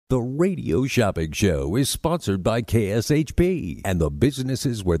The Radio Shopping Show is sponsored by KSHP and the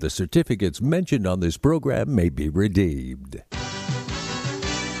businesses where the certificates mentioned on this program may be redeemed.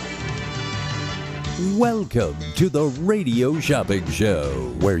 Welcome to the Radio Shopping Show,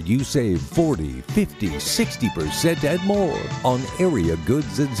 where you save 40, 50, 60% and more on area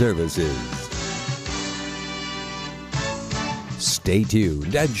goods and services. Stay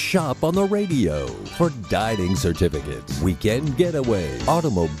tuned and shop on the radio for dining certificates, weekend getaway,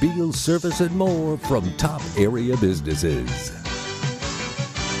 automobile service, and more from top area businesses.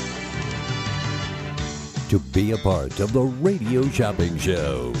 To be a part of the Radio Shopping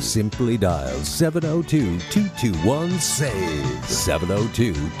Show, simply dial 702-221-SAVE,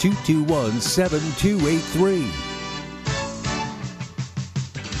 702-221-7283.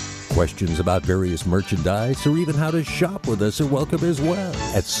 Questions about various merchandise or even how to shop with us are welcome as well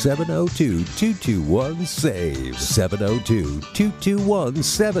at 702-221-SAVE,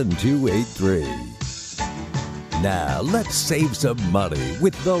 702-221-7283. Now, let's save some money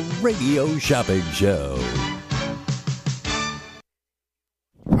with the Radio Shopping Show.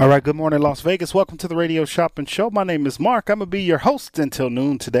 All right, good morning, Las Vegas. Welcome to the Radio Shopping Show. My name is Mark. I'm going to be your host until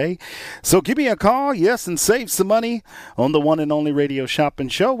noon today. So give me a call, yes, and save some money on the one and only Radio Shopping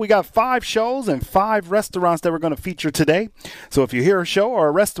Show. We got 5 shows and 5 restaurants that we're going to feature today. So if you hear a show or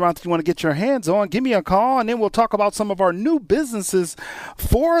a restaurant that you want to get your hands on, give me a call, and then we'll talk about some of our new businesses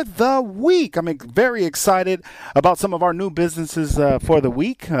for the week. I'm very excited about some of our new businesses for the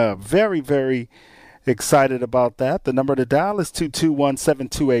week. Very excited about that. The number to dial is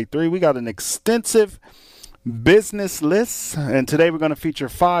 221-7283. We got an extensive business list, and today we're going to feature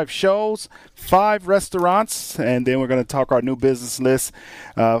 5 shows, 5 restaurants, and then we're going to talk our new business list.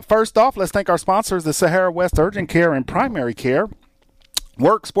 First off, let's thank our sponsors, the Sahara West Urgent Care and Primary Care.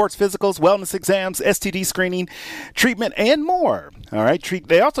 Work, sports, physicals, wellness exams, STD screening, treatment, and more. All right.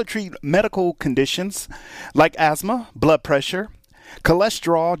 They also treat medical conditions like asthma, blood pressure,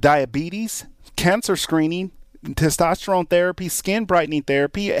 cholesterol, diabetes, cancer screening, testosterone therapy, skin brightening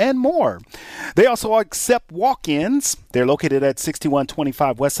therapy, and more. They also accept walk-ins. They're located at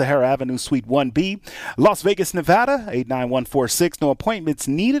 6125 West Sahara Avenue, Suite 1B, Las Vegas, Nevada, 89146. No appointments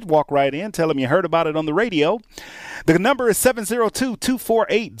needed. Walk right in. Tell them you heard about it on the radio. The number is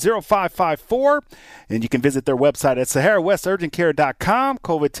 702-248-0554, and you can visit their website at SaharaWestUrgentCare.com.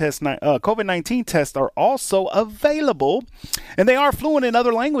 COVID-19 tests are also available, and they are fluent in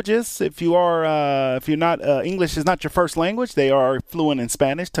other languages. If you're not English is not your first language, they are fluent in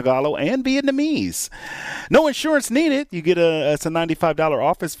Spanish, Tagalog, and Vietnamese. No insurance needed. You get it's a $95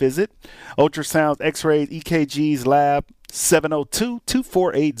 office visit. Ultrasounds, X-rays, EKGs, lab.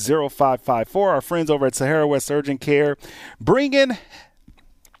 702-248-0554. Our friends over at Sahara West Urgent Care, bringing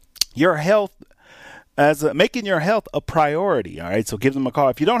your health making your health a priority. All right, so give them a call.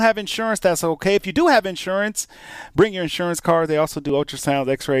 If you don't have insurance, that's okay. If you do have insurance, bring your insurance card. They also do ultrasounds,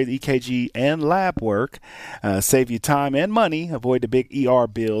 X-rays, EKG, and lab work. Save you time and money. Avoid the big ER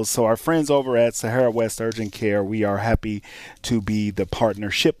bills. So our friends over at Sahara West Urgent Care, we are happy to be the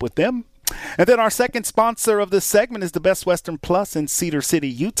partnership with them. And then our second sponsor of this segment is the Best Western Plus in Cedar City,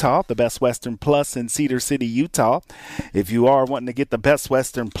 Utah. The Best Western Plus in Cedar City, Utah. If you are wanting to get the Best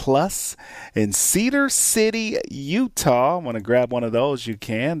Western Plus in Cedar City, Utah, want to grab one of those, you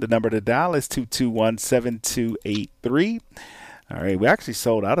can. The number to dial is 221-7283. All right, we actually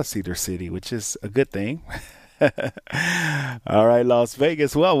sold out of Cedar City, which is a good thing. All right, Las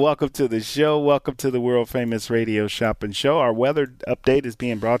Vegas. Well, welcome to the show. Welcome to the world famous Radio Shopping Show. Our weather update is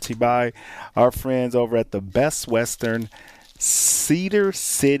being brought to you by our friends over at the Best Western Cedar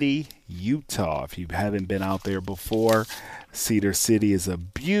City, Utah. If you haven't been out there before, Cedar City is a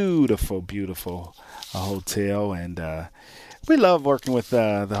beautiful hotel, and we love working with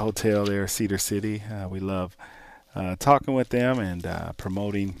the hotel there, Cedar City. We love talking with them and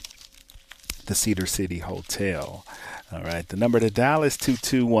promoting the Cedar City Hotel. All right, the number to dial is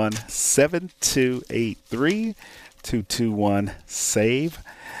 221-7283, 221-SAVE.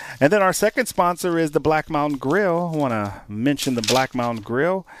 And then our second sponsor is the Black Mountain Grill. I want to mention the Black Mountain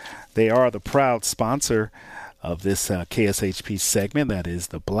Grill. They are the proud sponsor of this KSHP segment. That is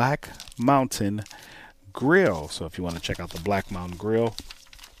the Black Mountain Grill. So if you want to check out the Black Mountain Grill,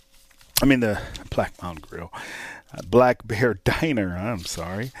 the Black Mountain Grill. Black Bear Diner,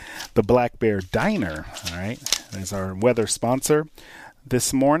 the Black Bear Diner, all right, is our weather sponsor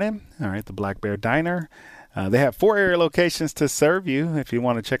this morning, all right, the Black Bear Diner. They have 4 area locations to serve you. If you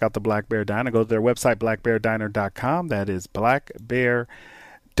want to check out the Black Bear Diner, go to their website, blackbeardiner.com. That is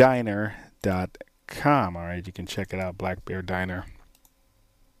blackbeardiner.com, all right, you can check it out,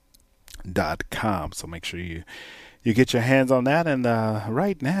 blackbeardiner.com. So make sure you you get your hands on that. And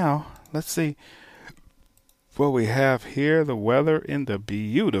right now, let's see what we have here. The weather in the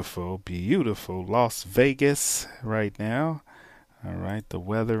beautiful, beautiful Las Vegas right now. All right, the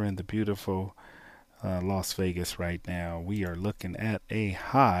weather in the beautiful Las Vegas right now. We are looking at a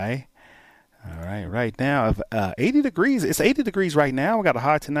high. All right now of 80 degrees. It's 80 degrees right now. We got a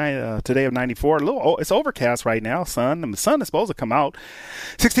high tonight, today of 94. It's overcast right now. The sun is supposed to come out.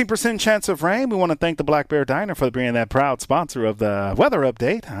 16% chance of rain. We want to thank the Black Bear Diner for being that proud sponsor of the weather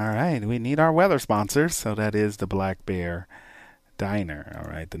update. All right, we need our weather sponsors, so that is the Black Bear Diner. All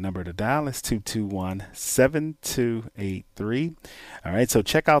right, the number to dial is 221-7283. All right, so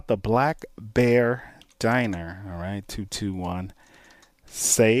check out the Black Bear Diner. All right, 221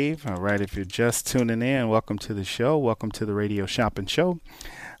 save. All right, if you're just tuning in, welcome to the show. Welcome to the Radio Shopping Show.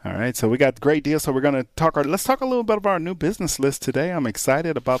 All right, so we got great deals. So we're going to let's talk a little bit about our new business list today. I'm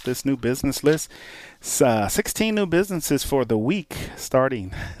excited about this new business list. 16 new businesses for the week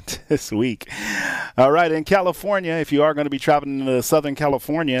starting this week. All right, in California, if you are going to be traveling to Southern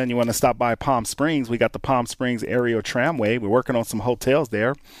California and you want to stop by Palm Springs, we got the Palm Springs Aerial Tramway. We're working on some hotels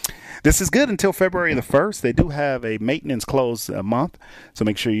there. This is good until February the 1st. They do have a maintenance close month, so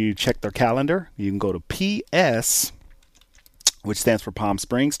make sure you check their calendar. You can go to PS, which stands for Palm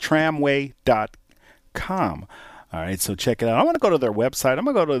Springs, tramway.com. All right, so check it out. I want to go to their website. I'm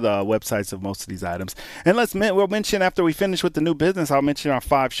going to go to the websites of most of these items. And we'll mention after we finish with the new business, I'll mention our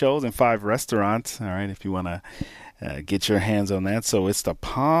 5 shows and 5 restaurants. All right, if you want to get your hands on that. So it's the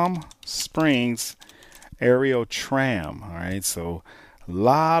Palm Springs Aerial Tram. All right, so a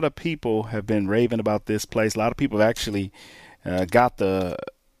lot of people have been raving about this place. A lot of people have actually got the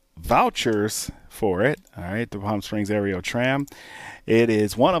vouchers for it. All right, the Palm Springs Aerial Tram. It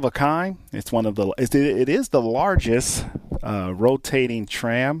is one of a kind. It is the largest rotating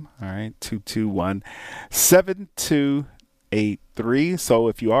tram. All right, 221-7283. So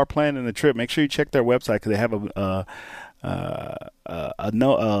if you are planning a trip, make sure you check their website because they have a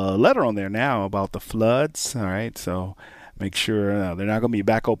letter on there now about the floods. All right, so make sure they're not going to be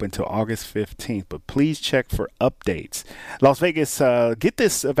back open until August 15th, but please check for updates. Las Vegas, get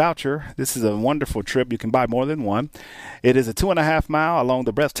this voucher. This is a wonderful trip. You can buy more than one. It is a 2.5 mile along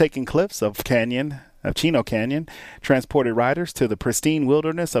the breathtaking cliffs of Chino Canyon, transported riders to the pristine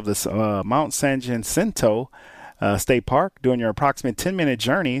wilderness of the Mount San Jacinto State Park. During your approximate 10-minute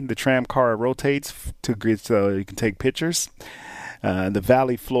journey, the tram car rotates so you can take pictures. The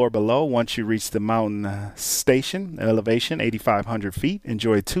valley floor below, once you reach the mountain station, elevation 8,500 feet.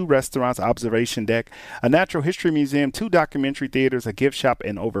 Enjoy 2 restaurants, observation deck, a natural history museum, 2 documentary theaters, a gift shop,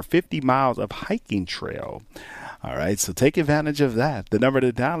 and over 50 miles of hiking trail. All right, so take advantage of that. The number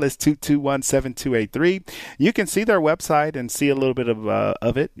to dial is 221-7283. You can see their website and see a little bit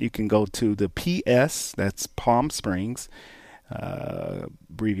of it. You can go to the PS, that's Palm Springs,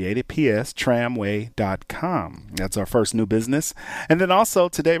 abbreviated PS, tramway.com. That's our first new business. And then also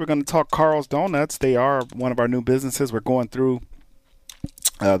today we're going to talk Carl's Donuts. They are one of our new businesses. We're going through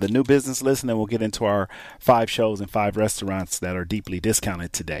the new business list, and then we'll get into our 5 shows and 5 restaurants that are deeply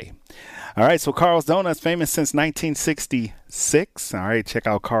discounted today. All right, so Carl's Donuts, famous since 1966. All right, check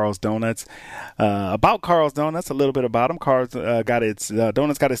out Carl's Donuts. About Carl's Donuts, a little bit about them. Carl's Donuts got its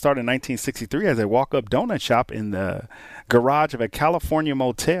start in 1963 as a walk-up donut shop in the garage of a California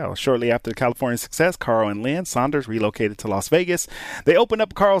motel. Shortly after the California success, Carl and Lynn Saunders relocated to Las Vegas. They opened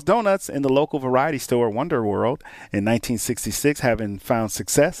up Carl's Donuts in the local variety store Wonder World in 1966. Having found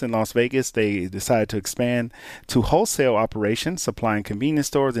success in Las Vegas, they decided to expand to wholesale operations, supplying convenience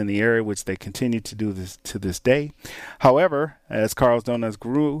stores in the area, which they continue to do this to this day. However, as Carl's Donuts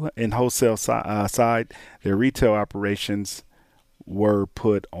grew in wholesale side, their retail operations were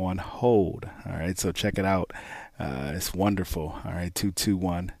put on hold. All right, so check it out. It's wonderful. All right,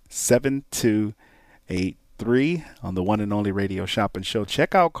 221-7283 on the one and only Radio Shopping Show.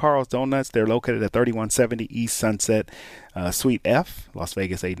 Check out Carl's Donuts. They're located at 3170 East Sunset, Suite F, Las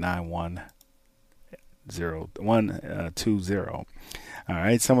Vegas 89120. All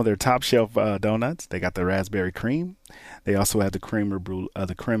right, some of their top shelf donuts. They got the raspberry cream. They also have the creme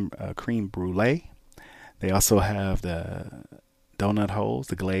brulee. They also have the donut holes,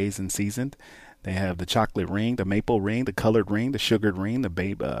 the glazed and seasoned. They have the chocolate ring, the maple ring, the colored ring, the sugared ring,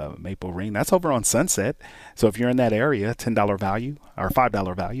 the maple ring. That's over on Sunset. So if you're in that area, $10 value or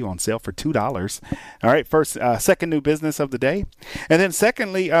 $5 value on sale for $2. All right, second new business of the day. And then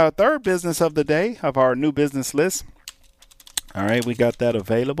secondly, third business of the day of our new business list. All right, we got that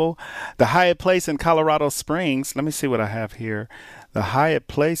available. The Hyatt Place in Colorado Springs. Let me see what I have here. The Hyatt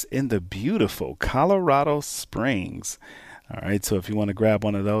Place in the beautiful Colorado Springs. All right, so if you want to grab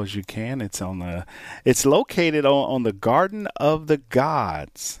one of those, you can. It's located on the Garden of the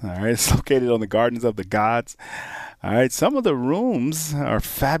Gods. All right, it's located on the Gardens of the Gods. All right, some of the rooms are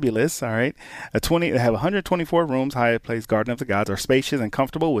fabulous. All right, they have 124 rooms. Hyatt Place Garden of the Gods are spacious and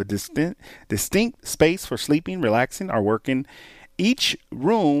comfortable with distinct space for sleeping, relaxing, or working. Each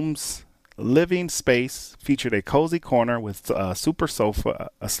room's living space featured a cozy corner with a sleeper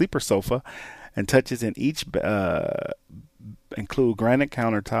sofa, and touches in each include granite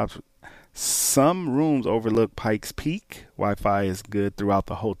countertops. Some rooms overlook Pikes Peak. Wi-Fi is good throughout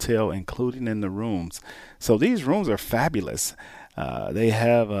the hotel, including in the rooms. So these rooms are fabulous. They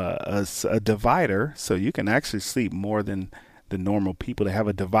have a divider, so you can actually sleep more than the normal people. They have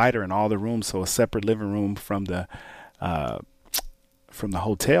a divider in all the rooms, so a separate living room from the hotel.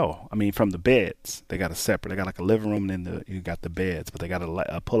 From the beds. They got like a living room, and then you got the beds, but they got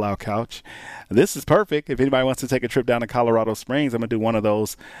a pull-out couch. This is perfect if anybody wants to take a trip down to Colorado Springs. I'm gonna do one of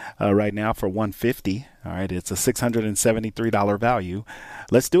those right now for $150. All right, it's a $673 value.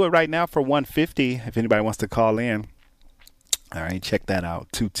 Let's do it right now for $150. If anybody wants to call in. All right, check that out.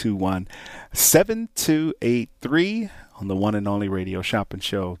 221-7283 on the one and only Radio Shopping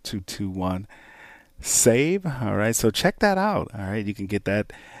Show. 221 Save. All right, so check that out. All right, you can get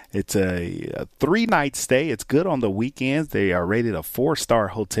that. It's a 3-night stay. It's good on the weekends. They are rated a 4-star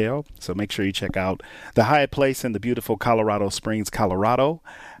hotel, so make sure you check out the Hyatt Place in the beautiful Colorado Springs, Colorado.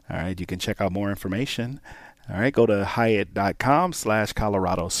 All right, you can check out more information. All right, go to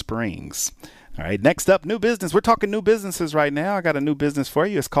hyatt.com/Colorado Springs. All right, next up, new business. We're talking new businesses right now. I got a new business for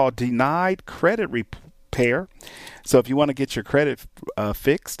you. It's called Denied Credit Repair. So if you want to get your credit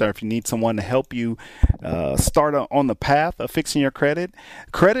fixed, or if you need someone to help you start on the path of fixing your credit,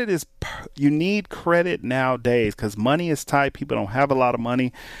 you need credit nowadays because money is tight. People don't have a lot of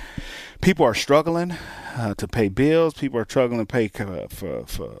money. People are struggling to pay bills. People are struggling to pay for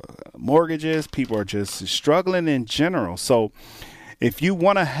mortgages. People are just struggling in general. So if you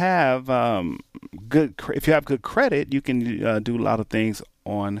want to have if you have good credit, you can do a lot of things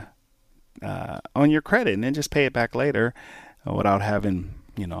on your credit and then just pay it back later without having,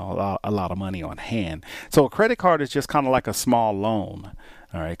 a lot of money on hand. So a credit card is just kind of like a small loan,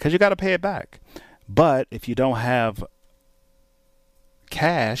 all right, because you got to pay it back. But if you don't have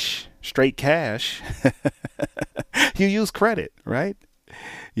straight cash, you use credit, right?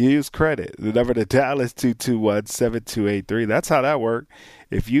 You use credit. The number to dial is 221-7283. That's how that works.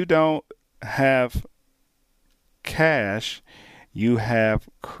 If you don't have cash, you have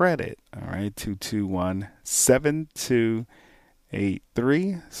credit. All right,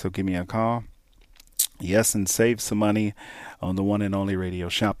 221-7283. So give me a call. Yes, and save some money on the one and only Radio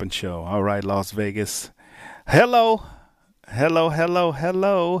Shopping Show. All right, Las Vegas. Hello.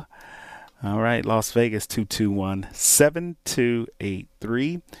 All right, Las Vegas,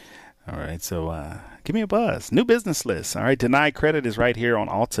 221-7283. All right, so give me a buzz. New business list. All right, Denied Credit is right here on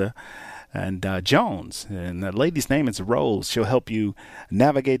Alta and Jones, and the lady's name is Rose. She'll help you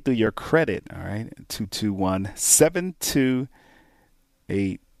navigate through your credit. All right,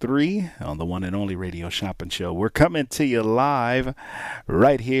 221-7283 on the one and only Radio Shopping Show. We're coming to you live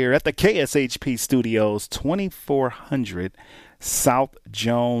right here at the KSHP Studios, 2400 South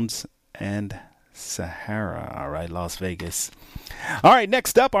Jones and Sahara. All right, Las Vegas. All right,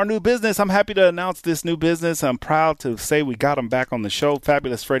 next up, our new business. I'm happy to announce this new business. I'm proud to say we got them back on the show.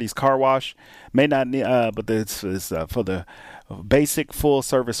 Fabulous Freddy's Car Wash. May not need, but this is for the basic full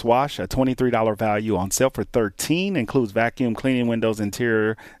service wash. A $23 value on sale for $13. Includes vacuum, cleaning, windows,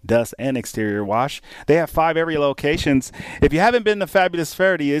 interior, dust, and exterior wash. They have 5 area locations. If you haven't been to Fabulous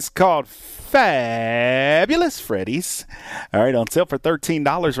Freddy, it's called Fabulous Freddy's. All right, on sale for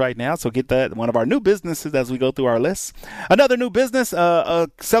 $13 right now. So get that, one of our new businesses as we go through our list. Another new business, a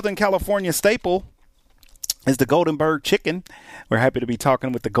Southern California staple, is the Goldenberg Chicken. We're happy to be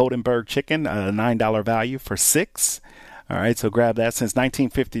talking with the Goldenberg Chicken, a $9 value for $6. All right, so grab that. Since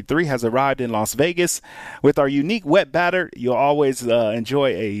 1953 has arrived in Las Vegas. With our unique wet batter, you'll always enjoy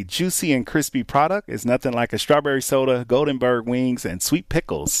a juicy and crispy product. It's nothing like a strawberry soda, Goldenberg wings, and sweet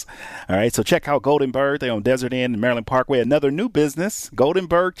pickles. All right, so check out Goldenberg. They're on Desert Inn and Maryland Parkway. Another new business,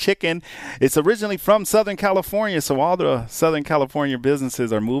 Goldenberg Chicken. It's originally from Southern California, so all the Southern California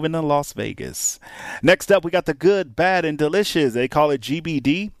businesses are moving to Las Vegas. Next up, we got the Good, Bad, and Delicious. They call it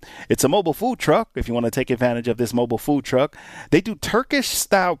GBD. It's a mobile food truck. If you want to take advantage of this mobile food truck, truck. They do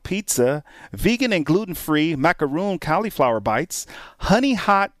Turkish-style pizza, vegan and gluten-free macaroon cauliflower bites, honey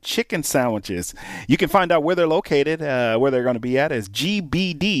hot chicken sandwiches. You can find out where they're located, where they're going to be at is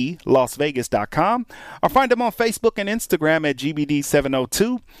gbdlasvegas.com, or find them on Facebook and Instagram at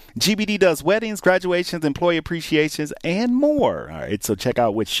gbd702. GBD does weddings, graduations, employee appreciations, and more. All right, so check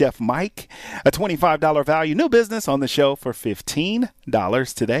out with Chef Mike, a $25 value new business on the show for $15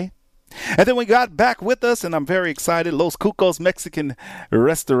 today. And then we got back with us, and I'm very excited, Los Cucos Mexican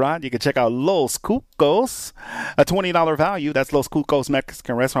Restaurant. You can check out Los Cucos, a $20 value. That's Los Cucos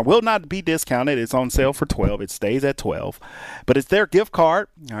Mexican Restaurant. Will not be discounted. It's on sale for $12. It stays at $12. But it's their gift card.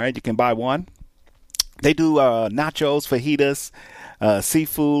 All right, you can buy one. They do nachos, fajitas,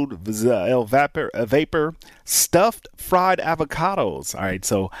 seafood, El Vapor, stuffed fried avocados. All right,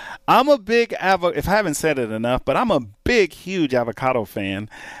 so I'm a big if I haven't said it enough, but I'm a big, huge avocado fan,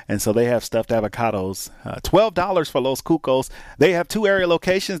 and so they have stuffed avocados. $12 for Los Cucos. They have 2 area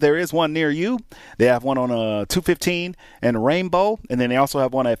locations. There is one near you. They have one on 215 and Rainbow, and then they also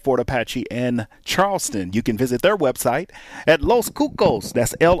have one at Fort Apache and Charleston. You can visit their website at Los Cucos.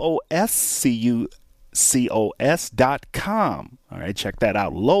 That's LOSCUCOS.com. All right, check that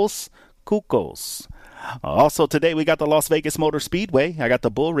out. Los Cucos. Also today we got the Las Vegas Motor Speedway. I got the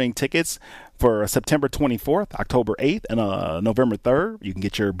Bull Ring tickets for September 24th, October 8th, and November 3rd. You can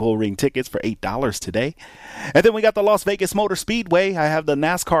get your Bull Ring tickets for $8 today. And then we got the Las Vegas Motor Speedway. I have the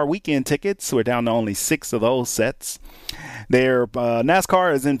NASCAR weekend tickets. We're down to only 6 of those sets. Their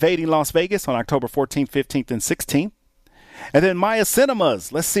NASCAR is invading Las Vegas on October 14th, 15th, and 16th. And then Maya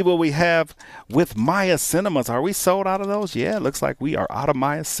Cinemas. Let's see what we have with Maya Cinemas. Are we sold out of those? Yeah, it looks like we are out of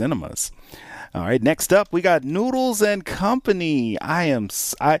Maya Cinemas. All right, next up, we got Noodles and Company.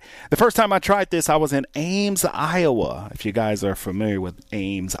 The first time I tried this, I was in Ames, Iowa. If you guys are familiar with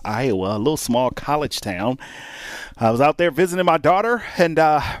Ames, Iowa, a little small college town. I was out there visiting my daughter, and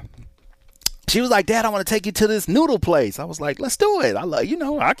she was like, "Dad, I want to take you to this noodle place." I was like, "Let's do it. I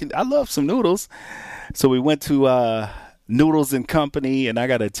love some noodles." So we went to Noodles and Company, and I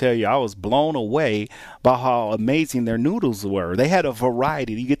got to tell you, I was blown away by how amazing their noodles were. They had a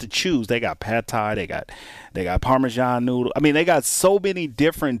variety. You get to choose. They got pad thai, they got Parmesan noodle. I mean, they got so many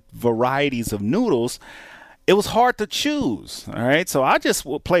different varieties of noodles. It was hard to choose. All right, so I just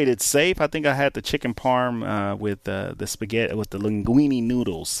played it safe. I think I had the chicken parm with the spaghetti, with the linguine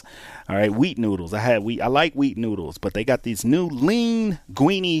noodles. All right, wheat noodles. I like wheat noodles, but they got these new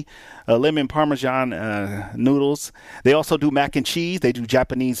linguine lemon parmesan noodles. They also do mac and cheese. They do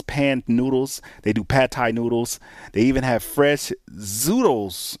Japanese pan noodles. They do pad thai noodles. They even have fresh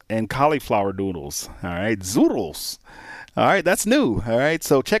zoodles and cauliflower noodles. All right, zoodles. All right, that's new. All right,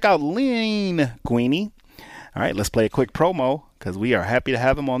 so check out Linguine. All right, let's play a quick promo because we are happy to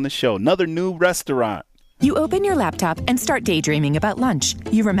have him on the show. Another new restaurant. You open your laptop and start daydreaming about lunch.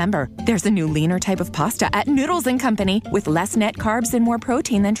 You remember, there's a new leaner type of pasta at Noodles & Company with less net carbs and more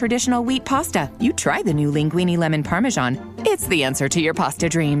protein than traditional wheat pasta. You try the new Linguine Lemon Parmesan. It's the answer to your pasta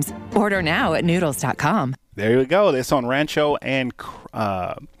dreams. Order now at noodles.com. There we go. It's on Rancho and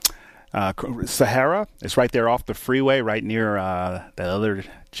Sahara. It's right there off the freeway, right near the other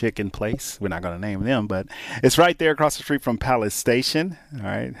chicken place. We're not going to name them, but it's right there across the street from Palace Station. All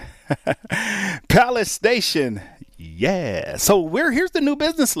right. Palace Station. Yeah. So here's the new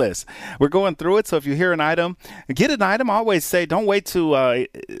business list. We're going through it. So if you hear an item, get an item. I always say don't wait to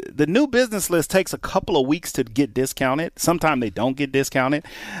the new business list takes a couple of weeks to get discounted. Sometimes they don't get discounted.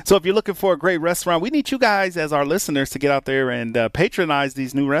 So if you're looking for a great restaurant, we need you guys as our listeners to get out there and patronize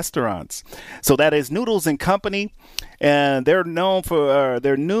these new restaurants. So that is Noodles and Company. And they're known for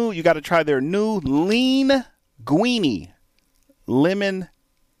their new, you got to try their new Linguine lemon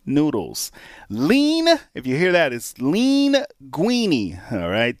noodles. Lean, if you hear that, it's Linguine. All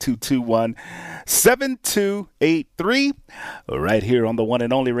right, 221-7283. Right here on the one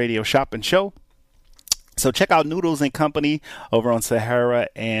and only Radio Shopping Show. So check out Noodles and Company over on Sahara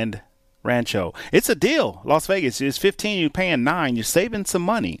and Rancho. It's a deal. Las Vegas is $15. You're paying $9. You're saving some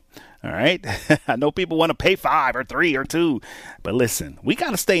money. All right. I know people want to pay $5 or $3 or $2, but listen, we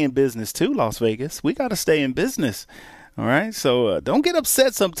got to stay in business too, Las Vegas. We got to stay in business. All right. So don't get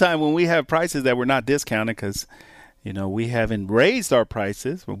upset sometime when we have prices that we're not discounted because, we haven't raised our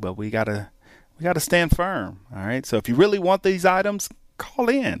prices, but we got to stand firm. All right. So if you really want these items, call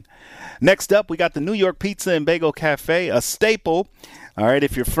in. Next up, we got the New York Pizza and Bagel Cafe, a staple. All right,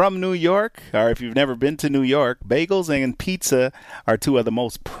 if you're from New York or if you've never been to New York, bagels and pizza are two of the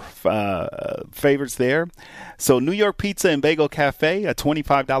most favorites there. So New York Pizza and Bagel Cafe, a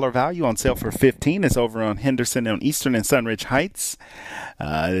 $25 value on sale for $15. It's over on Henderson on Eastern and Sunridge Heights.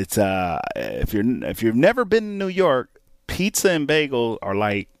 If you've never been to New York, pizza and bagel are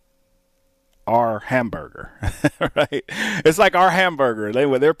like our hamburger, right? It's like our hamburger.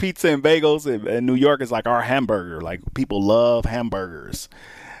 Their pizza and bagels in New York is like our hamburger. Like people love hamburgers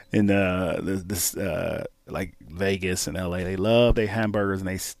in like Vegas and LA. They love their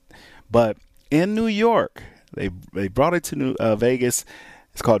hamburgers, but in New York, they brought it to Vegas.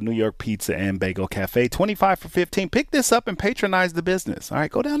 It's called New York Pizza and Bagel Cafe. 25 for 15. Pick this up and patronize the business. All right,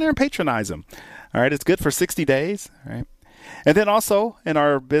 go down there and patronize them. All right, it's good for 60 days. All right. And then also in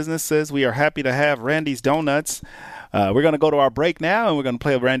our businesses, we are happy to have Randy's Donuts. We're going to go to our break now, and we're going to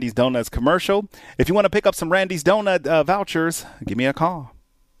play a Randy's Donuts commercial. If you want to pick up some Randy's Donut vouchers, give me a call.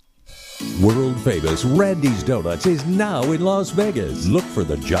 World famous Randy's Donuts is now in Las Vegas. Look for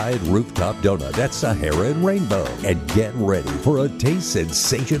the giant rooftop donut at Sahara and Rainbow and get ready for a taste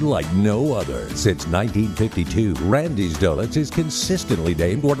sensation like no other. Since 1952, Randy's Donuts is consistently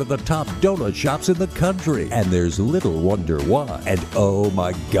named one of the top donut shops in the country. And there's little wonder why. And oh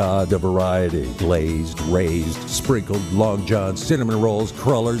my God, the variety. Glazed, raised, sprinkled, long johns, cinnamon rolls,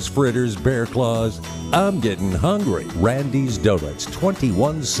 crullers, fritters, bear claws. I'm getting hungry. Randy's Donuts,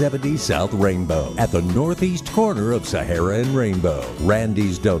 2170 South Rainbow, at the northeast corner of Sahara and Rainbow.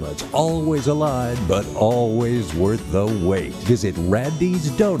 Randy's Donuts, always alive, but always worth the wait. Visit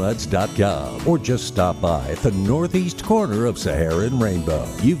randysdonuts.com or just stop by at the northeast corner of Sahara and Rainbow.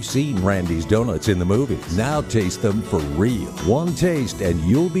 You've seen Randy's Donuts in the movies. Now taste them for real. One taste and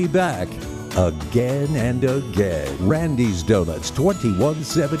you'll be back again and again. Randy's Donuts,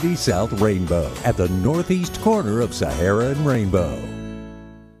 2170 South Rainbow, at the northeast corner of Sahara and Rainbow.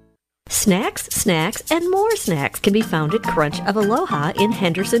 Snacks, snacks, and more snacks can be found at Crunch of Aloha in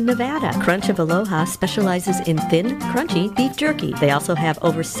Henderson, Nevada. Crunch of Aloha specializes in thin, crunchy beef jerky. They also have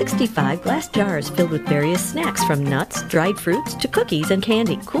over 65 glass jars filled with various snacks from nuts, dried fruits, to cookies and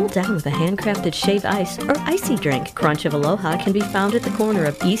candy. Cool down with a handcrafted shave ice or icy drink. Crunch of Aloha can be found at the corner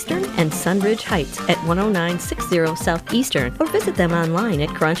of Eastern and Sunridge Heights at 10960 Southeastern, or visit them online at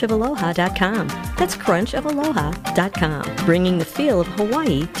crunchofaloha.com. That's crunchofaloha.com, bringing the feel of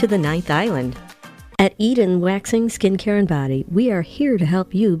Hawaii to the Ninth Island. At Eden Waxing, Skincare and Body, we are here to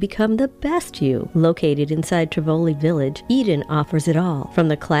help you become the best you. Located inside Tivoli Village, Eden offers it all, from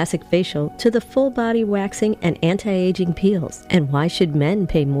the classic facial to the full body waxing and anti-aging peels. And why should men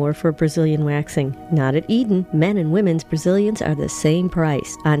pay more for Brazilian waxing? Not at Eden. Men and women's Brazilians are the same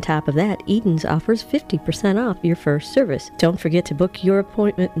price. On top of that, Eden's offers 50% off your first service. Don't forget to book your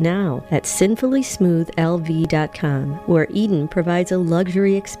appointment now at sinfullysmoothlv.com, where Eden provides a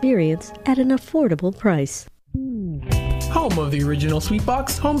luxury experience at an affordable price. Home of the original Sweet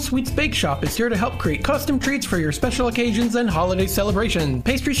Box, Home Sweets Bake Shop is here to help create custom treats for your special occasions and holiday celebration.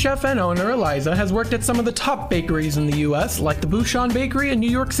 Pastry chef and owner Eliza has worked at some of the top bakeries in the U.S., like the Bouchon Bakery in New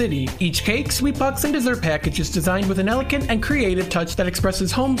York City. Each cake, Sweet Box, and dessert package is designed with an elegant and creative touch that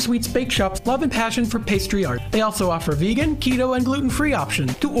expresses Home Sweets Bake Shop's love and passion for pastry art. They also offer vegan, keto, and gluten-free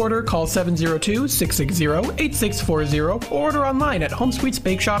options. To order, call 702-660-8640 or order online at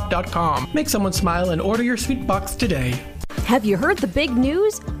homesweetsbakeshop.com. Make someone smile and order your Sweet Box today. Have you heard the big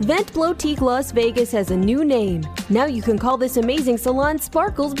news? Vent Boutique Las Vegas has a new name. Now you can call this amazing salon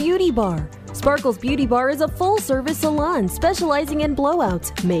Sparkles Beauty Bar. Sparkles Beauty Bar is a full-service salon specializing in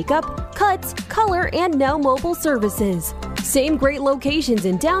blowouts, makeup, cuts, color, and now mobile services. Same great locations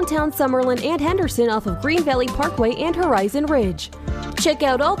in downtown Summerlin and Henderson off of Green Valley Parkway and Horizon Ridge. Check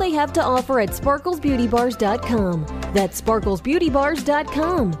out all they have to offer at sparklesbeautybars.com. That's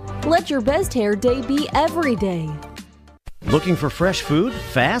sparklesbeautybars.com. Let your best hair day be every day. Looking for fresh food?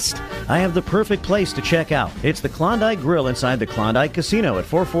 Fast? I have the perfect place to check out. It's the Klondike Grill inside the Klondike Casino at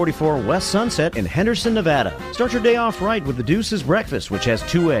 444 West Sunset in Henderson, Nevada. Start your day off right with the Deuce's Breakfast, which has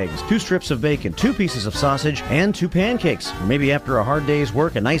 2 eggs, 2 strips of bacon, 2 pieces of sausage, and 2 pancakes. Or maybe after a hard day's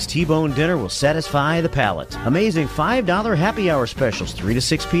work, a nice T-bone dinner will satisfy the palate. Amazing $5 happy hour specials, 3 to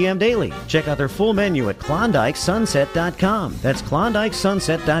 6 p.m. daily. Check out their full menu at KlondikeSunset.com. That's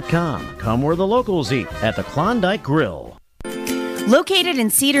KlondikeSunset.com. Come where the locals eat at the Klondike Grill. Located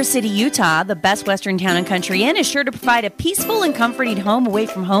in Cedar City, Utah, the Best Western Town & Country Inn is sure to provide a peaceful and comforting home away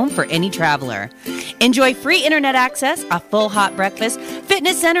from home for any traveler. Enjoy free internet access, a full hot breakfast,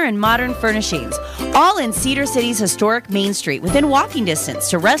 fitness center, and modern furnishings, all in Cedar City's historic Main Street, within walking distance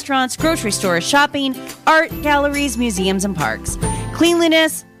to restaurants, grocery stores, shopping, art, galleries, museums, and parks.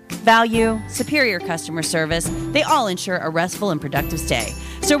 Cleanliness, value, superior customer service, they all ensure a restful and productive stay.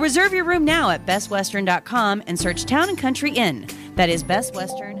 So reserve your room now at bestwestern.com and search Town & Country Inn. That is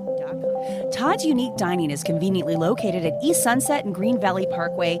bestwestern.com. Todd's Unique Dining is conveniently located at East Sunset and Green Valley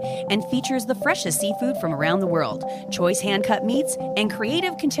Parkway and features the freshest seafood from around the world, choice hand-cut meats, and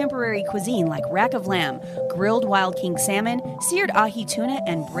creative contemporary cuisine like rack of lamb, grilled wild king salmon, seared ahi tuna,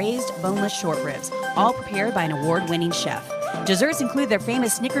 and braised boneless short ribs, all prepared by an award-winning chef. Desserts include their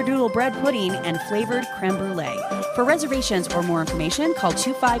famous snickerdoodle bread pudding and flavored creme brulee. For reservations or more information, call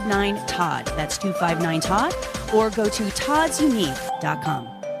 259-TODD. That's 259-TODD, or go to toddsunique.com.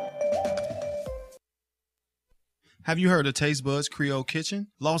 Have you heard of Taste Buds Creole Kitchen?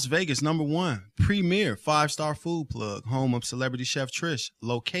 Las Vegas #1 premier 5-star food plug, home of celebrity chef Trish,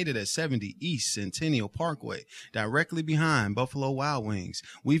 located at 70 East Centennial Parkway, directly behind Buffalo Wild Wings.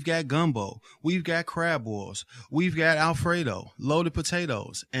 We've got gumbo, we've got crab balls, we've got Alfredo, loaded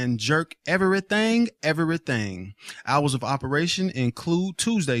potatoes, and jerk everything. Hours of operation include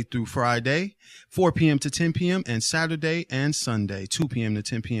Tuesday through Friday, 4 p.m. to 10 p.m., and Saturday and Sunday, 2 p.m. to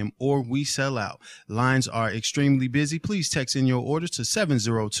 10 p.m., or we sell out. Lines are extremely busy. Please text in your orders to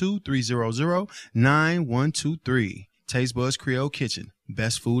 702-300-9123. Taste Buds Creole Kitchen.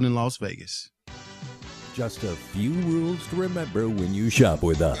 Best food in Las Vegas. Just a few rules to remember when you shop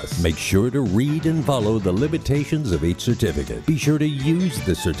with us. Make sure to read and follow the limitations of each certificate. Be sure to use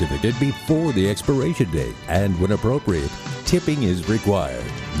the certificate before the expiration date. And when appropriate, tipping is required.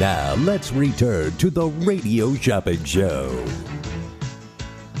 Now, let's return to the Radio Shopping Show.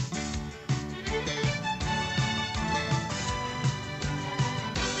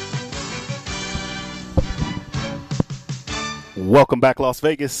 Welcome back, Las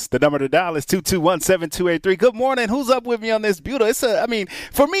Vegas. The number to dial is 221-7283. Good morning. Who's up with me on this beautiful?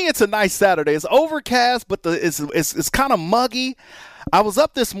 For me, it's a nice Saturday. It's overcast, but it's kind of muggy. I was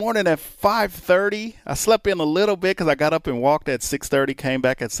up this morning at 5:30. I slept in a little bit because I got up and walked at 6:30, came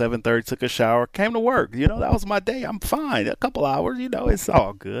back at 7:30, took a shower, came to work. That was my day. I'm fine. A couple hours, it's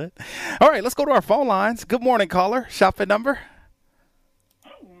all good. All right, let's go to our phone lines. Good morning, caller. Shopping number?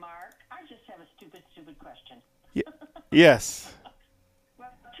 Hey, Mark. I just have a stupid question. Yes. Well,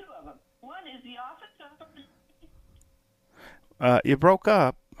 two of them. One, is the office open? You broke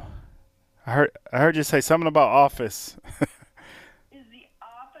up. I heard you say something about office. Is the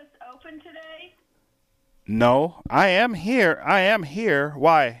office open today? No, I am here.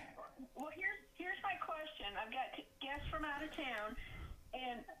 Why? Well, here's my question. I've got guests from out of town,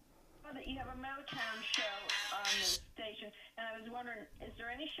 and I know that you have a Motown show on the station, and I was wondering, is there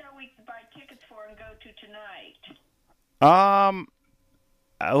any show we could buy tickets for and go to tonight?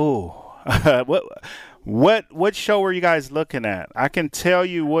 What show were you guys looking at? I can tell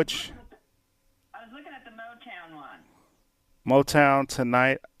you which. I was looking at the Motown one. Motown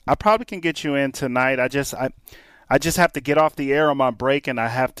tonight. I probably can get you in tonight. I just have to get off the air on my break, and I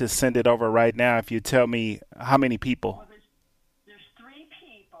have to send it over right now. If you tell me how many people. Well, there's 3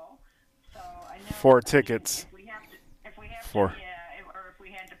 people, so I know 4 tickets. If we have to, or if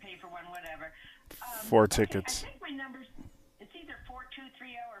we had to pay for one, whatever. 4 tickets. I think my number's, it's either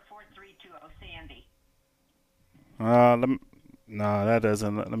 4230 or 4320, Sandy. No, that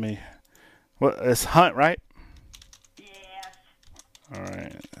doesn't. Let me. What? It's Hunt, right? Yes. All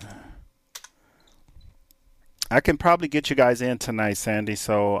right. I can probably get you guys in tonight, Sandy.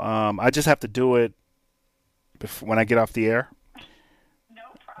 So I just have to do it when I get off the air. No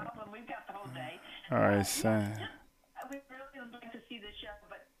problem. We've got the whole day. All right, Sandy. We really would like to see the show,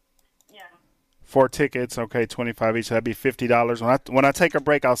 but yeah. 4 tickets, okay, $25 each. That'd be $50. When I take a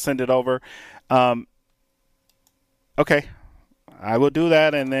break, I'll send it over. Okay, I will do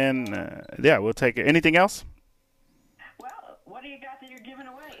that, and then we'll take it. Anything else? Well, what do you got that you're giving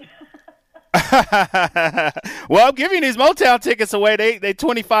away? Well, I'm giving these Motown tickets away. They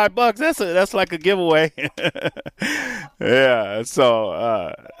 $25. That's like a giveaway. Yeah. So.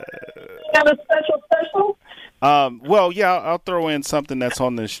 Have a special? Well, yeah, I'll throw in something that's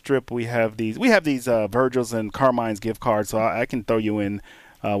on the strip. We have these Virgil's and Carmine's gift cards, so I can throw you in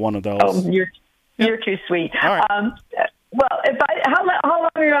one of those. Oh, you're too sweet. All right. Well, how long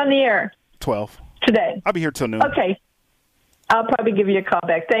are you on the air? 12 today. I'll be here till noon. Okay. I'll probably give you a call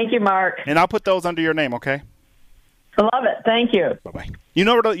back. Thank you, Mark. And I'll put those under your name, okay? I love it. Thank you. Bye-bye. You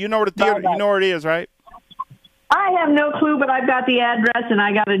know where the theater, you know where it is, right? I have no clue, but I've got the address and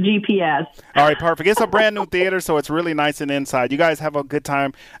I got a GPS. All right, perfect. It's a brand new theater, so it's really nice and inside. You guys have a good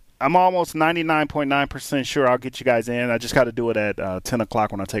time. I'm almost 99.9% sure I'll get you guys in. I just got to do it at 10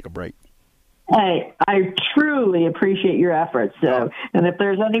 o'clock when I take a break. Hey, I truly appreciate your efforts. And if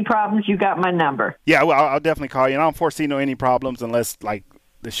there's any problems, you got my number. Yeah, well, I'll definitely call you. And I don't foresee any problems unless,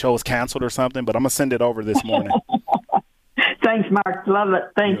 the show is canceled or something, but I'm going to send it over this morning. Thanks, Mark. Love it.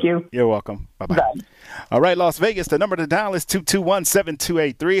 Thank you. You're welcome. Bye-bye. Bye. All right, Las Vegas, the number to dial is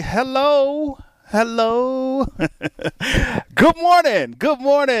 221-7283. Hello. Good morning. Good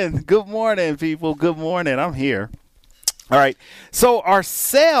morning, people. Good morning. I'm here. All right. So our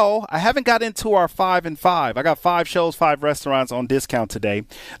sale, I haven't got into our 5 and 5. I got 5 shows, 5 restaurants on discount today.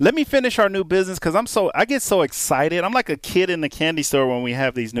 Let me finish our new business because I get so excited. I'm like a kid in the candy store when we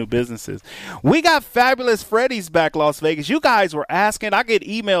have these new businesses. We got Fabulous Freddy's back, Las Vegas. You guys were asking. I get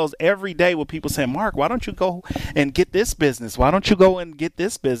emails every day with people saying, Mark, why don't you go and get this business? Why don't you go and get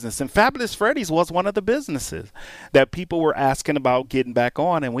this business? And Fabulous Freddy's was one of the businesses that people were asking about getting back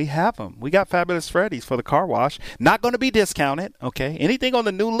on, and we have them. We got Fabulous Freddy's for the car wash. Not going to be discounted, okay? Anything on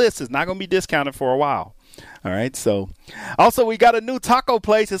the new list is not going to be discounted for a while. All right, so also we got a new taco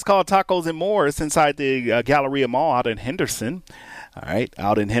place. It's called Tacos and More. It's inside the Galleria Mall out in Henderson. All right,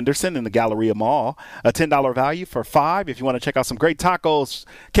 out in Henderson in the Galleria Mall. A $10 value for 5. If you want to check out some great tacos,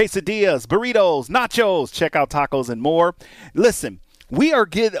 quesadillas, burritos, nachos, check out Tacos and More. Listen, we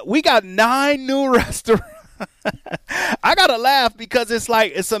got 9 new restaurants. I gotta laugh because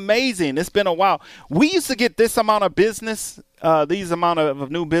it's amazing. It's been a while. We used to get this amount of business, these amount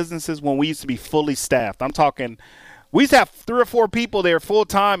of new businesses when we used to be fully staffed. I'm talking, we used to have 3 or 4 people there full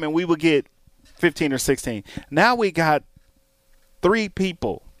time, and we would get 15 or 16. Now we got 3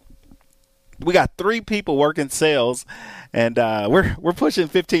 people. We got 3 people working sales, and we're pushing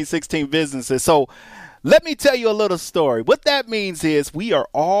 15, 16 businesses. So let me tell you a little story. What that means is we are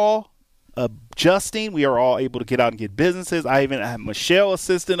all adjusting. We are all able to get out and get businesses. I even have Michelle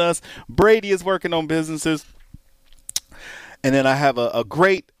assisting us. Brady is working on businesses. And then I have a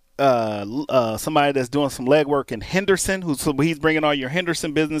great somebody that's doing some legwork in Henderson, he's bringing all your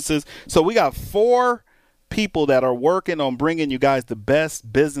Henderson businesses. So we got 4 people that are working on bringing you guys the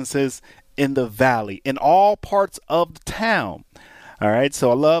best businesses in the valley, in all parts of the town. All right,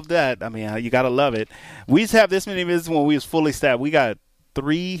 so I love that. I mean, you got to love it. We used to have this many businesses when we was fully staffed. We got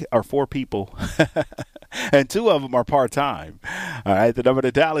 3 or 4 people, and 2 of them are part-time. All right, the number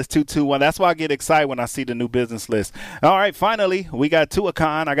to dial is 221. That's why I get excited when I see the new business list. All right, finally, we got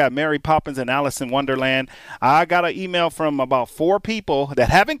Tuacahn. I got Mary Poppins and Alice in Wonderland. I got an email from about 4 people that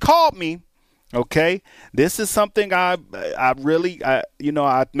haven't called me. Okay, this is something I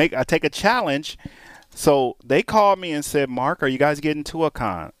take a challenge. So they called me and said, Mark, are you guys getting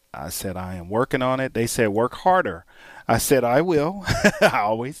Tuacahn? I said, I am working on it. They said, work harder. I said, I will. I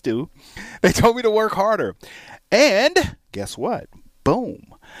always do. They told me to work harder. And guess what?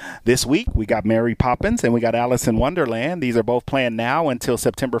 Boom. This week, we got Mary Poppins and we got Alice in Wonderland. These are both planned now until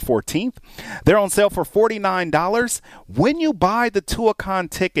September 14th. They're on sale for $49. When you buy the Tuacahn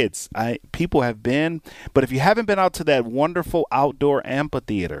tickets, people have been, but if you haven't been out to that wonderful outdoor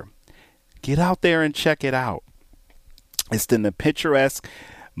amphitheater, get out there and check it out. It's in the picturesque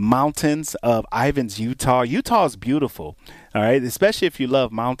mountains of Ivins, Utah. Utah is beautiful, all right, especially if you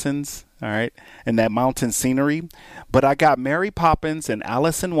love mountains, all right, and that mountain scenery. But I got Mary Poppins and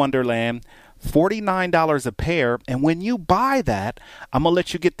Alice in Wonderland, $49 a pair. And when you buy that, I'm going to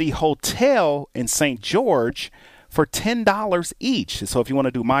let you get the hotel in St. George for $10 each. So if you want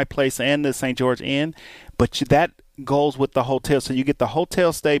to do my place and the St. George Inn, but that goes with the hotel. So you get the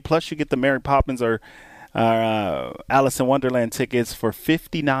hotel stay, plus you get the Mary Poppins or Alice in Wonderland tickets for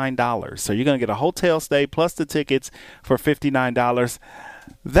 $59. So you're going to get a hotel stay plus the tickets for $59.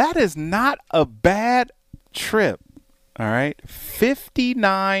 That is not a bad trip. All right.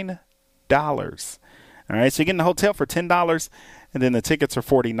 $59. All right. So you're getting the hotel for $10 and then the tickets are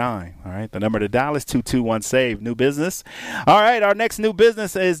 $49. All right. The number to dial is 221-SAVE. New business. All right. Our next new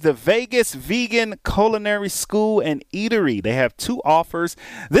business is the Vegas Vegan Culinary School and Eatery. They have 2 offers.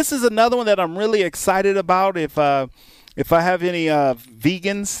 This is another one that I'm really excited about. If I have any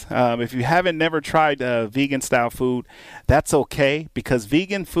vegans, if you haven't never tried vegan style food, that's okay, because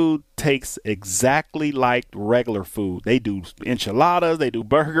vegan food tastes exactly like regular food. They do enchiladas, they do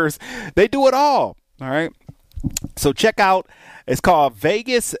burgers, they do it all. All right. So check out, it's called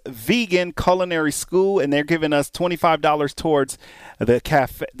Vegas Vegan Culinary School, and they're giving us $25 towards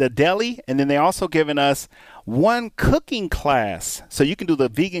the deli, and then they're also giving us 1 cooking class. So you can do the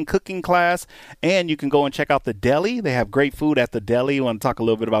vegan cooking class, and you can go and check out the deli. They have great food at the deli. I want to talk a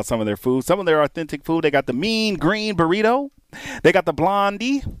little bit about some of their food. Some of their authentic food. They got the Mean Green Burrito. They got the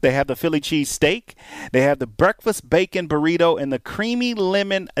Blondie. They have the Philly cheese steak. They have the breakfast bacon burrito and the creamy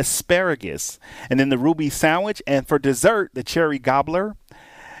lemon asparagus. And then the Ruby sandwich. And for dessert, the cherry gobbler.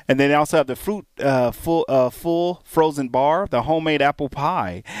 And then they also have the fruit full frozen bar, the homemade apple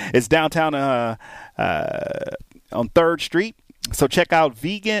pie. It's downtown on 3rd Street. So check out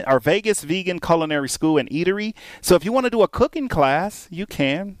Vegas Vegan Culinary School and Eatery. So if you want to do a cooking class, you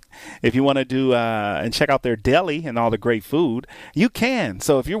can. If you want to do and check out their deli and all the great food, you can.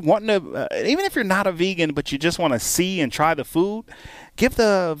 So if you're wanting to, even if you're not a vegan, but you just want to see and try the food, give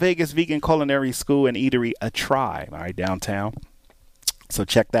the Vegas Vegan Culinary School and Eatery a try. All right, downtown. So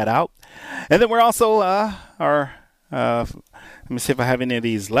check that out. And then we're also let me see if I have any of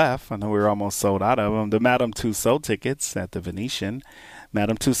these left. I know we're almost sold out of them. The Madame Tussauds tickets at the Venetian.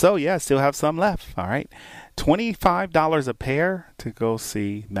 Madame Tussauds, yeah, I still have some left. All right. $25 a pair to go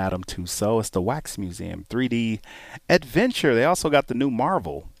see Madame Tussauds. It's the Wax Museum 3D Adventure. They also got the new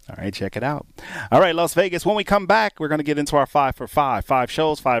Marvel. All right, check it out. All right, Las Vegas, when we come back, we're going to get into our 5 for 5. 5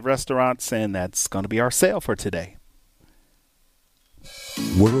 shows, 5 restaurants, and that's going to be our sale for today.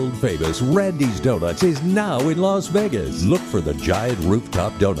 World famous Randy's Donuts is now in Las Vegas. Look for the giant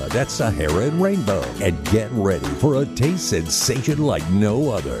rooftop donut at Sahara and Rainbow and get ready for a taste sensation like no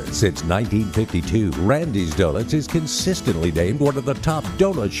other. Since 1952, Randy's Donuts is consistently named one of the top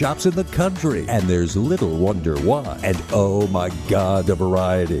donut shops in the country, and there's little wonder why. And oh my God, the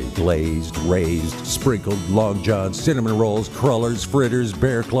variety. Glazed, raised, sprinkled, Long Johns, cinnamon rolls, crullers, fritters,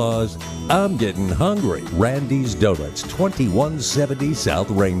 bear claws. I'm getting hungry. Randy's Donuts, 2170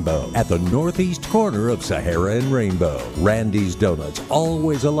 South Rainbow, at the northeast corner of Sahara and Rainbow. Randy's Donuts,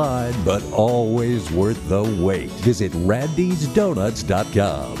 always alive, but always worth the wait. Visit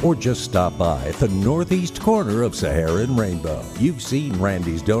randysdonuts.com or just stop by at the northeast corner of Sahara and Rainbow. You've seen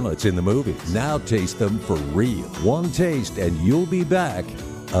Randy's Donuts in the movies. Now taste them for real. One taste and you'll be back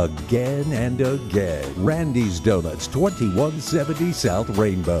again and again. Randy's Donuts, 2170 South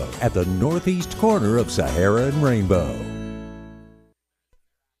Rainbow, at the northeast corner of Sahara and Rainbow.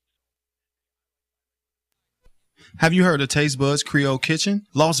 Have you heard of Taste Buds Creole Kitchen?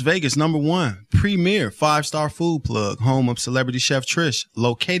 Las Vegas #1 premier 5-star food plug, home of celebrity chef Trish,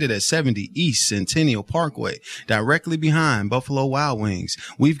 located at 70 East Centennial Parkway, directly behind Buffalo Wild Wings.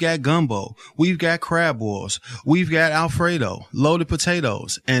 We've got gumbo, we've got crab balls, we've got Alfredo, loaded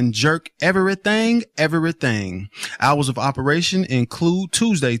potatoes, and jerk everything. Hours of operation include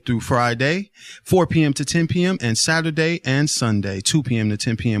Tuesday through Friday, 4 p.m. to 10 p.m., and Saturday and Sunday, 2 p.m. to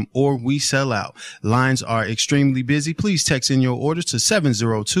 10 p.m., or we sell out. Lines are extremely busy. Please text in your orders to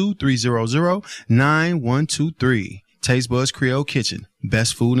 702-300-9123. Taste Buds Creole Kitchen,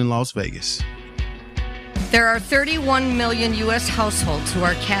 best food in Las Vegas. There are 31 million U.S. households who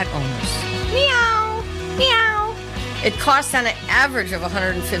are cat owners. Meow, meow. It costs on an average of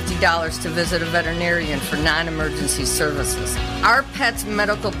 $150 to visit a veterinarian for non-emergency services. Our pets'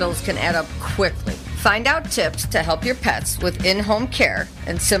 medical bills can add up quickly. Find out tips to help your pets with in-home care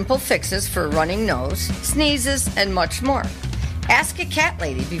and simple fixes for running nose, sneezes, and much more. Ask a cat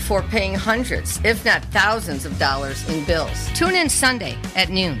lady before paying hundreds, if not thousands of dollars in bills. Tune in Sunday at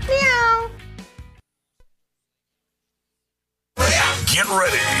noon. Meow. Get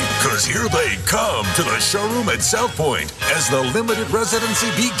ready, because here they come to the showroom at South Point as the limited residency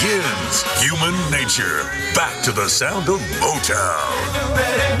begins. Human Nature, back to the sound of Motown.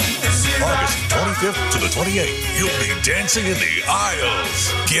 August 25th to the 28th, you'll be dancing in the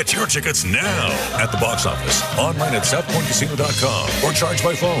aisles. Get your tickets now at the box office, online at southpointcasino.com, or charge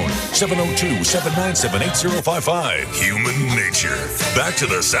by phone, 702-797-8055. Human Nature, back to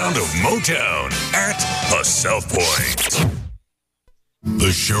the sound of Motown at the South Point.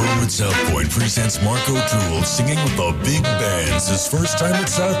 The showroom at South Point presents Mark O'Toole singing with the big bands. His first time at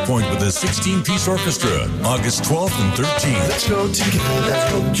South Point with a 16-piece orchestra, August 12th and 13th. Let's go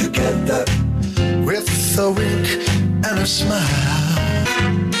together with a wink and a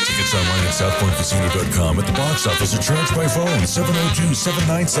smile. Tickets online at southpointcasino.com, at the box office, or charged by phone,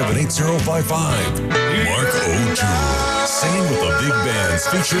 702-797-8055. Mark O'Toole singing with the big bands,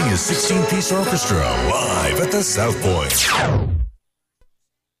 featuring his 16-piece orchestra live at the South Point.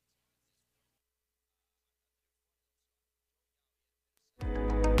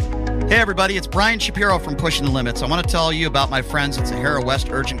 Hey everybody, it's Brian Shapiro from Pushing the Limits. I want to tell you about my friends at Sahara West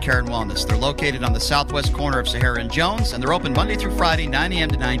Urgent Care and Wellness. They're located on the southwest corner of Sahara and Jones, and they're open Monday through Friday, 9 a.m.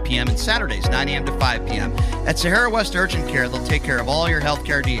 to 9 p.m., and Saturdays, 9 a.m. to 5 p.m. At Sahara West Urgent Care, they'll take care of all your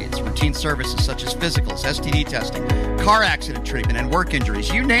healthcare needs, routine services such as physicals, STD testing, car accident treatment, and work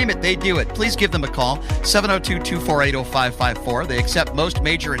injuries. You name it, they do it. Please give them a call, 702-248-0554. They accept most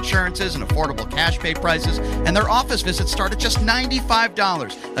major insurances and affordable cash pay prices, and their office visits start at just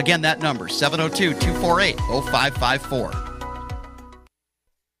 $95. Again, that number,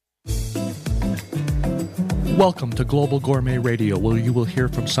 702-248-0554. Welcome to Global Gourmet Radio, where you will hear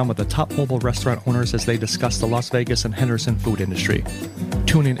from some of the top mobile restaurant owners as they discuss the Las Vegas and Henderson food industry.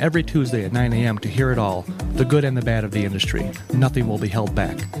 Tune in every Tuesday at 9 a.m. to hear it all, the good and the bad of the industry. Nothing will be held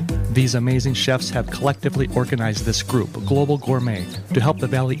back. These amazing chefs have collectively organized this group, Global Gourmet, to help the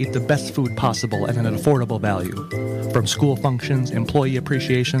Valley eat the best food possible at an affordable value. From school functions, employee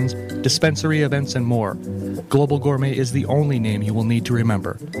appreciations, dispensary events, and more, Global Gourmet is the only name you will need to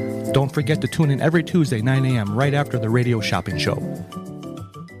remember. Don't forget to tune in every Tuesday, 9 a.m., right after the radio shopping show.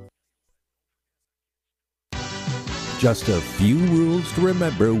 Just a few rules to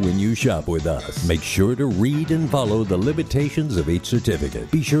remember when you shop with us. Make sure to read and follow the limitations of each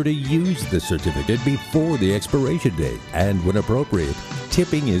certificate. Be sure to use the certificate before the expiration date. And when appropriate,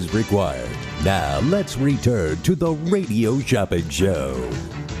 tipping is required. Now, let's return to the Radio Shopping Show.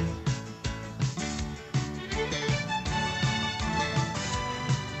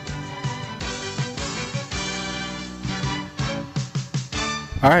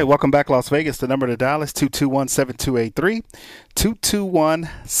 All right, welcome back, Las Vegas. The number to dial is 221-7283,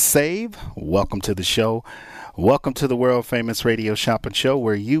 221-SAVE. Welcome to the show. Welcome to the world-famous Radio Shopping Show,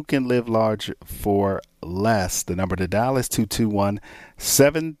 where you can live large for less. The number to dial is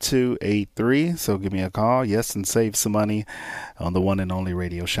 221-7283. So give me a call, yes, and save some money on the one and only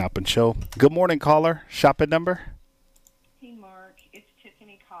Radio Shopping Show. Good morning, caller. Shopping number? Hey, Mark. It's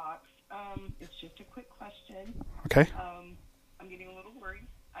Tiffany Cox. It's just a quick question. Okay. I'm getting a little worried.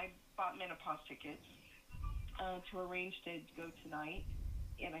 I bought menopause tickets to arrange to go tonight,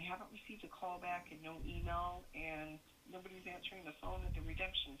 and I haven't received a call back and no email, and nobody's answering the phone at the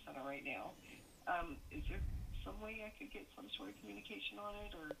Redemption Center right now. Is there some way I could get some sort of communication on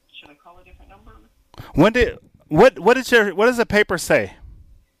it, or should I call a different number? What does the paper say?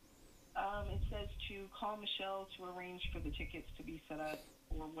 It says to call Michelle to arrange for the tickets to be set up,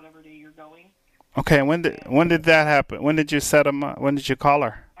 or whatever day you're going. Okay, and when did that happen? When did you set them up? When did you call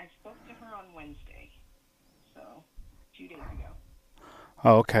her? I spoke to her on Wednesday, so a few days ago.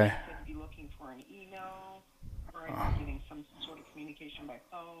 Oh, okay. She said to be looking for an email, or I'm getting some sort of communication by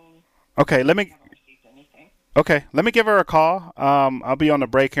phone. Okay, let me. I haven't received anything. Okay, let me give her a call. I'll be on the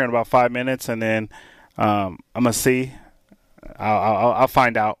break here in about 5 minutes, and then I'm gonna see. I'll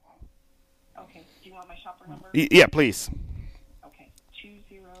find out. Okay. Do you want my shopper number? Yeah, please. Okay.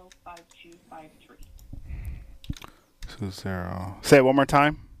 205253. 20. Say it one more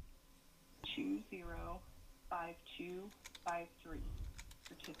time. 205253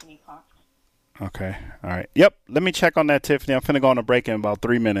 for Tiffany Cox. Okay. All right. Yep. Let me check on that, Tiffany. I'm finna go on a break in about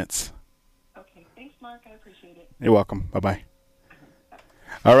 3 minutes. Okay. Thanks, Mark. I appreciate it. You're welcome. Bye-bye.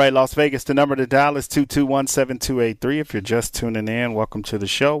 All right, Las Vegas, the number to dial is 221-7283. If you're just tuning in, welcome to the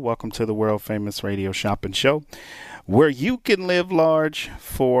show. Welcome to the world-famous Radio Shopping Show, where you can live large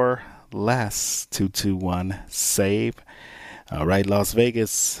for less. 221-SAVE. All right, Las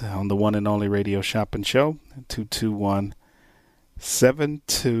Vegas, on the one and only Radio Shopping Show,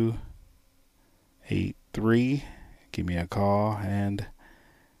 221-7283. Give me a call and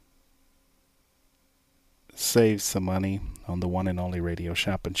save some money on the one and only Radio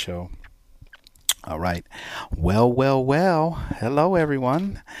Shopping Show. All right. Well. Hello,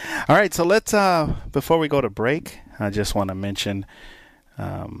 everyone. All right. So let's, before we go to break, I just want to mention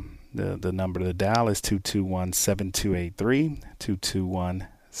the number to dial is 221-7283,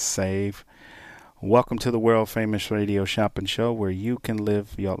 221-SAVE. Welcome to the world famous Radio Shopping Show, where you can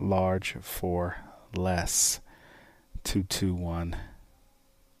live large for less.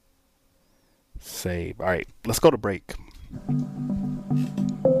 221-SAVE. All right, let's go to break.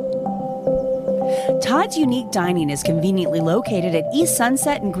 Todd's Unique Dining is conveniently located at East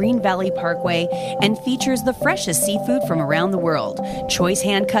Sunset and Green Valley Parkway and features the freshest seafood from around the world, choice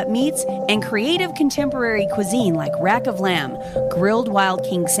hand-cut meats, and creative contemporary cuisine like rack of lamb, grilled wild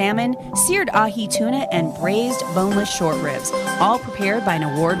king salmon, seared ahi tuna, and braised boneless short ribs, all prepared by an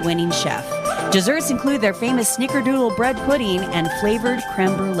award-winning chef. Desserts include their famous snickerdoodle bread pudding and flavored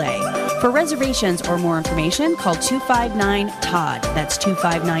creme brulee. For reservations or more information, call 259-TODD. That's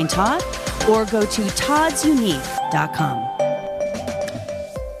 259-TODD. Or go to toddsunique.com.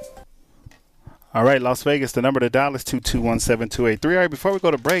 All right, Las Vegas, the number to dial is 221-7283. All right, before we go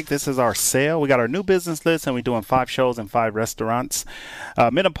to break, this is our sale. We got our new business list, and we're doing 5 shows and 5 restaurants.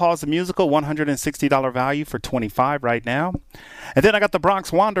 Menopause the Musical, $160 value for $25 right now. And then I got the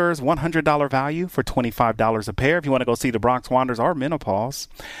Bronx Wanderers, $100 value for $25 a pair if you want to go see the Bronx Wanderers or Menopause.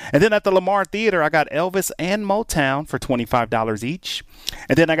 And then at the Lamar Theater, I got Elvis and Motown for $25 each.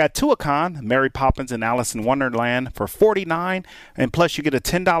 And then I got Tuacahn, Mary Poppins and Alice in Wonderland for $49. And plus you get a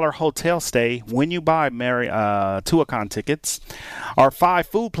 $10 hotel stay when when you buy Tuacahn tickets. Our 5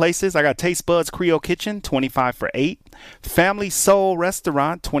 food places, I got Taste Buds Creole Kitchen, $25 for 8. Family Soul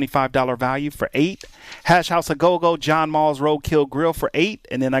Restaurant, $25 value for 8. Hash House A Go-Go John Mall's Roadkill Grill for 8.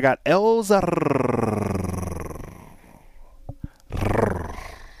 And then I got El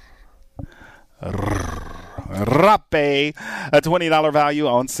Rape, a $20 value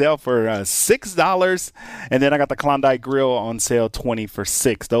on sale for $6. And then I got the Klondike Grill on sale, $20 for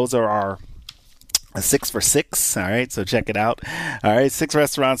 6. Those are our 6 for 6. All right, so check it out. All right, 6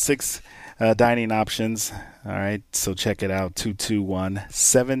 restaurants, 6 dining options. All right, so check it out,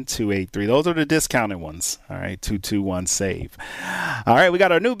 221-7283. Those are the discounted ones. All right, 221-SAVE. All right, we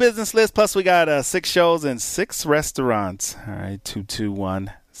got our new business list, plus we got 6 shows and 6 restaurants. All right,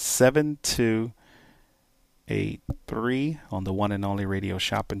 221-7283 on the one and only Radio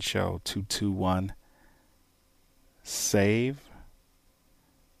Shopping Show, 221-SAVE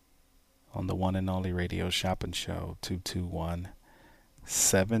on the one and only Radio Shopping Show,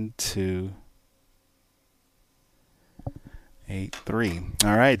 221-7283.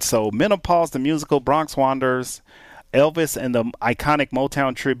 All right, so Menopause, the musical, Bronx Wanderers, Elvis and the iconic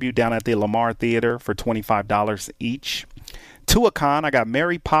Motown tribute down at the Lamar Theater for $25 each. Tuacahn, I got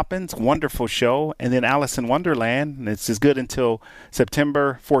Mary Poppins, wonderful show, and then Alice in Wonderland, and this is good until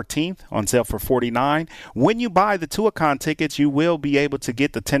September 14th, on sale for $49. When you buy the Tuacahn tickets, you will be able to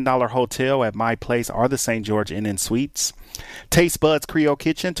get the $10 hotel at My Place or the St. George Inn and Suites. Taste Buds Creole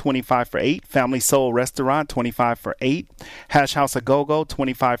Kitchen, $25 for 8. Family Soul Restaurant, $25 for 8. Hash House A Go-Go,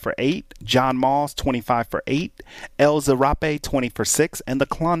 $25 for 8. John Mall's, $25 for 8. El Zarape, $20 for 6. And the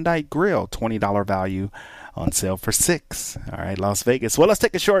Klondike Grill, $20 value on sale for 6. All right, Las Vegas. Well, let's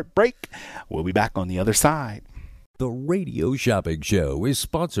take a short break. We'll be back on the other side. The Radio Shopping Show is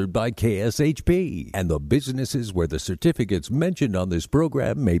sponsored by KSHP and the businesses where the certificates mentioned on this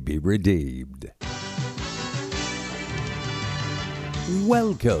program may be redeemed.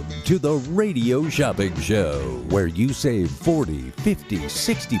 Welcome to the Radio Shopping Show, where you save 40, 50,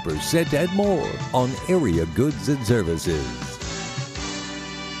 60% and more on area goods and services.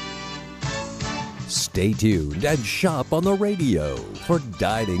 Stay tuned and shop on the radio for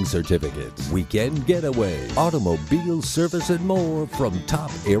dining certificates, weekend getaway, automobile service, and more from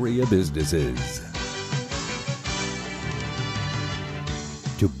top area businesses.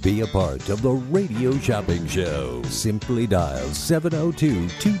 To be a part of the Radio Shopping Show, simply dial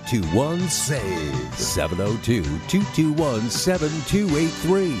 702-221-SAVE,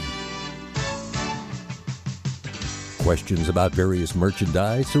 702-221-7283. Questions about various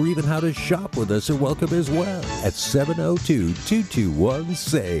merchandise or even how to shop with us are welcome as well at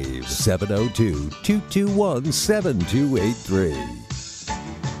 702-221-SAVE, 702-221-7283.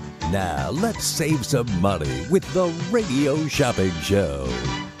 Now, let's save some money with the Radio Shopping Show.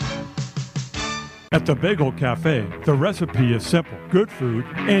 At the Bagel Cafe, the recipe is simple, good food,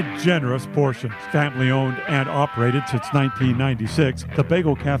 and generous portions. Family owned and operated since 1996, the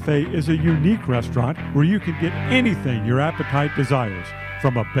Bagel Cafe is a unique restaurant where you can get anything your appetite desires.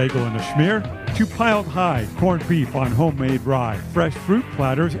 From a bagel and a schmear to piled high corned beef on homemade rye, fresh fruit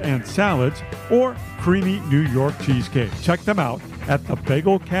platters and salads, or creamy New York cheesecake. Check them out at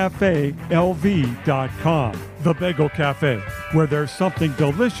thebagelcafeLV.com. The Bagel Cafe, where there's something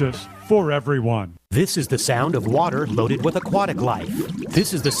delicious for everyone. This is the sound of water loaded with aquatic life.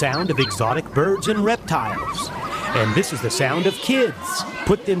 This is the sound of exotic birds and reptiles. And this is the sound of kids.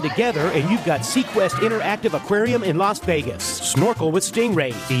 Put them together and you've got SeaQuest Interactive Aquarium in Las Vegas. Snorkel with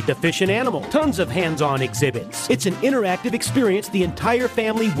stingrays, feed the fish and animal, tons of hands-on exhibits. It's an interactive experience the entire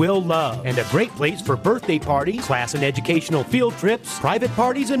family will love. And a great place for birthday parties, class and educational field trips, private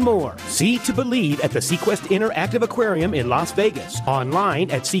parties, and more. See to believe at the SeaQuest Interactive Aquarium in Las Vegas.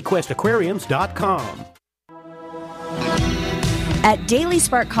 Online at SeaQuestAquariums.com. At Daily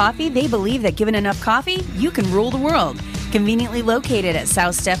Spark Coffee, they believe that given enough coffee, you can rule the world. Conveniently located at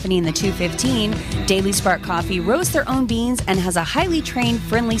South Stephanie in the 215, Daily Spark Coffee roasts their own beans and has a highly trained,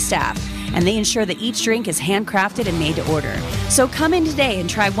 friendly staff. And they ensure that each drink is handcrafted and made to order. So come in today and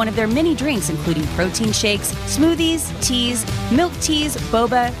try one of their many drinks, including protein shakes, smoothies, teas, milk teas,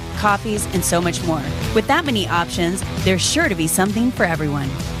 boba, coffees, and so much more. With that many options, there's sure to be something for everyone.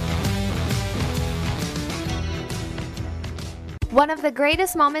 One of the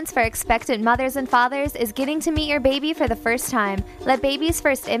greatest moments for expectant mothers and fathers is getting to meet your baby for the first time. Let Baby's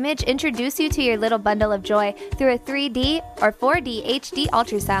First Image introduce you to your little bundle of joy through a 3D or 4D HD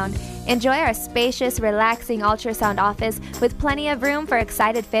ultrasound. Enjoy our spacious, relaxing ultrasound office with plenty of room for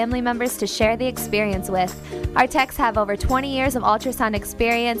excited family members to share the experience with. Our techs have over 20 years of ultrasound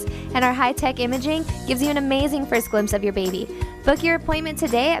experience, and our high-tech imaging gives you an amazing first glimpse of your baby. Book your appointment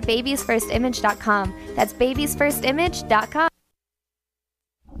today at babiesfirstimage.com. That's babiesfirstimage.com.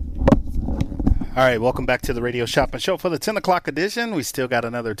 All right, welcome back to the Radio Shopping Show for the 10 o'clock edition. We still got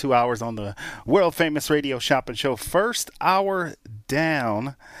another 2 hours on the world-famous Radio Shopping Show. First hour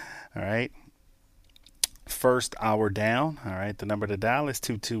down. All right. First hour down. All right. The number to dial is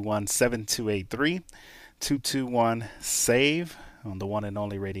 221-7283. 221-SAVE on the one and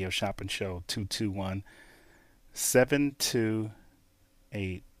only Radio Shopping Show.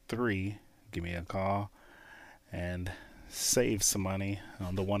 221-7283. Give me a call and save some money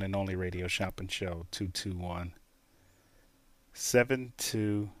on the one and only Radio Shopping Show.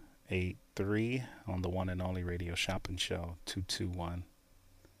 221-7283 on the one and only Radio Shopping Show.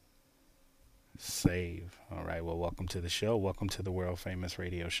 221-SAVE. All right, well, welcome to the show. Welcome to the world famous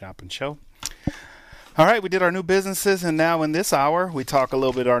Radio Shopping Show. All right, we did our new businesses, and now in this hour we talk a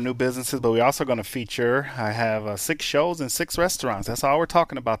little bit of our new businesses, but we're also going to feature, I have 6 shows and 6 restaurants. That's all we're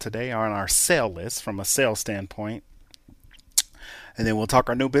talking about today on our sale list from a sales standpoint. And then we'll talk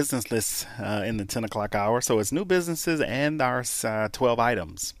our new business list in the 10 o'clock hour. So it's new businesses and our 12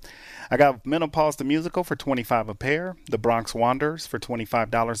 items. I got Menopause the Musical for $25 a pair. The Bronx Wanderers for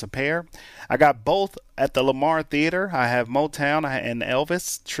 $25 a pair. I got both at the Lamar Theater. I have Motown and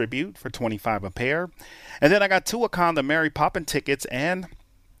Elvis Tribute for $25 a pair. And then I got Tuacahn, the Mary Poppins tickets, and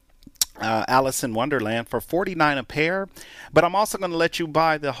Alice in Wonderland for $49 a pair. But I'm also going to let you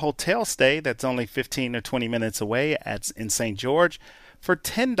buy the hotel stay that's only 15 or 20 minutes away in St. George for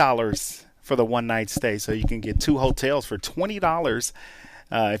 $10 for the one night stay. So you can get 2 hotels for $20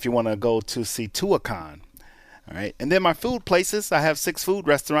 if you want to go to see Tuacahn. All right. And then my food places, I have 6 food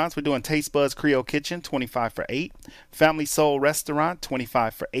restaurants. We're doing Taste Buds Creole Kitchen, $25 for 8. Family Soul Restaurant,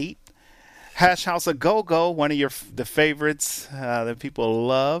 $25 for 8. Hash House A Go-Go, one of the favorites that people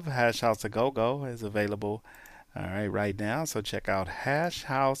love. Hash House A Go-Go is available right now. So check out Hash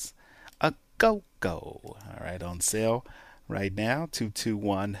House A Go-Go. All right, on sale right now,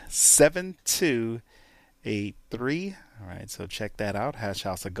 221-7283. All right, so check that out. Hash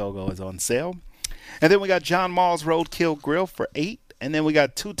House A Go-Go is on sale. And then we got John Mall's Roadkill Grill for $8. And then we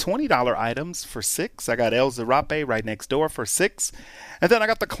got 2 $20 items for $6. I got El Zarape right next door for $6. And then I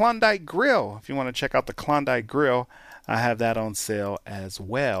got the Klondike Grill. If you want to check out the Klondike Grill, I have that on sale as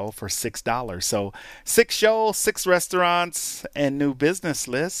well for $6. So 6 shows, 6 restaurants, and new business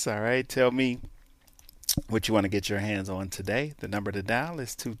lists. All right, tell me what you want to get your hands on today. The number to dial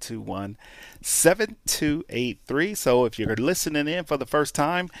is 221-7283. So if you're listening in for the first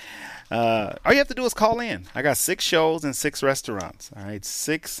time, all you have to do is call in. I got 6 shows and 6 restaurants. All right,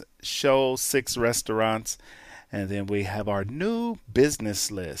 6 shows, 6 restaurants. And then we have our new business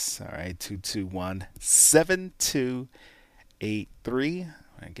list. All right, 221-7283.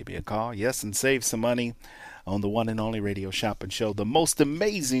 Give me a call. Yes, and save some money on the one and only Radio Shopping Show, the most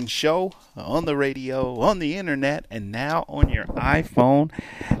amazing show on the radio, on the internet, and now on your iPhone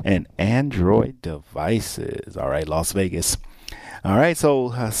and Android devices. All right, Las Vegas. All right,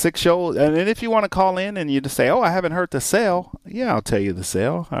 so 6 shows. And then if you want to call in and you just say, oh, I haven't heard the sale. Yeah, I'll tell you the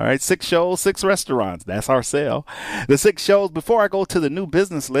sale. All right, 6 shows, 6 restaurants. That's our sale. The 6 shows, before I go to the new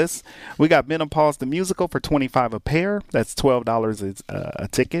business list, we got Menopause the Musical for $25 a pair. That's $12 a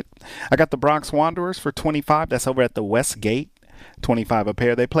ticket. I got the Bronx Wanderers for $25. That's over at the Westgate. $25 a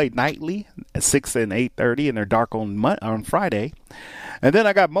pair. They play nightly at 6 and 8:30, and they're dark on Friday. And then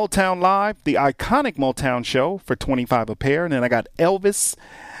I got Motown Live, the iconic Motown show for $25 a pair. And then I got Elvis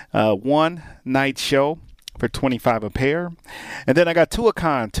one night show for $25 a pair. And then I got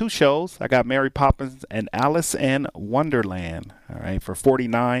Tuacahn, 2 shows. I got Mary Poppins and Alice in Wonderland, all right, for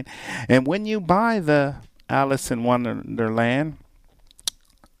 $49. And when you buy the Alice in Wonderland,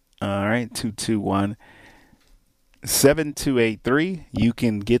 all right, 221-7283, you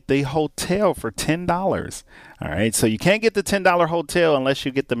can get the hotel for $10. All right, so you can't get the $10 hotel unless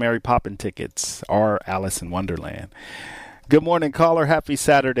you get the Mary Poppins tickets or Alice in Wonderland. Good morning, caller. Happy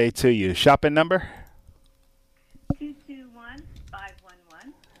Saturday to you. Shopping number?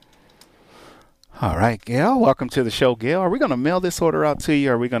 221-511. All right, Gail. Welcome to the show, Gail. Are we going to mail this order out to you,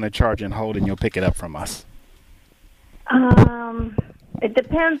 or are we going to charge and hold and you'll pick it up from us? It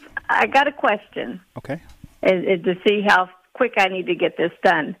depends. I got a question. Okay. To see how quick I need to get this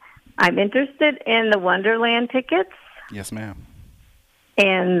done. I'm interested in the Wonderland tickets. Yes, ma'am.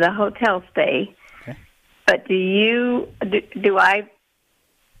 and the hotel stay. Okay. But do I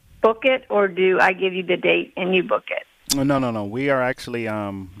book it, or do I give you the date and you book it? No. We are actually,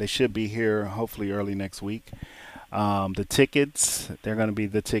 they should be here hopefully early next week. The tickets, they're going to be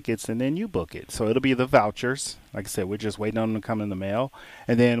the tickets, and then you book it. So it'll be the vouchers. Like I said, we're just waiting on them to come in the mail.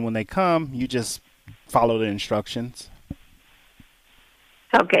 And then when they come, you just follow the instructions.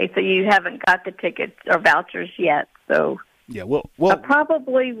 Okay, so you haven't got the tickets or vouchers yet. So yeah, well, I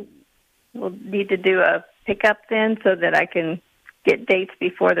probably will need to do a pickup then so that I can get dates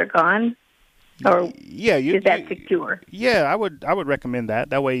before they're gone. Or is that secure? Yeah, I would recommend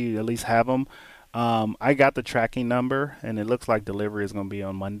that. That way you at least have them. I got the tracking number, and it looks like delivery is going to be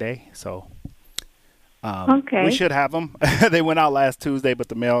on Monday. So okay, we should have them. They went out last Tuesday, but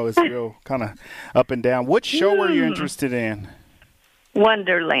the mail is real kind of up and down. Which show were you interested in?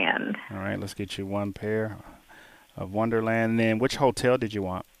 Wonderland. All right, let's get you one pair of Wonderland. And then which hotel did you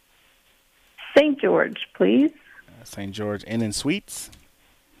want? St. George, please. St. George Inn and Suites.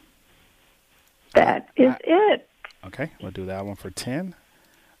 That is it. Okay, we'll do that one for 10.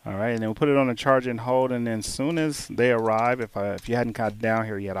 All right, and then we'll put it on a charge and hold, and then as soon as they arrive, if you hadn't got down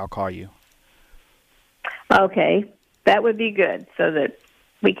here yet, I'll call you. Okay, that would be good so that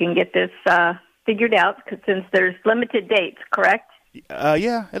we can get this figured out, because since there's limited dates, correct?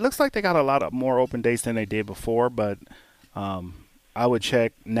 Yeah, it looks like they got a lot of more open dates than they did before, but I would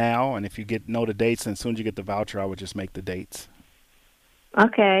check now, and if you know the dates, and as soon as you get the voucher, I would just make the dates.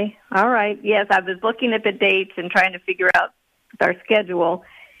 Okay, all right. Yes, I was looking at the dates and trying to figure out our schedule.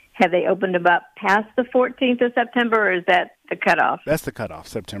 Have they opened about past the 14th of September, or is that the cutoff? That's the cutoff,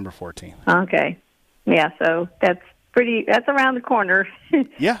 September 14th. Okay. Yeah, so that's around the corner.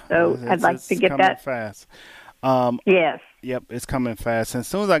 Yeah. So I'd like to get that fast. Yes. Yep, it's coming fast. And as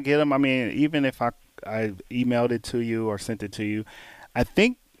soon as I get them, I mean, even if I emailed it to you or sent it to you, I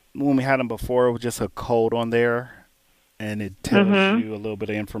think when we had them before, it was just a code on there, and it tells you a little bit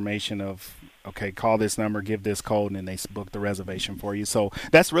of information of, okay, call this number, give this code, and then they book the reservation for you. So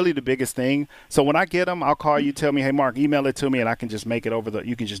that's really the biggest thing. So when I get them, I'll call you, tell me, hey, Mark, email it to me, and I can just make it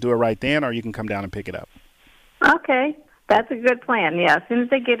you can just do it right then, or you can come down and pick it up. Okay. That's a good plan. Yeah, as soon as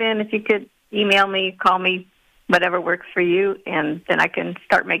they get in, if you could email me, call me, whatever works for you, and then I can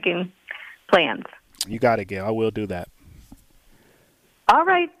start making plans. You got it, Gail. I will do that. All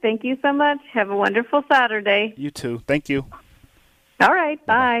right. Thank you so much. Have a wonderful Saturday. You too. Thank you. All right.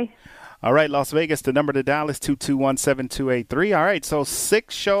 Bye. All right, Las Vegas, the number to dial is 221-7283. All right, so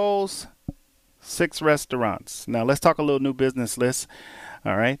 6 shows, 6 restaurants. Now, let's talk a little new business list.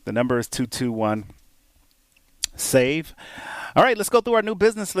 All right, the number is 221-SAVE. All right, let's go through our new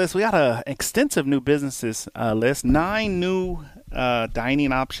business list. We got an extensive new businesses list, 9 new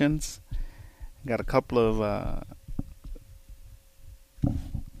dining options. Got a couple of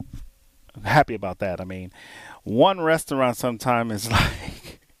happy about that. I mean, one restaurant sometimes is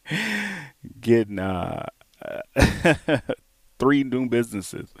like getting 3 new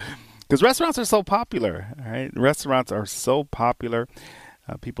businesses, because restaurants are so popular. All right, restaurants are so popular.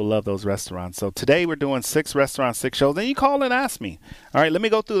 People love those restaurants. So today we're doing 6 restaurants, 6 shows. And you call and ask me. All right, let me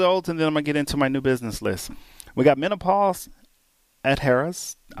go through those, and then I'm going to get into my new business list. We got Menopause at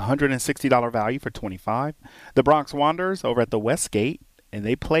Harrah's, $160 value for $25. The Bronx Wanderers over at the Westgate, and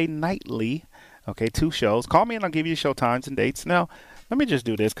they play nightly. Okay, 2 shows. Call me and I'll give you show times and dates. Now, let me just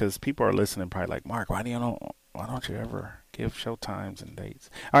do this, because people are listening probably like, Mark, why don't you ever give show times and dates?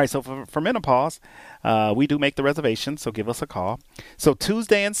 All right, so for Menopause, we do make the reservations, so give us a call. So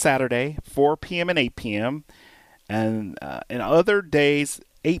Tuesday and Saturday, 4 p.m. and 8 p.m. And other days,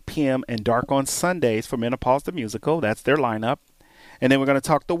 8 p.m. and dark on Sundays for Menopause the Musical. That's their lineup. And then we're going to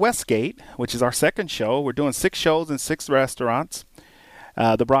talk the Westgate, which is our second show. We're doing 6 shows and 6 restaurants.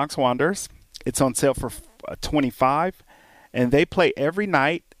 The Bronx Wanderers, it's on sale for $25. And they play every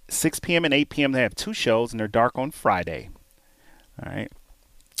night, 6 p.m. and 8 p.m. They have 2 shows, and they're dark on Friday. All right.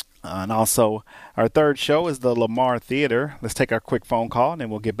 And also, our third show is the Lamar Theater. Let's take our quick phone call, and then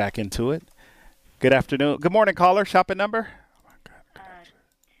we'll get back into it. Good afternoon. Good morning, caller. Shopping number?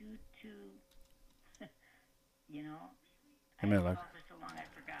 Look.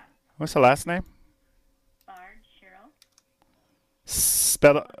 What's the last name?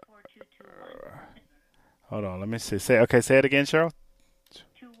 Spell it. Hold on. Let me see. Say it again, Cheryl.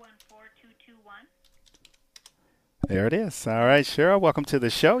 214221. There it is. All right, Cheryl. Welcome to the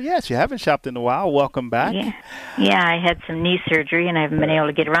show. Yes, you haven't shopped in a while. Welcome back. Yeah, I had some knee surgery, and I haven't been able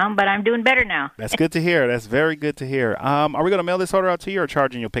to get around, but I'm doing better now. That's good to hear. That's very good to hear. Are we going to mail this order out to you, or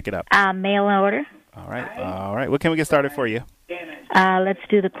charge and you'll pick it up? Mail order. All right. All right. What can we get started for you? Let's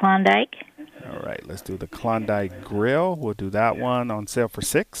do the Klondike. All right, let's do the Klondike Grill. We'll do that one on sale for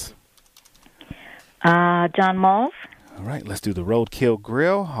 $6. John Mull's. All right, let's do the Roadkill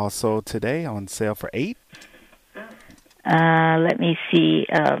Grill, also today on sale for $8. Let me see.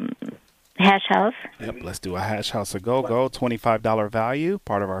 Hash House. Yep, let's do a Hash House a Go-Go, $25 value,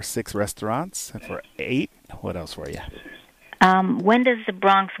 part of our 6 restaurants for $8. What else for you? When does the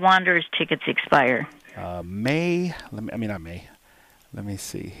Bronx Wanderers tickets expire? May. Not May. Let me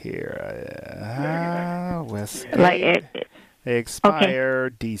see here. Like they expire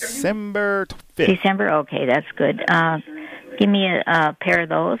December 5th. December? Okay, that's good. Give me a pair of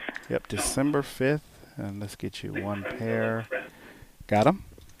those. Yep, December 5th. And let's get you one pair. Got them?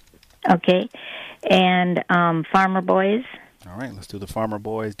 Okay. And Farmer Boys. All right, let's do the Farmer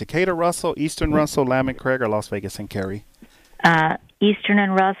Boys. Decatur Russell, Eastern Russell, Lamb and Craig, or Las Vegas and Cary? Eastern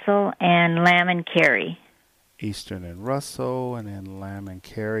and Russell and Lamb and Cary. Eastern and Russell, and then Lamb and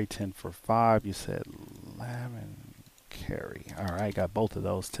Cary, 10 for $5. You said Lamb and Cary. All right, got both of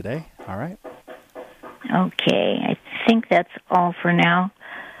those today. All right. Okay, I think that's all for now.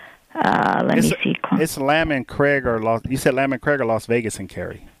 Let me see. It's Lamb and Craig or you said Lamb and Craig or Las Vegas and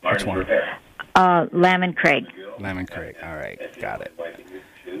Cary? Which one? Lamb and Craig. Lamb and Craig. All right, got it.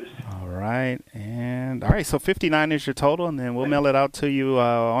 All right, and all right. So $59 is your total, and then we'll mail it out to you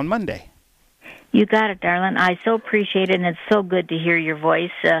on Monday. You got it, darling. I so appreciate it, and it's so good to hear your voice.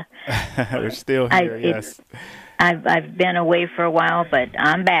 We're still here, yes. I've been away for a while, but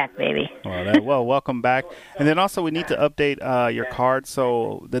I'm back, baby. Well, welcome back. And then also we need to update your card.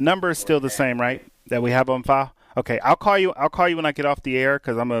 So the number is still the same, right, that we have on file? Okay, I'll call you when I get off the air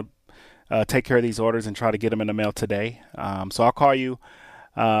because I'm going to take care of these orders and try to get them in the mail today. So I'll call you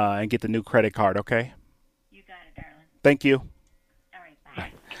and get the new credit card, okay? You got it, darling. Thank you. All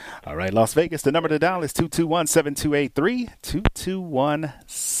All right, Las Vegas, the number to dial is 221-7283,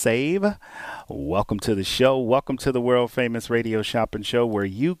 221-SAVE. Welcome to the show. Welcome to the world-famous radio shopping show where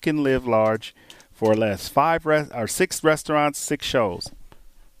you can live large for less. 6 restaurants, 6 shows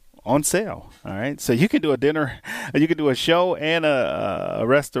on sale. All right, so you can do a dinner, you can do a show and a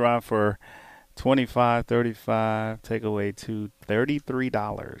restaurant for $25, $35, take away to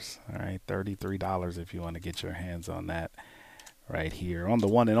 $33. All right, $33 if you want to get your hands on that. Right here on the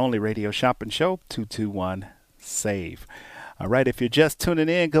one and only radio shopping show, 221-SAVE. All right, if you're just tuning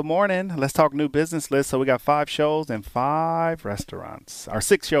in, good morning. Let's talk new business list. So we got 5 shows and 5 restaurants. Or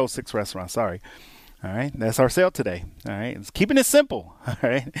 6 shows, 6 restaurants, sorry. All right, that's our sale today. All right, it's keeping it simple. All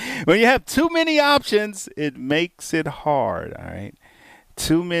right, when you have too many options, it makes it hard. All right,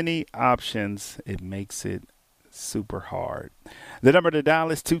 too many options, it makes it super hard. The number to dial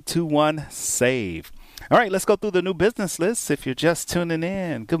is 221-SAVE. All right, let's go through the new business list. If you're just tuning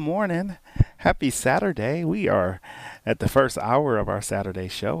in, good morning. Happy Saturday. We are at the first hour of our Saturday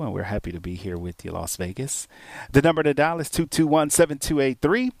show, and we're happy to be here with you, Las Vegas. The number to dial is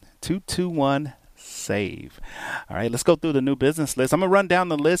 221-7283, 221-SAVE. All right, let's go through the new business list. I'm going to run down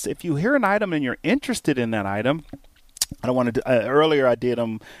the list. If you hear an item and you're interested in that item, I don't want to do, earlier I did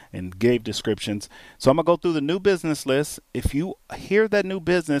them and gave descriptions. So I'm going to go through the new business list. If you hear that new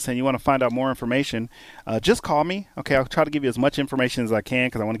business and you want to find out more information, just call me. Okay, I'll try to give you as much information as I can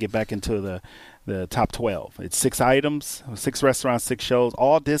because I want to get back into the top 12. It's 6 items, 6 restaurants, 6 shows,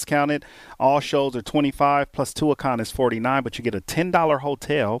 all discounted. All shows are $25 plus Tuacahn is $49, but you get a $10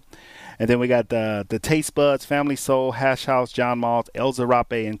 hotel. And then we got the Taste Buds, Family Soul, Hash House, John Mull's, El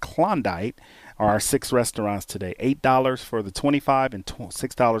Zarape, and Klondike. Are our 6 restaurants today. $8 for the $25 and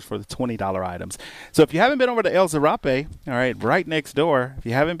 $6 for the $20 items. So if you haven't been over to El Zarape, all right, right next door, if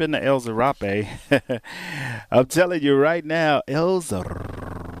you haven't been to El Zarape, I'm telling you right now, El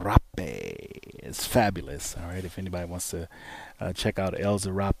Zarape is fabulous. All right, if anybody wants to check out El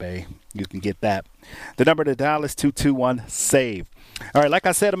Zarape, you can get that. The number to dial is 221-SAVE. All right, like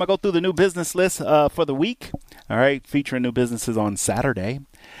I said, I'm going to go through the new business list for the week. All right, featuring new businesses on Saturday.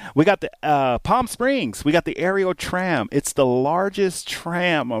 We got the Palm Springs. We got the Aerial Tram. It's the largest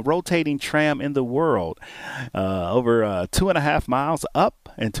tram, a rotating tram in the world. Over 2.5 miles up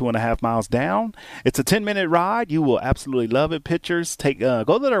and 2.5 miles down. It's a 10-minute ride. You will absolutely love it. Pictures. Go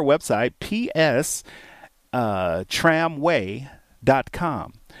to their website,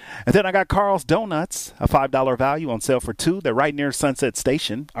 pstramway.com. And then I got Carl's Donuts, a $5 value on sale for 2. They're right near Sunset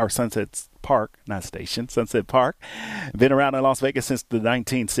Station, or Sunset Park, not station, Sunset Park. Been around in Las Vegas since the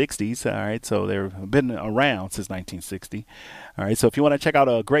 1960s. All right, so they've been around since 1960. All right, so if you want to check out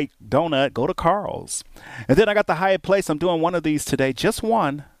a great donut, go to Carl's. And then I got the Hyatt Place. I'm doing one of these today, just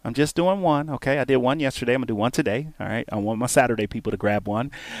one. I'm just doing one, okay? I did one yesterday. I'm going to do one today, all right? I want my Saturday people to grab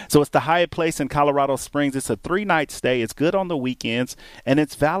one. So it's the Hyatt Place in Colorado Springs. It's a 3-night stay. It's good on the weekends, and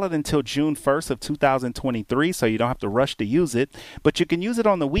it's valid until June 1st of 2023, so you don't have to rush to use it. But you can use it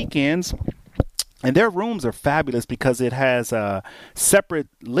on the weekends. And their rooms are fabulous because it has separate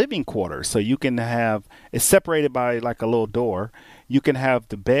living quarters. So you can have, it's separated by like a little door. You can have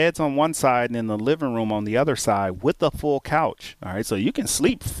the beds on one side and then the living room on the other side with a full couch. All right. So you can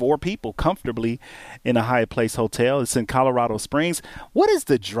sleep 4 people comfortably in a Hyatt Place hotel. It's in Colorado Springs. What is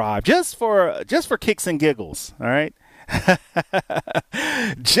the drive? Just for kicks and giggles. All right.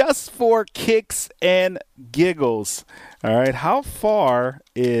 Just for kicks and giggles. All right. How far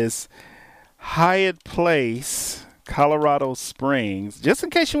is Hyatt Place, Colorado Springs? Just in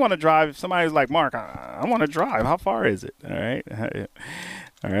case you want to drive, if somebody's like, Mark, I want to drive, how far is it? All right.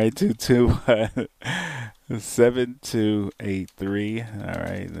 All right. 221-7283. All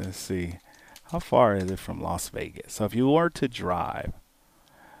right. Let's see. How far is it from Las Vegas? So if you were to drive,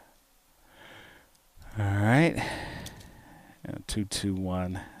 all right.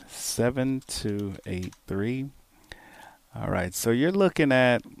 221-7283. All right. So you're looking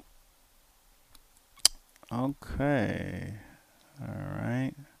at, okay. All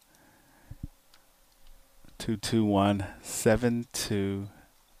right.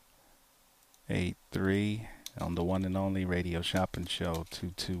 221-7283 on the one and only Radio Shopping Show.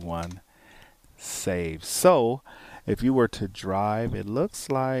 221-SAVE. So if you were to drive, it looks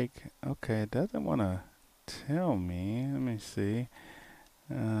like, okay, it doesn't want to tell me. Let me see.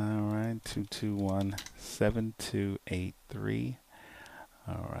 All right. 221-7283.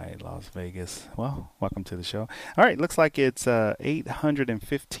 All right, Las Vegas. Well, welcome to the show. All right, looks like it's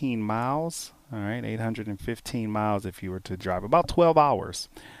 815 miles. All right, 815 miles if you were to drive. About 12 hours.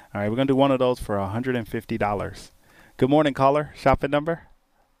 All right, we're going to do one of those for $150. Good morning, caller. Shopping number?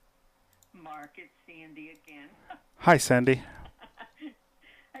 Mark, it's Sandy again. Hi, Sandy.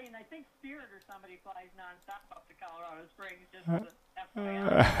 Hey, and I think Spirit or somebody flies nonstop up to Colorado Springs just for the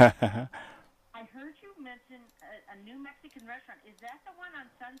FYI. I heard you mention a new Mexican restaurant. Is that the one on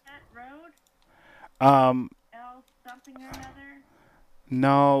Sunset Road? L something or another?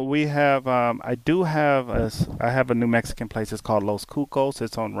 No, we have. I have a new Mexican place. It's called Los Cucos.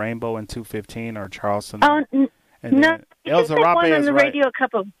 It's on Rainbow and 215 or Charleston. Oh, and no. El Zarape one on is the right. radio a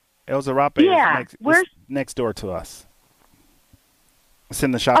couple. El Zarape is next door to us. It's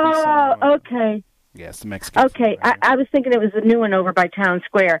in the shopping center. Oh, okay. Yes, the Mexican. Okay, I was thinking it was a new one over by Town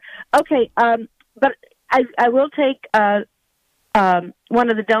Square. Okay, but I will take one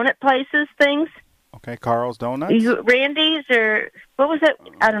of the donut places things. Okay, Carl's Donuts. Randy's or what was it?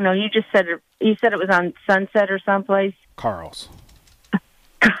 I don't know. You just said you said it was on Sunset or someplace. Carl's.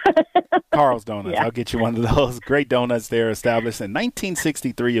 Carl's Donuts. Yeah. I'll get you one of those. Great donuts there, established in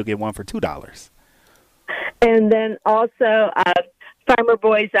 1963. You'll get one for $2. And then also Farmer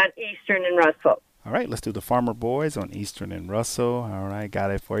Boys on Eastern and Russell. All right, let's do the Farmer Boys on Eastern and Russell. All right,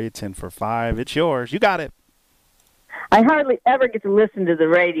 got it for you. 10 for $5. It's yours. You got it. I hardly ever get to listen to the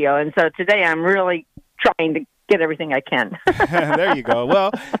radio, and so today I'm really trying to get everything I can. There you go.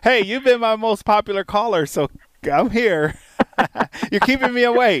 Well, hey, you've been my most popular caller, so I'm here. You're keeping me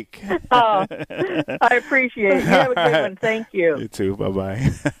awake. Oh, I appreciate it. You have a good one. Thank you. You too.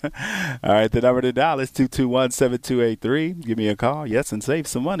 Bye-bye. All right, the number to dial is 221-7283. Give me a call. Yes, and save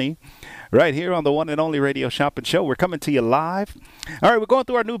some money. Right here on the one and only Radio Shopping Show. We're coming to you live. All right, we're going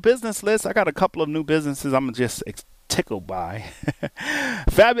through our new business list. I got a couple of new businesses I'm just tickled by.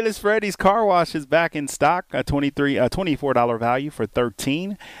 Fabulous Freddy's Car Wash is back in stock. A $24 value for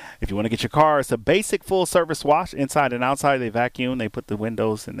 $13. If you want to get your car, it's a basic full service wash inside and outside. They vacuum, they put the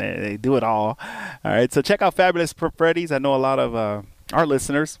windows, and they do it all. All right, so check out Fabulous Freddy's. I know a lot of our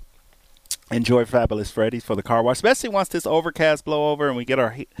listeners enjoy Fabulous Freddy's for the car wash, especially once this overcast blow over and we get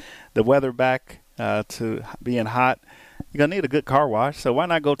the weather back to being hot. You're going to need a good car wash, so why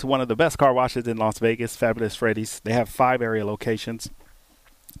not go to one of the best car washes in Las Vegas, Fabulous Freddy's. They have 5 area locations,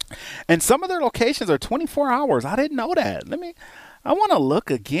 and some of their locations are 24 hours. I didn't know that. I want to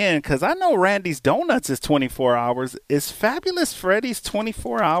look again because I know Randy's Donuts is 24 hours. Is Fabulous Freddy's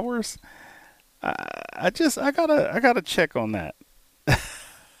 24 hours? I gotta check on that.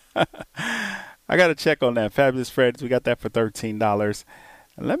 I got to check on that. Fabulous Freddy's, we got that for $13.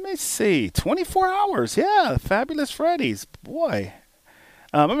 Let me see. 24 hours. Yeah, Fabulous Freddy's. Boy.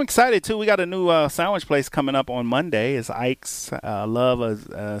 I'm excited, too. We got a new sandwich place coming up on Monday. It's Ike's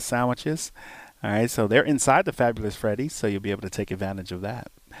Love Sandwiches. All right, so they're inside the Fabulous Freddy's, so you'll be able to take advantage of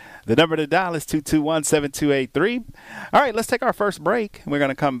that. The number to dial is 221-7283. All right, let's take our first break. We're going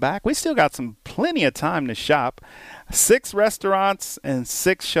to come back. We still got plenty of time to shop. 6 restaurants and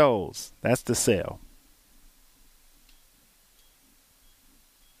 6 shows. That's the sale.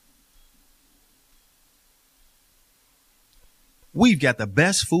 We've got the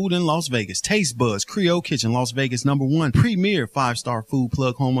best food in Las Vegas. Taste Buds Creole Kitchen, Las Vegas #1 premier 5-star food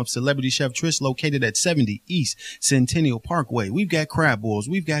plug, home of celebrity chef Trish, located at 70 East Centennial Parkway. We've got crab boils,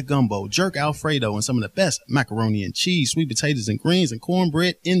 we've got gumbo, jerk Alfredo, and some of the best macaroni and cheese, sweet potatoes and greens, and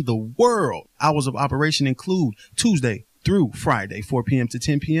cornbread in the world. Hours of operation include Tuesday through Friday, 4 p.m. to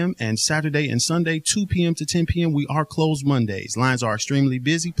 10 p.m., and Saturday and Sunday, 2 p.m. to 10 p.m. We are closed Mondays. Lines are extremely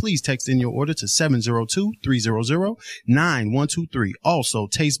busy. Please text in your order to 702-300-9123. Also,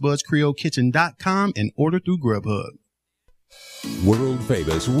 TasteBudsCreoleKitchen.com and order through Grubhub. World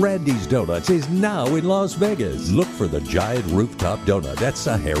famous Randy's Donuts is now in Las Vegas. Look for the giant rooftop donut at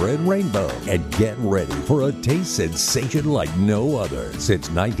Sahara and Rainbow and get ready for a taste sensation like no other. Since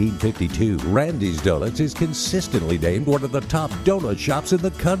 1952, Randy's Donuts is consistently named one of the top donut shops in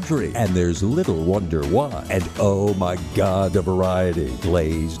the country, and there's little wonder why. And oh my God, the variety.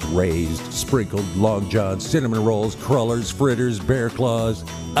 Glazed, raised, sprinkled, Long Johns, cinnamon rolls, crullers, fritters, bear claws.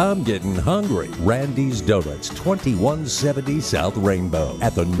 I'm getting hungry. Randy's Donuts, 2170 South Rainbow,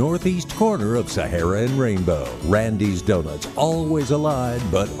 at the northeast corner of Sahara and Rainbow. Randy's Donuts, always alive,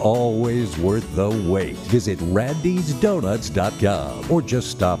 but always worth the wait. Visit randysdonuts.com or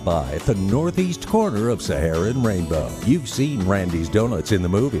just stop by at the northeast corner of Sahara and Rainbow. You've seen Randy's Donuts in the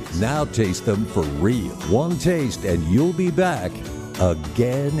movies. Now taste them for real. One taste and you'll be back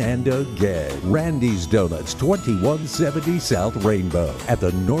again and again. Randy's Donuts, 2170 South Rainbow, at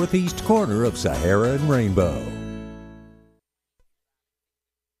the northeast corner of Sahara and Rainbow.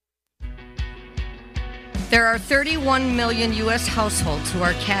 There are 31 million U.S. households who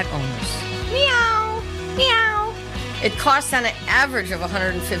are cat owners. Meow, meow. It costs on an average of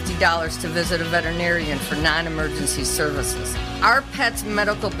 $150 to visit a veterinarian for non-emergency services. Our pets'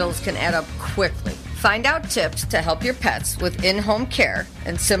 medical bills can add up quickly. Find out tips to help your pets with in-home care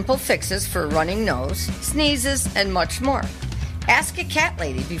and simple fixes for running nose, sneezes, and much more. Ask a cat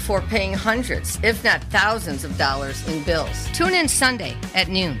lady before paying hundreds, if not thousands of dollars in bills. Tune in Sunday at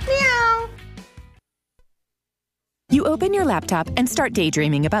noon. Meow. You open your laptop and start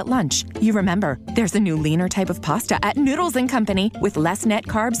daydreaming about lunch. You remember, there's a new leaner type of pasta at Noodles & Company with less net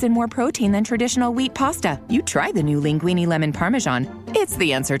carbs and more protein than traditional wheat pasta. You try the new Linguine Lemon Parmesan. It's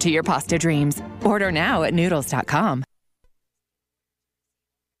the answer to your pasta dreams. Order now at noodles.com.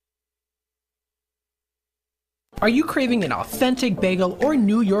 Are you craving an authentic bagel or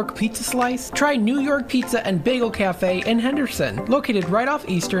New York pizza slice? Try New York Pizza and Bagel Cafe in Henderson, located right off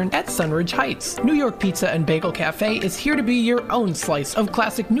Eastern at Sunridge Heights. New York Pizza and Bagel Cafe is here to be your own slice of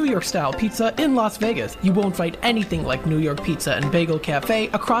classic New York style pizza in Las Vegas. You won't find anything like New York Pizza and Bagel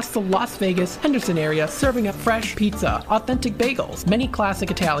Cafe across the Las Vegas, Henderson area, serving up fresh pizza, authentic bagels, many classic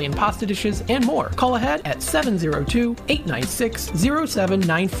Italian pasta dishes, and more. Call ahead at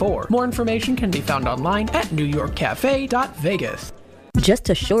 702-896-0794. More information can be found online at NewYorkCafe.Vegas. Just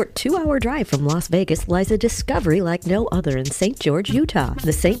a short 2-hour drive from Las Vegas lies a discovery like no other in St. George, Utah.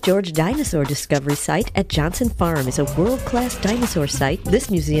 The St. George Dinosaur Discovery Site at Johnson Farm is a world-class dinosaur site.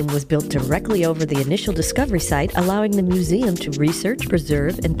 This museum was built directly over the initial discovery site, allowing the museum to research,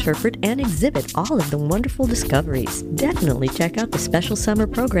 preserve, interpret, and exhibit all of the wonderful discoveries. Definitely check out the special summer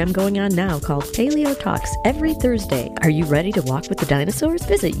program going on now called Paleo Talks every Thursday. Are you ready to walk with the dinosaurs?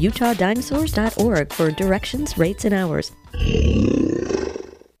 Visit utah.dinosaurs.org for directions, rates, and hours.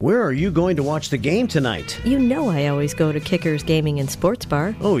 Where are you going to watch the game tonight? You know I always go to Kickers Gaming and Sports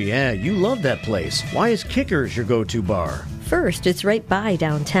Bar. Oh yeah, you love that place. Why is Kickers your go-to bar? First, it's right by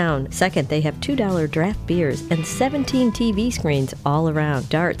downtown. Second, they have $2 draft beers and 17 TV screens all around,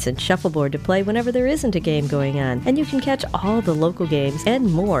 darts and shuffleboard to play whenever there isn't a game going on. And you can catch all the local games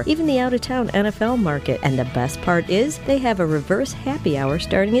and more, even the out-of-town NFL market. And the best part is, they have a reverse happy hour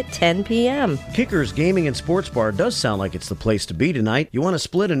starting at 10 p.m. Kickers Gaming and Sports Bar does sound like it's the place to be tonight. You want to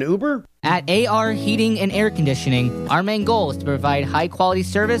split an Uber? At AR Heating and Air Conditioning, our main goal is to provide high-quality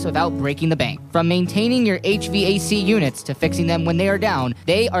service without breaking the bank. From maintaining your HVAC units to fixing them when they are down,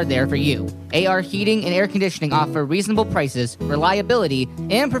 they are there for you. AR Heating and Air Conditioning offer reasonable prices, reliability,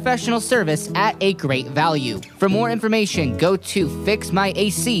 and professional service at a great value. For more information, go to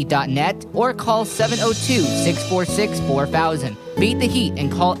fixmyac.net or call 702-646-4000. Beat the heat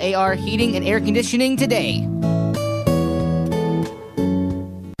and call AR Heating and Air Conditioning today.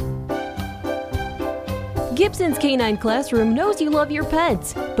 Gibson's Canine Classroom knows you love your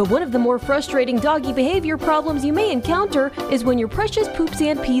pets, but one of the more frustrating doggy behavior problems you may encounter is when your precious poops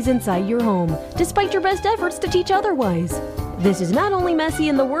and pees inside your home, despite your best efforts to teach otherwise. This is not only messy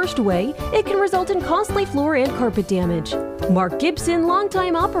in the worst way, it can result in costly floor and carpet damage. Mark Gibson,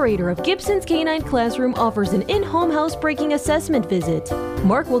 longtime operator of Gibson's Canine Classroom, offers an in-home housebreaking assessment visit.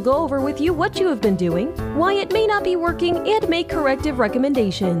 Mark will go over with you what you have been doing, why it may not be working, and make corrective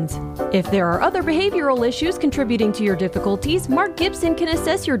recommendations. If there are other behavioral issues contributing to your difficulties, Mark Gibson can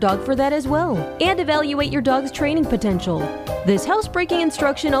assess your dog for that as well, and evaluate your dog's training potential. This housebreaking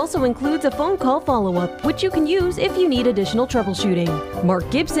instruction also includes a phone call follow-up, which you can use if you need additional troubleshooting. Mark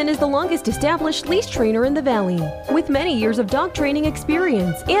Gibson is the longest established leash trainer in the Valley, with many years of dog training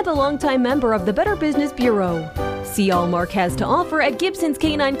experience and a longtime member of the Better Business Bureau. See all Mark has to offer at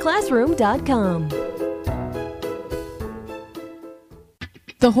GibsonsCanineClassroom.com.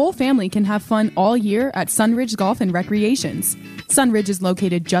 The whole family can have fun all year at Sunridge Golf and Recreations. Sunridge is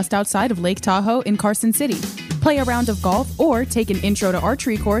located just outside of Lake Tahoe in Carson City. Play a round of golf or take an intro to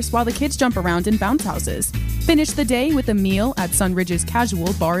archery course while the kids jump around in bounce houses. Finish the day with a meal at Sunridge's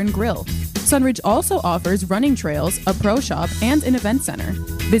Casual Bar and Grill. Sunridge also offers running trails, a pro shop, and an event center.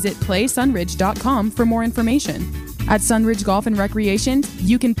 Visit PlaySunridge.com for more information. At Sunridge Golf and Recreation,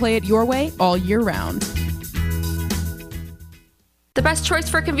 you can play it your way all year round. The best choice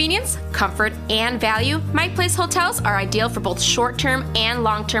for convenience, comfort, and value, My Place hotels are ideal for both short-term and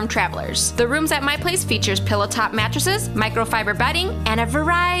long-term travelers. The rooms at My Place features pillow-top mattresses, microfiber bedding, and a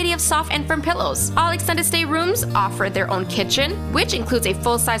variety of soft and firm pillows. All extended stay rooms offer their own kitchen, which includes a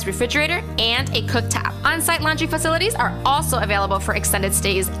full-size refrigerator and a cooktop. On-site laundry facilities are also available for extended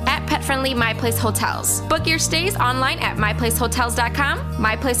stays at pet-friendly My Place hotels. Book your stays online at myplacehotels.com.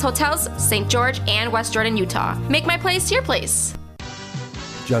 My Place Hotels, St. George and West Jordan, Utah. Make My Place your place.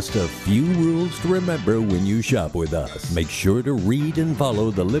 Just a few rules to remember when you shop with us. Make sure to read and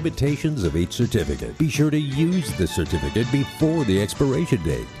follow the limitations of each certificate. Be sure to use the certificate before the expiration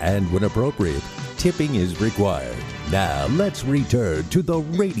date. And when appropriate, tipping is required. Now, let's return to the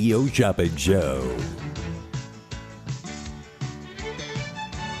Radio Shopping Show.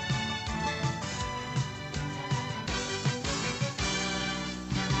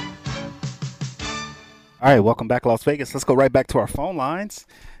 All right, welcome back, Las Vegas. Let's go right back to our phone lines.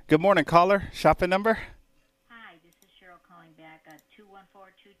 Good morning, caller. Shopping number? Hi, this is Cheryl calling back at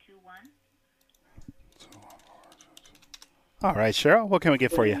 214-221. All right, Cheryl, what can we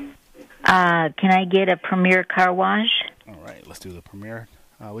get for you? Can I get a Premier car wash? All right, let's do the Premier.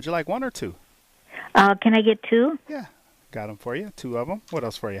 Would you like one or two? Can I get two? Yeah, got them for you. Two of them. What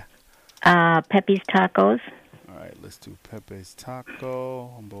else for you? Pepe's Tacos. All right, let's do Pepe's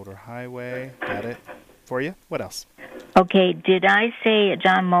Taco on Boulder Highway. Got it for you. What else? Okay, did I say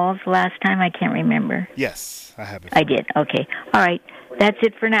John Mull's last time? I can't remember. Yes, I have it. I did. Okay. All right. That's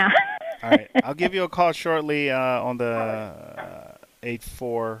it for now. All right. I'll give you a call shortly on the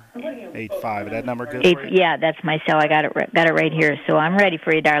 8485. Is that number good for you? Yeah, that's my cell. I got it right here. So I'm ready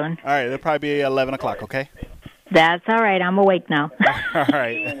for you, darling. All right. It'll probably be 11 o'clock, okay? That's all right. I'm awake now. All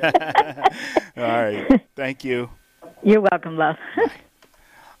right. All right. Thank you. You're welcome, love.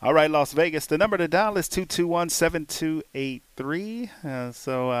 All right, Las Vegas. The number to dial is 221-7283.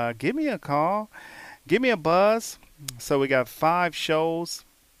 So give me a call. Give me a buzz. So we got 5 shows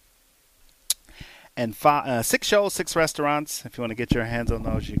and 6 shows, 6 restaurants. If you want to get your hands on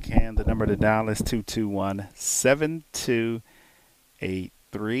those, you can. The number to dial is 221-7283.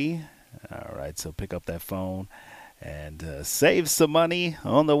 All right, so pick up that phone and save some money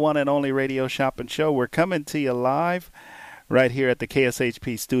on the one and only Radio Shopping Show. We're coming to you live right here at the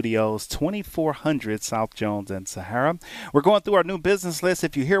KSHP Studios, 2400 South Jones and Sahara. We're going through our new business list.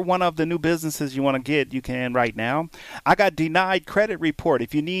 If you hear one of the new businesses you want to get, you can right now. I got Denied Credit Report.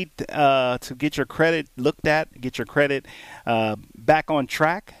 If you need to get your credit looked at, get your credit back on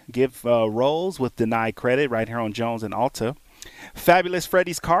track, give rolls with Denied Credit right here on Jones and Alta. Fabulous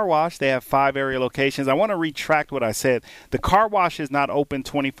Freddy's Car Wash. They have 5 area locations. I want to retract what I said. The car wash is not open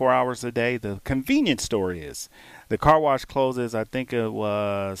 24 hours a day. The convenience store is. The car wash closes, I think it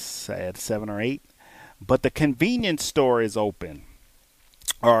was at 7 or 8. But the convenience store is open.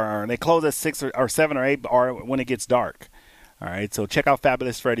 Or they close at 6 or 7 or 8 or when it gets dark. All right, so check out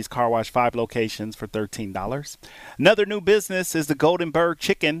Fabulous Freddy's Car Wash, 5 locations for $13. Another new business is the Goldenberg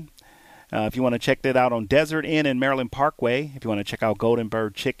Chicken. If you want to check that out on Desert Inn and Maryland Parkway, if you want to check out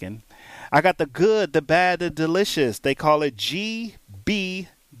Goldenberg Chicken. I got the good, the bad, the delicious. They call it GBD.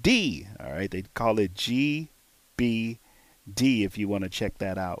 All right, they call it GBD if you want to check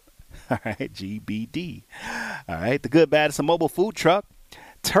that out. All right, GBD. All right, the good, bad, it's a mobile food truck.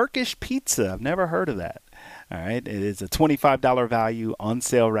 Turkish pizza. I've never heard of that. All right, it is a $25 value on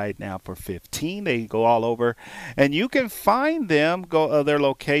sale right now for $15. They go all over, and you can find them. Their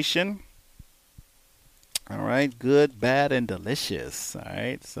location. All right, good, bad, and delicious. All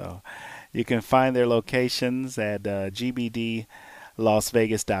right, so you can find their locations at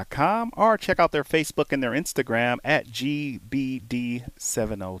gbdlasvegas.com or check out their Facebook and their Instagram at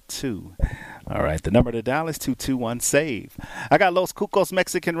GBD702. All right, the number to dial is 221-SAVE. I got Los Cucos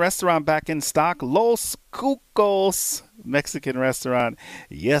Mexican Restaurant back in stock. Los Cucos Mexican Restaurant,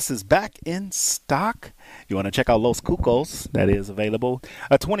 yes, is back in stock. You want to check out Los Cucos, that is available.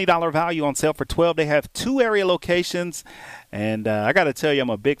 A $20 value on sale for $12. They have 2 area locations, and I got to tell you,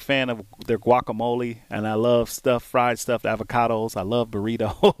 I'm a big fan of their guacamole, and I love fried stuffed avocados. I love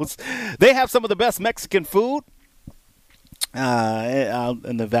burritos. They have some of the best Mexican food out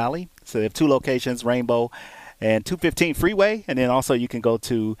in the valley. So they have 2 locations, Rainbow and 215 Freeway, and then also you can go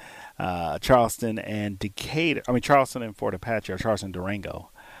to Charleston and Fort Apache, or Charleston, Durango.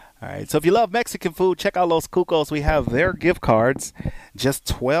 All right, so if you love Mexican food, check out Los Cucos. We have their gift cards, just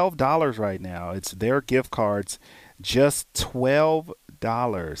 $12 right now. It's their gift cards, just $12.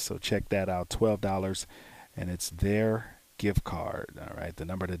 So check that out, $12, and it's their gift card. All right, the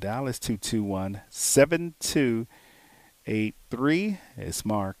number to dial is 221-7283. It's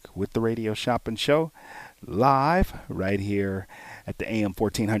Mark with the Radio Shopping Show, live right here at the AM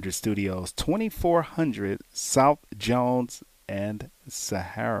 1400 Studios, 2400 South Jones and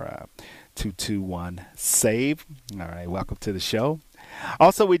Sahara. 221-SAVE. All right, welcome to the show.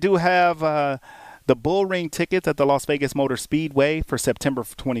 Also, we do have the Bull Ring tickets at the Las Vegas Motor Speedway for September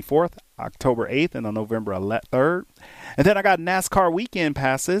 24th, October 8th, and on November 3rd. And then I got NASCAR weekend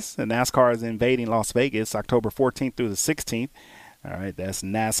passes, and NASCAR is invading Las Vegas October 14th through the 16th. All right, that's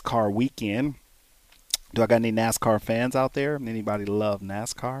NASCAR weekend. Do I got any NASCAR fans out there? Anybody love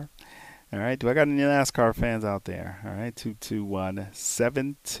NASCAR? All right, do I got any NASCAR fans out there? All right,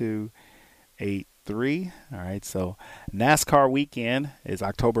 221-7283. All right, so NASCAR weekend is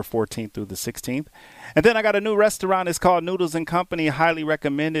October 14th through the 16th. And then I got a new restaurant. It's called Noodles & Company. Highly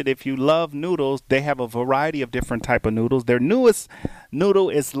recommended. If you love noodles, they have a variety of different type of noodles. Their newest noodle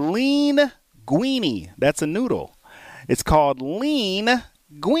is Lean Guini. That's a noodle. It's called Lean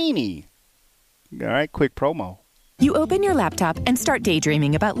Guini. All right, quick promo. You open your laptop and start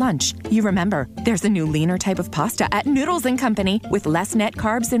daydreaming about lunch. You remember, there's a new leaner type of pasta at Noodles & Company with less net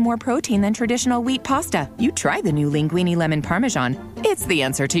carbs and more protein than traditional wheat pasta. You try the new Linguini Lemon Parmesan. It's the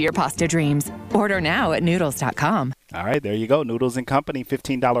answer to your pasta dreams. Order now at noodles.com. All right, there you go. Noodles & Company,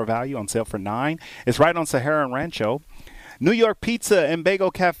 $15 value on sale for $9. It's right on Sahara and Rancho. New York Pizza and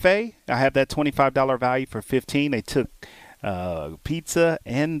Bagel Cafe, I have that $25 value for $15. They took pizza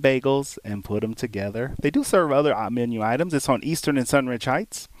and bagels and put them together. They do serve other menu items. It's on Eastern and Sunridge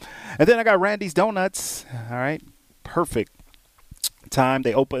Heights. And then I got Randy's Donuts. All right, perfect time.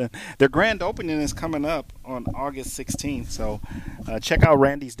 Their grand opening is coming up on August 16th. So check out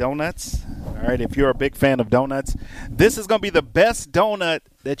Randy's Donuts. All right, if you're a big fan of donuts, this is going to be the best donut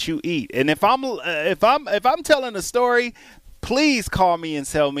that you eat. And if I'm telling a story, please call me and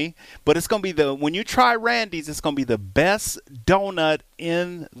tell me. But it's going to be when you try Randy's, it's going to be the best donut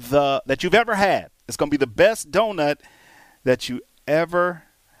that you've ever had. It's going to be the best donut that you ever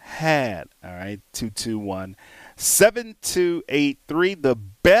had. All right, 221-7283. The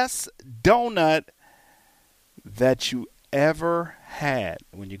best donut that you ever had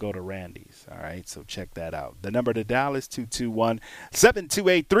when you go to Randy's. All right, so check that out. The number to dial is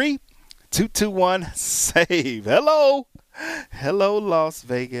 221-7283. 221-SAVE. Hello, Las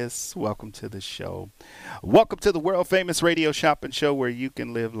Vegas. Welcome to the show. Welcome to the world famous Radio Shopping Show, where you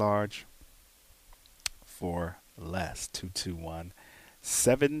can live large for less.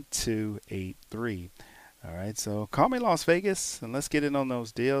 221-7283. All right, so call me Las Vegas and let's get in on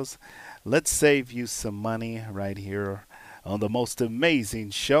those deals. Let's save you some money right here on the most amazing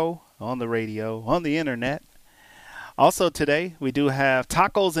show on the radio, on the internet. Also today, we do have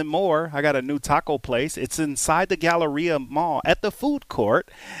tacos and more. I got a new taco place. It's inside the Galleria Mall at the food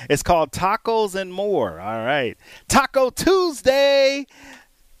court. It's called Tacos and More. All right. Taco Tuesday.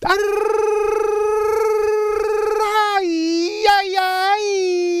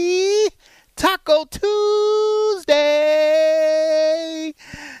 Taco Tuesday.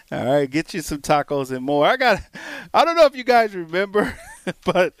 All right, get you some tacos and more. I don't know if you guys remember,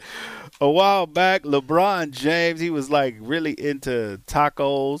 but a while back, LeBron James, he was like really into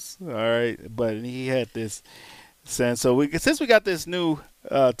tacos. All right, but he had this sense. So since we got this new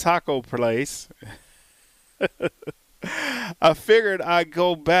taco place, I figured I'd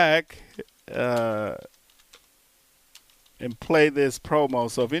go back and play this promo.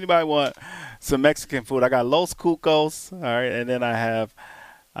 So if anybody want some Mexican food, I got Los Cucos, all right, and then I have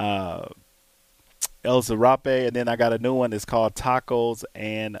El Zarape, and then I got a new one. It's called Tacos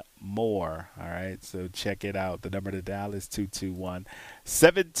and More. All right, so check it out. The number to dial is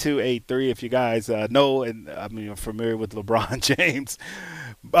 221-7283. If you guys know, and I mean, you're familiar with LeBron James,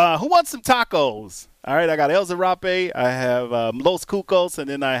 who wants some tacos? All right, I got El Zarape, I have Los Cucos, and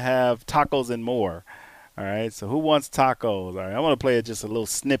then I have Tacos and More. All right, so who wants tacos? All right, I want to play just a little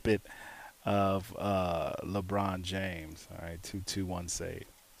snippet of LeBron James. All right, 221-SAVE.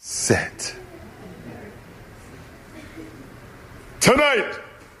 Set. Tonight,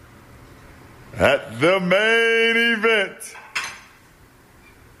 at the main event,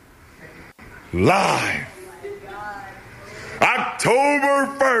 live, October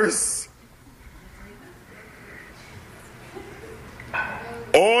 1st,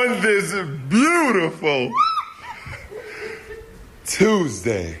 on this beautiful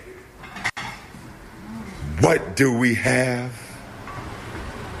Tuesday, what do we have?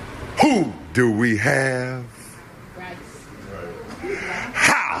 Who do we have?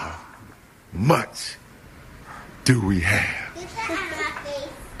 How much do we have?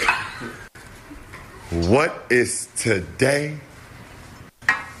 What is today?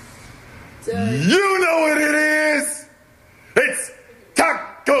 You know what it is. It's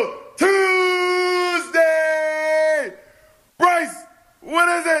Taco Tuesday. Bryce, what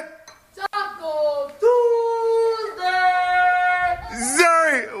is it? Taco Tuesday.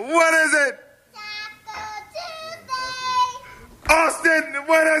 Zuri, what is it? Austin,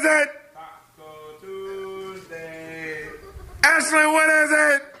 what is it? Taco Tuesday. Ashley, what is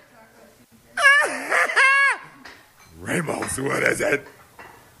it? Ramos, what is it?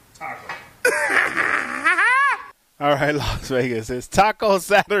 Taco. All right, Las Vegas, it's Taco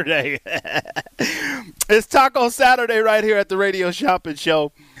Saturday. It's Taco Saturday right here at the Radio Shopping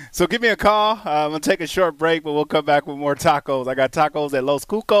Show. So give me a call. I'm going to take a short break, but we'll come back with more tacos. I got tacos at Los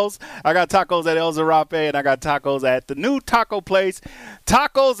Cucos. I got tacos at El Zarape, and I got tacos at the new taco place,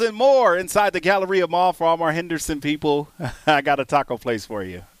 Tacos and More, inside the Galleria Mall. For all my Henderson people, I got a taco place for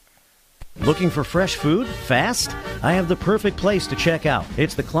you. Looking for fresh food, fast? I have the perfect place to check out.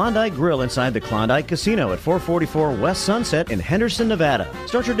 It's the Klondike Grill inside the Klondike Casino at 444 West Sunset in Henderson, Nevada.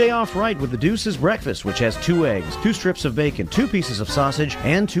 Start your day off right with the Deuce's Breakfast, which has 2 eggs, 2 strips of bacon, 2 pieces of sausage,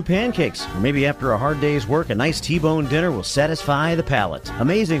 and 2 pancakes. Or maybe after a hard day's work, a nice T-bone dinner will satisfy the palate.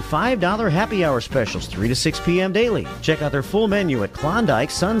 Amazing $5 happy hour specials 3 to 6 p.m. daily. Check out their full menu at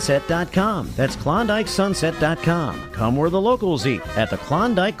KlondikeSunset.com. That's KlondikeSunset.com. Come where the locals eat at the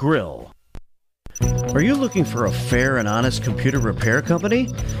Klondike Grill. Are you looking for a fair and honest computer repair company?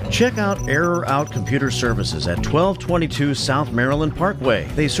 Check out Error Out Computer Services at 1222 South Maryland Parkway.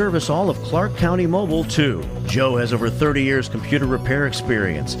 They service all of Clark County Mobile, too. Joe has over 30 years computer repair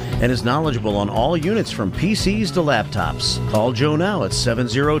experience and is knowledgeable on all units from PCs to laptops. Call Joe now at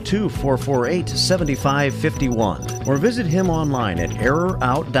 702-448-7551 or visit him online at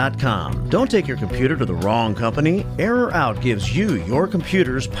errorout.com. Don't take your computer to the wrong company. Error Out gives you your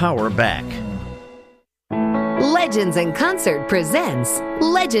computer's power back. Legends in Concert presents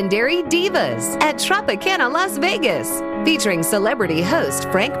Legendary Divas at Tropicana Las Vegas, featuring celebrity host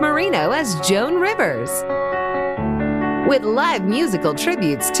Frank Marino as Joan Rivers, with live musical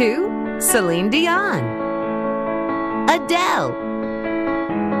tributes to Celine Dion, Adele,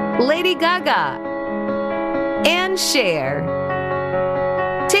 Lady Gaga, and Cher.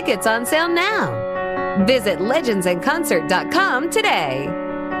 Tickets on sale now. Visit legendsandconcert.com today.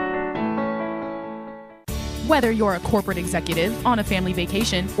 Whether you're a corporate executive, on a family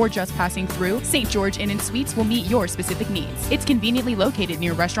vacation, or just passing through, St. George Inn & Suites will meet your specific needs. It's conveniently located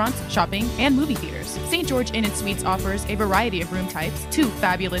near restaurants, shopping, and movie theaters. St. George Inn & Suites offers a variety of room types, 2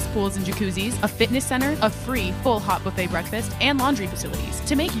 fabulous pools and jacuzzis, a fitness center, a free full hot buffet breakfast, and laundry facilities.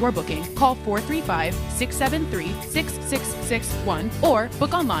 To make your booking, call 435-673-6661 or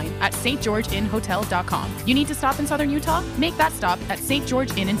book online at stgeorgeinnhotel.com. You need to stop in Southern Utah? Make that stop at St.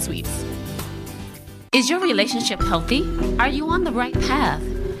 George Inn & Suites. Is your relationship healthy? Are you on the right path?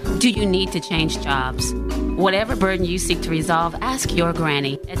 Do you need to change jobs? Whatever burden you seek to resolve, ask your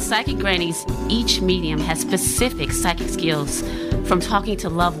granny. At Psychic Grannies, each medium has specific psychic skills, from talking to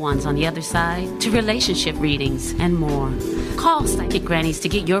loved ones on the other side to relationship readings and more. Call Psychic Grannies to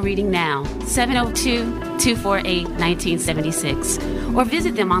get your reading now, 702-248-1976, or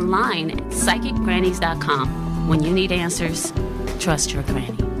visit them online at psychicgrannies.com. When you need answers, trust your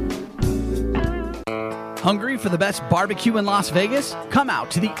granny. Hungry for the best barbecue in Las Vegas? Come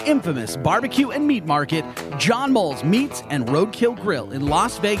out to the infamous Barbecue and Meat Market, John Moles Meats and Roadkill Grill in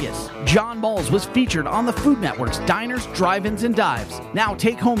Las Vegas. John Moles was featured on the Food Network's Diners, Drive-Ins, and Dives. Now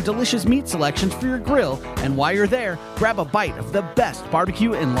take home delicious meat selections for your grill, and while you're there, grab a bite of the best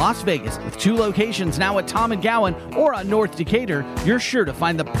barbecue in Las Vegas. With 2 locations now at Tom and Gowan or on North Decatur, you're sure to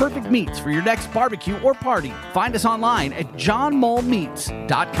find the perfect meats for your next barbecue or party. Find us online at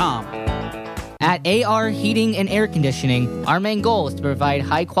johnmolemeats.com. At AR Heating and Air Conditioning, our main goal is to provide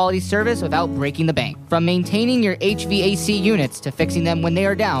high-quality service without breaking the bank. From maintaining your HVAC units to fixing them when they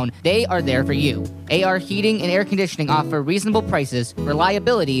are down, they are there for you. AR Heating and Air Conditioning offer reasonable prices,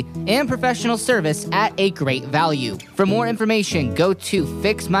 reliability, and professional service at a great value. For more information, go to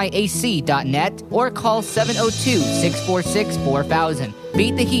fixmyac.net or call 702-646-4000.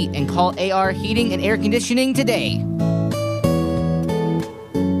 Beat the heat and call AR Heating and Air Conditioning today.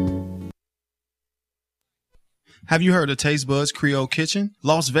 Have you heard of Taste Buds Creole Kitchen?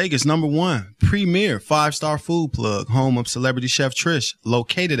 Las Vegas #1 premier 5-star food plug, home of celebrity chef Trish,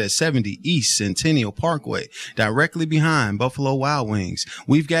 located at 70 East Centennial Parkway, directly behind Buffalo Wild Wings.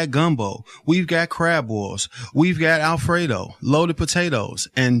 We've got gumbo, we've got crab balls, we've got Alfredo, loaded potatoes,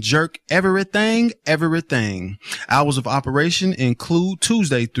 and jerk everything. Hours of operation include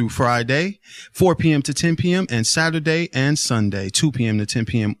Tuesday through Friday, 4 p.m. to 10 p.m., and Saturday and Sunday, 2 p.m. to 10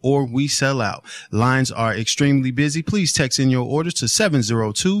 p.m., or we sell out. Lines are extremely busy. Please text in your orders to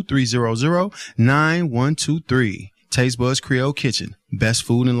 702-300-9123. Taste Buds Creole Kitchen. Best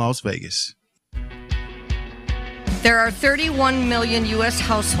food in Las Vegas. There are 31 million U.S.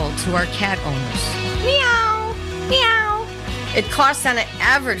 households who are cat owners. Meow, meow. It costs on an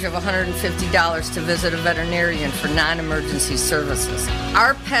average of $150 to visit a veterinarian for non-emergency services.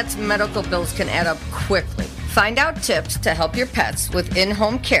 Our pets' medical bills can add up quickly. Find out tips to help your pets with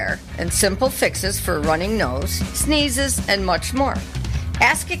in-home care and simple fixes for running nose, sneezes, and much more.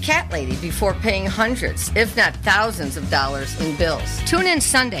 Ask a cat lady before paying hundreds, if not thousands of dollars in bills. Tune in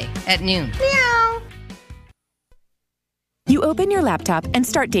Sunday at noon. Meow. You open your laptop and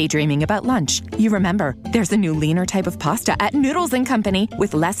start daydreaming about lunch. You remember, there's a new leaner type of pasta at Noodles & Company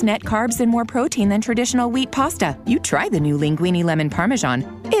with less net carbs and more protein than traditional wheat pasta. You try the new Linguini Lemon Parmesan.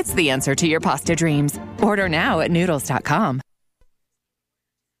 It's the answer to your pasta dreams. Order now at noodles.com.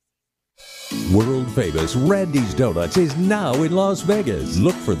 World famous Randy's Donuts is now in Las Vegas.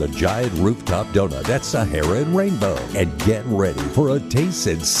 Look for the giant rooftop donut at Sahara and Rainbow and get ready for a taste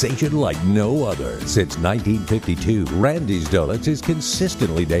sensation like no other. Since 1952, Randy's Donuts is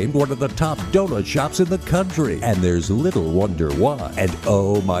consistently named one of the top donut shops in the country. And there's little wonder why. And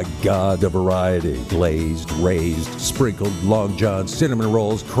oh my God, the variety. Glazed, raised, sprinkled, Long Johns, cinnamon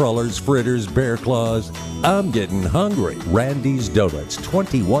rolls, crullers, fritters, bear claws. I'm getting hungry. Randy's Donuts,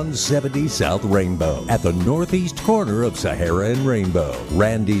 2170 South Rainbow, at the northeast corner of Sahara and Rainbow.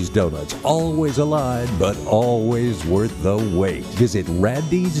 Randy's Donuts, always alive, but always worth the wait. Visit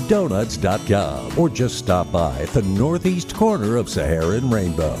randysdonuts.com or just stop by at the northeast corner of Sahara and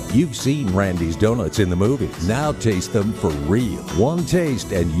Rainbow. You've seen Randy's Donuts in the movies. Now taste them for real. One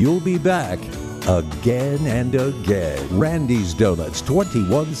taste and you'll be back again and again. Randy's Donuts,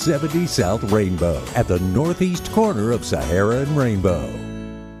 2170 South Rainbow, at the northeast corner of Sahara and Rainbow.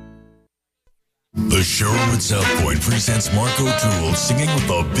 The showroom at South Point presents Mark O'Toole singing with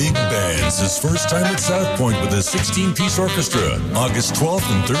the big bands. His first time at South Point with a 16-piece orchestra, August 12th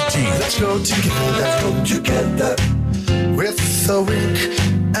and 13th. Let's go together with a wink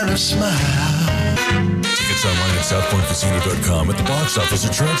and a smile. Tickets online at southpointcasino.com, at the box office,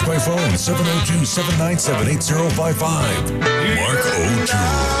 or charged by phone, 702-797-8055. Mark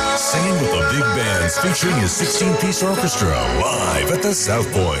O'Toole singing with the big bands, featuring his 16-piece orchestra live at the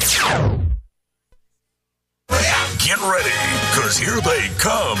South Point. Get ready, because here they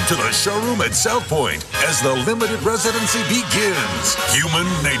come to the showroom at South Point as the limited residency begins. Human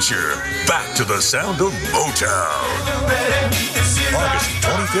Nature, back to the sound of Motown. August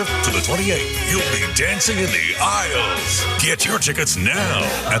 25th to the 28th, you'll be dancing in the aisles. Get your tickets now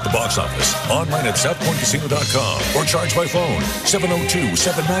at the box office, online at southpointcasino.com, or charge by phone,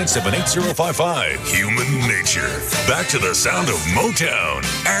 702-797-8055. Human Nature, back to the sound of Motown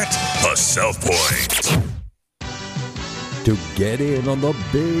at the South Point. To get in on the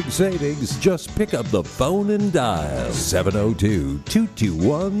big savings, just pick up the phone and dial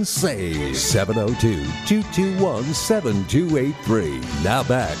 702-221-SAVE, 702-221-7283. Now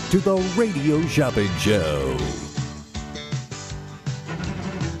back to the Radio Shopping Show.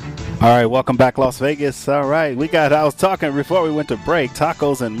 All right, welcome back, Las Vegas. All right, I was talking before we went to break,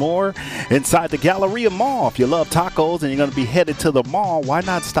 tacos and more inside the Galleria Mall. If you love tacos and you're going to be headed to the mall, why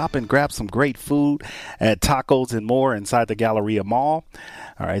not stop and grab some great food at Tacos and More inside the Galleria Mall?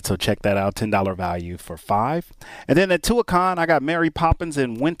 All right, so check that out, $10 value for 5. And then at Tuacahn, I got Mary Poppins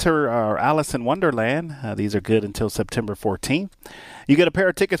and Winter Alice in Wonderland. These are good until September 14th. You get a pair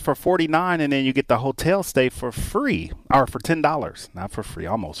of tickets for $49, and then you get the hotel stay for free, or for $10. Not for free,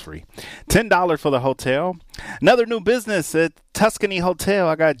 almost free. $10 for the hotel. Another new business at Tuscany Hotel.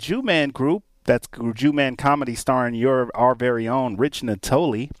 I got Jew-Man Group. That's Jew-Man Comedy starring our very own Rich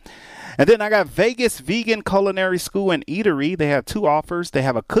Natoli. And then I got Vegas Vegan Culinary School and Eatery. They have 2 offers. They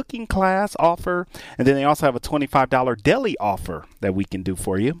have a cooking class offer, and then they also have a $25 deli offer that we can do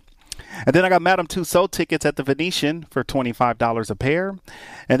for you. And then I got Madame Tussauds tickets at the Venetian for $25 a pair.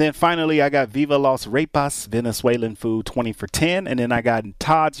 And then finally, I got Viva Las Repas Venezuelan food, 20 for 10. And then I got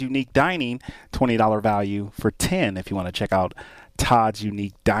Todd's Unique Dining, $20 value for 10 if you want to check out Todd's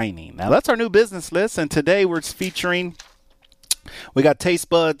Unique Dining. Now, that's our new business list. And today we got Taste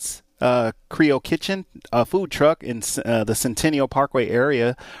Buds Creole Kitchen, a food truck in the Centennial Parkway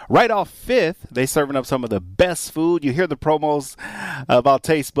area, right off 5th. They serving up some of the best food. You hear the promos about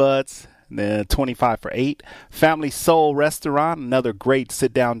Taste Buds. 25 for 8. Family Soul Restaurant, another great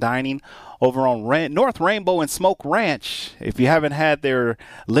sit-down dining over on North Rainbow and Smoke Ranch. If you haven't had their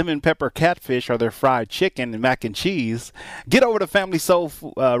lemon pepper catfish or their fried chicken and mac and cheese, get over to Family Soul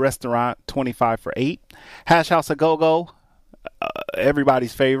Restaurant, 25 for 8. Hash House A Go-Go,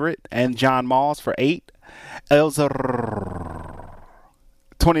 everybody's favorite, and John Malls for 8. Elza,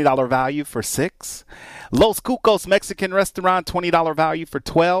 $20 value for 6. Los Cucos Mexican Restaurant, $20 value for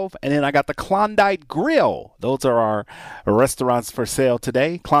 12. And then I got the Klondike Grill. Those are our restaurants for sale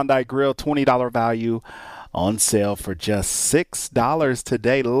today. Klondike Grill, $20 value on sale for just $6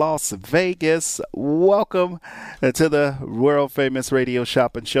 today. Las Vegas, welcome to the world famous radio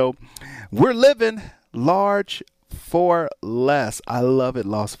shopping show. We're living large for less. I love it,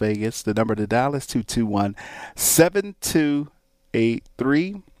 Las Vegas. The number to dial is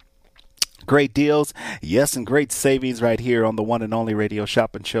 221-7283. Great deals, yes, and great savings right here on the one and only radio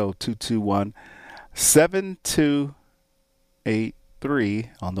shopping show. 221-7283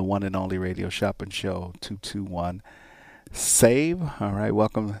 on the one and only radio shopping show. 221-SAVE. All right,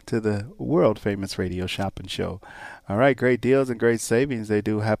 welcome to the world famous radio shopping show. All right, great deals and great savings. They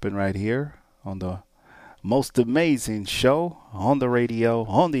do happen right here on the most amazing show on the radio,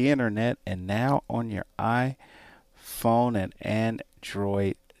 on the internet, and now on your iPhone and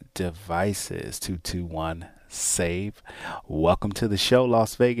Android devices. 221-SAVE. Welcome to the show,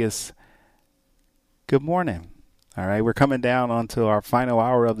 Las Vegas. Good morning. All right, we're coming down onto our final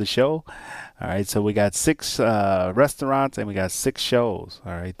hour of the show. All right, so we got 6 restaurants and we got 6 shows.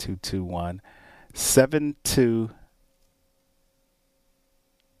 All right,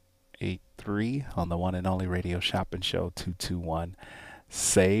 221-7283 on the one and only radio shopping show.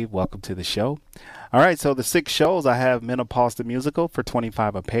 221-SAVE. Welcome to the show. All right, so the 6 shows, I have Menopause the Musical for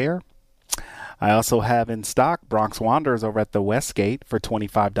 $25 a pair. I also have in stock Bronx Wanderers over at the Westgate for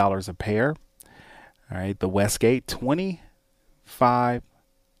 $25 a pair. All right, the Westgate, $25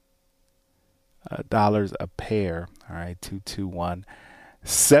 a pair. All right,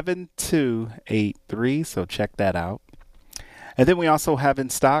 221-7283. So check that out. And then we also have in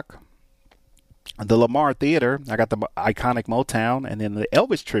stock the Lamar Theater. I got the iconic Motown, and then the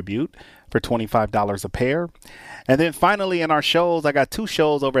Elvis Tribute for $25 a pair. And then finally in our shows, I got 2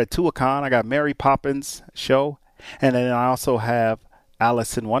 shows over at Tuacahn. I got Mary Poppins show, and then I also have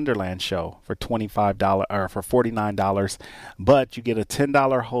Alice in Wonderland show for $25 or for $49, but you get a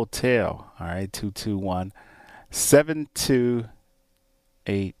 $10 hotel. All right,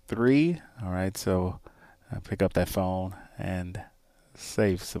 221-7283. All right, so pick up that phone and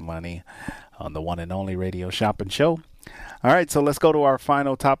save some money on the one and only radio shopping show. All right, so let's go to our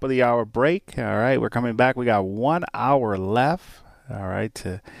final top of the hour break. All right, we're coming back. We got 1 hour left. All right,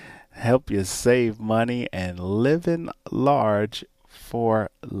 to help you save money and living large for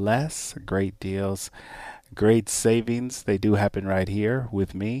less. Great deals, great savings. They do happen right here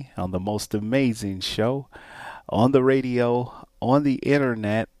with me on the most amazing show on the radio, on the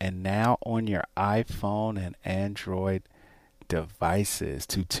internet, and now on your iPhone and Android devices.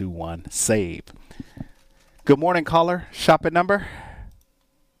 221-SAVE. Good morning, caller. Shopping number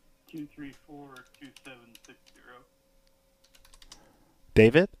 234-2760.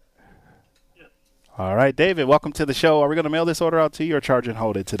 David? Yes. All right, David, welcome to the show. Are we going to mail this order out to you or charge and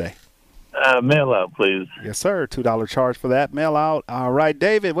hold it today? Mail out, please. Yes, sir. $2 charge for that. Mail out. All right,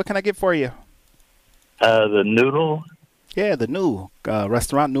 David, what can I get for you? The noodle Yeah, the new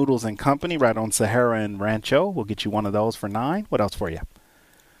restaurant, Noodles and Company, right on Sahara and Rancho. We'll get you one of those for $9. What else for you?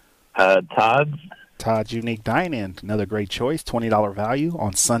 Todd's Unique Dine-In, another great choice. $20 value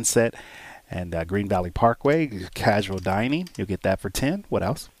on Sunset and Green Valley Parkway. Casual dining, you'll get that for $10. What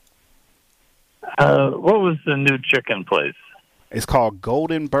else? What was the new chicken place? It's called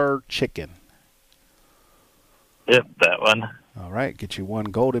Goldenberg Chicken. Yep, that one. All right, get you one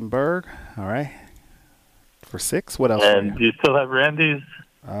Goldenberg. All right, for $6. What else? And do you still have Randy's?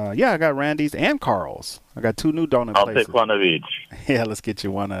 Yeah, I got Randy's and Carl's. I got 2 new donut places. I'll take one of each. Yeah, let's get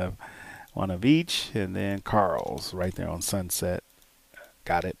you one of each, and then Carl's right there on Sunset.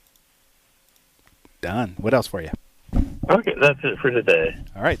 Got it. Done. What else for you? Okay, that's it for today.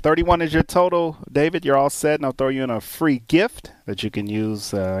 All right, 31 is your total, David. You're all set, and I'll throw you in a free gift that you can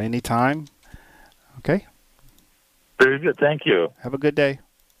use anytime. Okay? Very good. Thank you. Have a good day.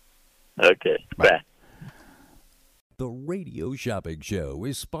 Okay. Bye. The Radio Shopping Show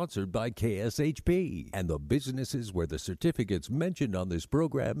is sponsored by KSHP and the businesses where the certificates mentioned on this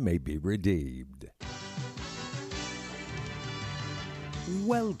program may be redeemed.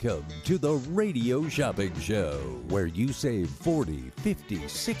 Welcome to the Radio Shopping Show, where you save 40, 50,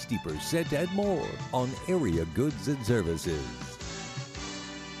 60% and more on area goods and services.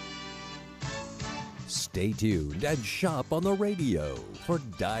 Stay tuned and shop on the radio for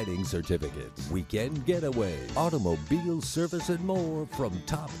dining certificates, weekend getaway, automobile service, and more from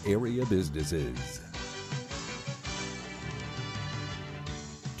top area businesses.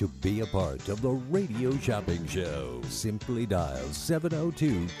 To be a part of the Radio Shopping Show, simply dial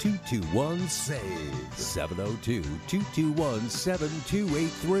 702-221-SAVE,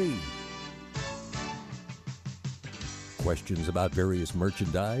 702-221-7283. Questions about various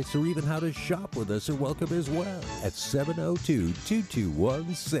merchandise or even how to shop with us are welcome as well at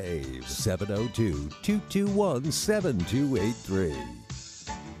 702-221-SAVE, 702-221-7283.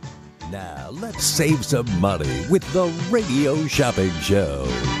 Now, let's save some money with the Radio Shopping Show.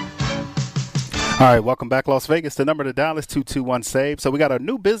 All right, welcome back, Las Vegas. The number to dial is 221-SAVE. So we got a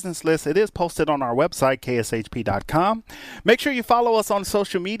new business list. It is posted on our website, kshp.com. Make sure you follow us on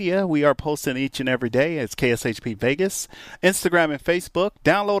social media. We are posting each and every day. It's KSHP Vegas, Instagram and Facebook.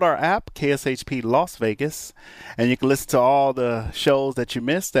 Download our app, KSHP Las Vegas, and you can listen to all the shows that you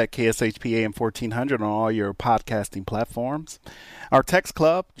missed at KSHP AM 1400 on all your podcasting platforms. Our text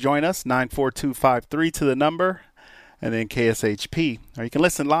club, join us, 94253 to the number, and then KSHP. Or you can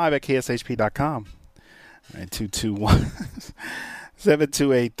listen live at kshp.com. All right,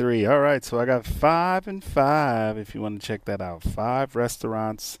 221-7283. All right, so I got 5 and 5 if you want to check that out. 6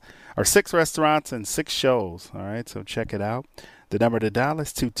 restaurants and 6 shows. All right, so check it out. The number to dial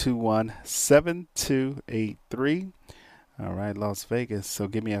is 221-7283. All right, Las Vegas. So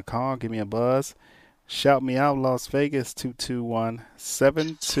give me a call, give me a buzz. Shout me out, Las Vegas,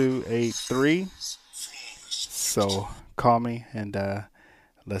 221-7283. So call me and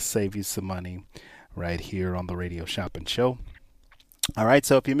let's save you some money right here on the Radio Shopping Show. All right,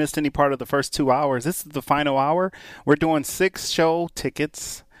 so if you missed any part of the first 2 hours, this is the final hour. We're doing 6 show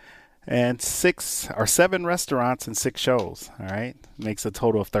tickets and 7 restaurants and 6 shows. All right, makes a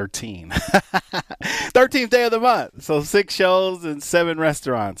total of 13. 13th day of the month. So 6 shows and 7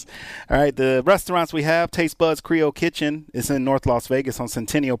 restaurants. All right, the restaurants we have: Taste Buds Creole Kitchen is in North Las Vegas on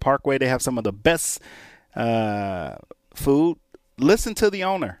Centennial Parkway. They have some of the best food. Listen to the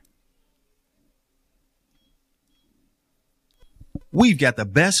owner. We've got the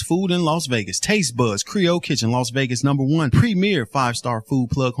best food in Las Vegas. Taste Buds Creole Kitchen, Las Vegas #1 premier 5-star food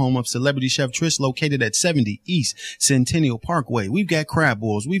plug, home of celebrity chef Trish, located at 70 East Centennial Parkway. We've got crab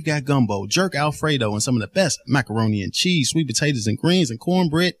boils, we've got gumbo, jerk Alfredo, and some of the best macaroni and cheese, sweet potatoes and greens, and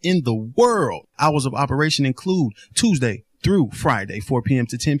cornbread in the world. Hours of operation include Tuesday through Friday, 4 p.m.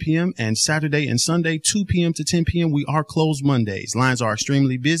 to 10 p.m., and Saturday and Sunday, 2 p.m. to 10 p.m. We are closed Mondays. Lines are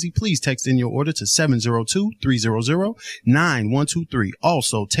extremely busy. Please text in your order to 702-300-9123.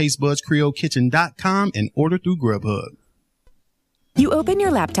 Also, TasteBudsCreoleKitchen.com and order through Grubhub. You open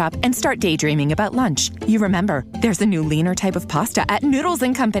your laptop and start daydreaming about lunch. You remember, there's a new leaner type of pasta at Noodles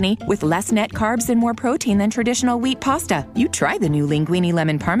 & Company with less net carbs and more protein than traditional wheat pasta. You try the new Linguini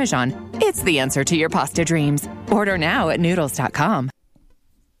Lemon Parmesan. It's the answer to your pasta dreams. Order now at noodles.com.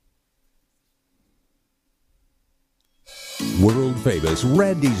 World famous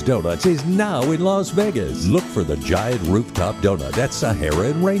Randy's Donuts is now in Las Vegas. Look for the giant rooftop donut at Sahara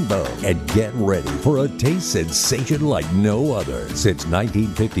and Rainbow and get ready for a taste sensation like no other. Since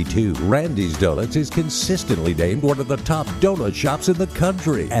 1952, Randy's Donuts is consistently named one of the top donut shops in the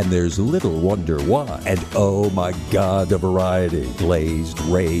country. And there's little wonder why. And oh my God, the variety. Glazed,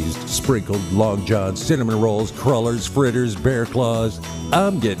 raised, sprinkled, Long John, cinnamon rolls, crullers, fritters, bear claws.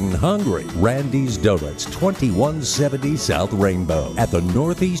 I'm getting hungry. Randy's Donuts, 2170 South Rainbow, at the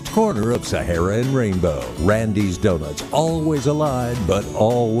northeast corner of Sahara and Rainbow. Randy's Donuts, always alive, but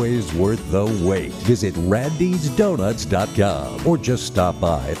always worth the wait. Visit randysdonuts.com or just stop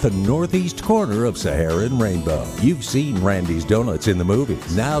by at the northeast corner of Sahara and Rainbow. You've seen Randy's Donuts in the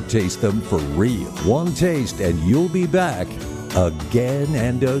movies. Now taste them for real. One taste and you'll be back again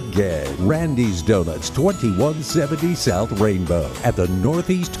and again. Randy's Donuts, 2170 South Rainbow, at the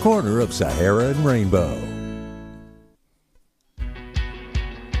northeast corner of Sahara and Rainbow.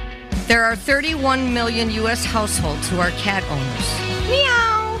 There are 31 million U.S. households who are cat owners.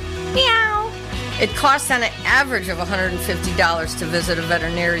 Meow, meow. It costs on an average of $150 to visit a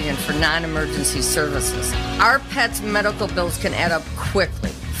veterinarian for non-emergency services. Our pets' medical bills can add up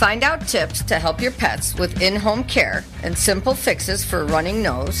quickly. Find out tips to help your pets with in-home care and simple fixes for running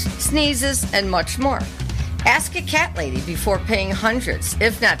nose, sneezes, and much more. Ask a cat lady before paying hundreds,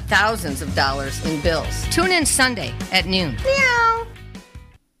 if not thousands of dollars in bills. Tune in Sunday at noon. Meow.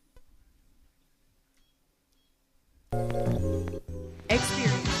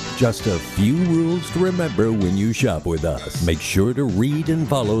 Just a few rules to remember when you shop with us. Make sure to read and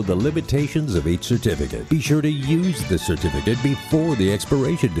follow the limitations of each certificate. Be sure to use the certificate before the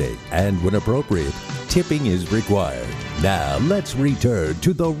expiration date. And when appropriate, tipping is required. Now, let's return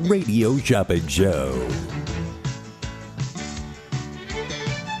to the Radio Shopping Show.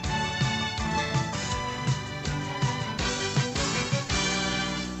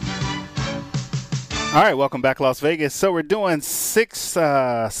 All right, welcome back, Las Vegas. So we're doing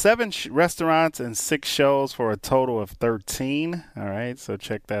seven restaurants and 6 shows for a total of 13. All right, so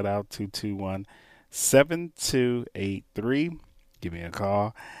check that out, 221-7283. Give me a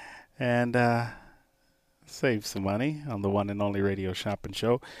call and save some money on the one and only Radio Shopping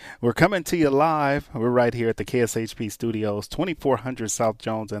Show. We're coming to you live. We're right here at the KSHP Studios, 2400 South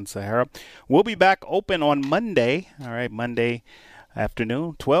Jones and Sahara. We'll be back open on Monday, all right, Monday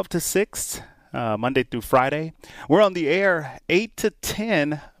afternoon, 12 to 6. Monday through Friday. We're on the air 8 to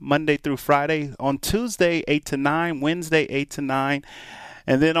 10 Monday through Friday. On Tuesday, 8 to 9. Wednesday, 8 to 9.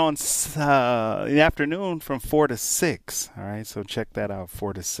 And then on the afternoon from 4 to 6. All right, so check that out,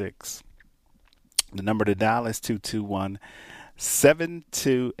 4 to 6. The number to dial is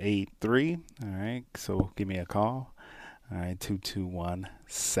 221-7283. All right, so give me a call. All right,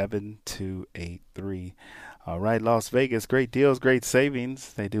 221-7283. All right, Las Vegas, great deals, great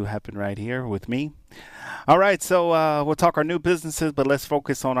savings. They do happen right here with me. All right, so we'll talk our new businesses, but let's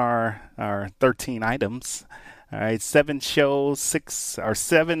focus on our 13 items. All right, 7 restaurants,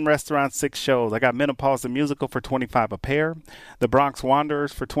 6 shows. I got Menopause the Musical for $25 a pair. The Bronx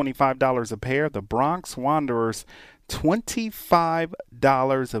Wanderers for $25 a pair. The Bronx Wanderers,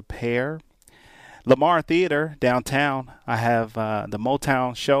 $25 a pair. Lamar Theater downtown, I have the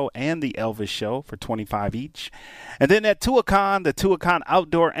Motown show and the Elvis show for $25 each. And then at Tuacahn, the Tuacahn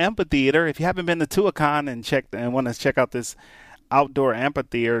Outdoor Amphitheater. If you haven't been to Tuacahn and want to check out this outdoor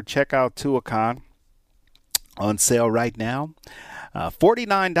amphitheater, check out Tuacahn. On sale right now.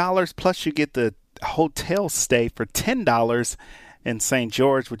 $49 plus you get the hotel stay for $10 in St.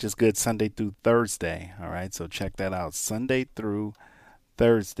 George, which is good Sunday through Thursday. All right, so check that out. Sunday through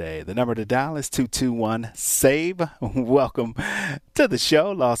Thursday. The number to dial is 221-SAVE. Welcome to the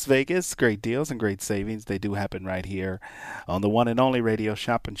show, Las Vegas. Great deals and great savings. They do happen right here on the one and only Radio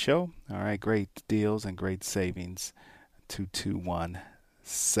Shopping Show. All right, great deals and great savings.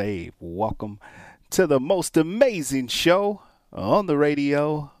 221-SAVE. Welcome to the most amazing show on the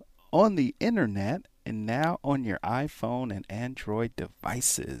radio, on the internet, and now on your iPhone and Android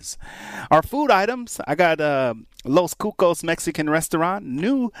devices. Our food items, I got Los Cucos Mexican Restaurant,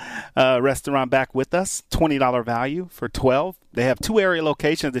 new restaurant back with us, $20 value for $12. They have 2 area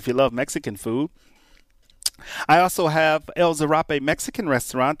locations if you love Mexican food. I also have El Zarape Mexican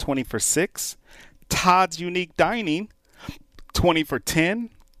Restaurant, 20 for $6. Todd's Unique Dining, 20 for $10.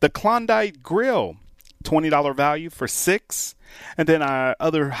 The Klondike Grill, $20 value for $6. And then our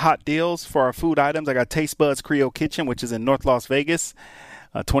other hot deals for our food items, I got Taste Buds Creole Kitchen, which is in North Las Vegas,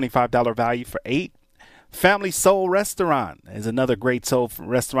 $25 value for $8. Family Soul Restaurant is another great soul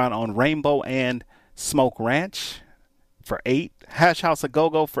restaurant on Rainbow and Smoke Ranch for $8. Hash House A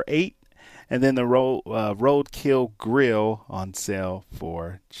Go-Go for $8. And then the Roadkill Grill on sale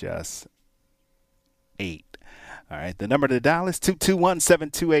for just $8. All right, the number to dial is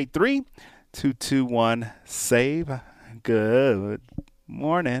 221-7283, 221-SAVE. Good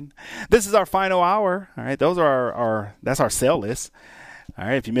morning. This is our final hour. All right, those are that's our sale list. All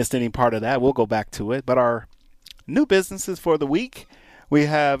right, if you missed any part of that, we'll go back to it. But our new businesses for the week, we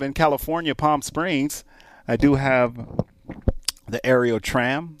have in California, Palm Springs. I do have the Aerial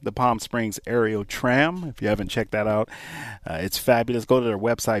Tram, the Palm Springs Aerial Tram. If you haven't checked that out, it's fabulous. Go to their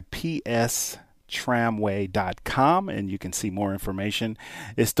website, pstramway.com, and you can see more information.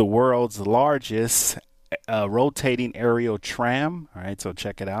 It's the world's largest rotating aerial tram. All right, so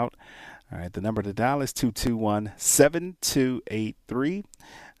check it out. All right, the number to dial is 221-7283.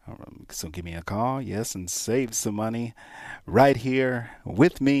 So give me a call, yes, and save some money right here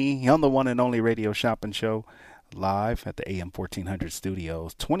with me on the one and only Radio Shopping Show, live at the AM 1400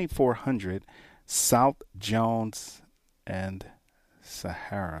 studios, 2400 South Jones and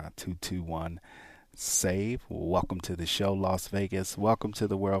Sahara, 221-SAVE. Welcome to the show, Las Vegas. Welcome to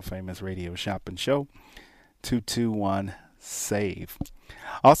the world famous Radio Shopping Show, 221-SAVE.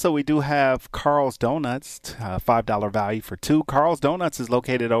 Also, we do have Carl's Donuts, $5 value for two. Carl's Donuts is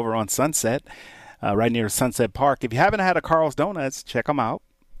located over on Sunset, right near Sunset Park. If you haven't had a Carl's Donuts, check them out.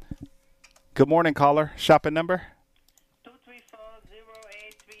 Good morning, caller. Shopping number?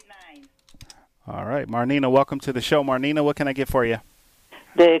 234-0839. All right, Marnina, welcome to the show. Marnina, what can I get for you?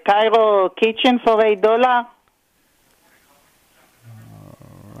 The Cairo Kitchen for $8. All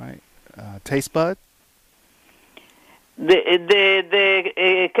right. Taste Bud?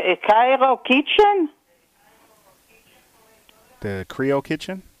 The Cairo Kitchen? The Creole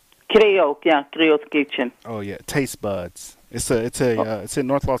Kitchen? Creole Kitchen. Oh yeah, Taste Buds. It's in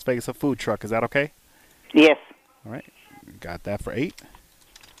North Las Vegas, a food truck. Is that okay? Yes. All right, got that for $8.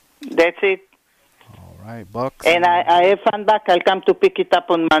 That's it. All right, bucks. And I have fun back. I'll come to pick it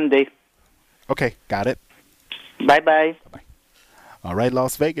up on Monday. Okay, got it. Bye-bye. Bye-bye. All right,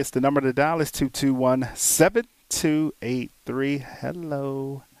 Las Vegas. The number to dial is 221-7283.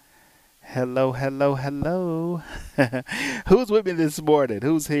 Hello. Hello, hello, hello. Who's with me this morning?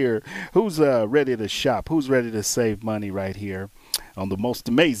 Who's here? Who's ready to shop? Who's ready to save money right here on the most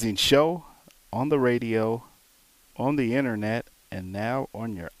amazing show, on the radio, on the internet, and now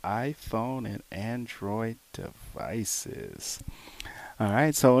on your iPhone and Android devices? All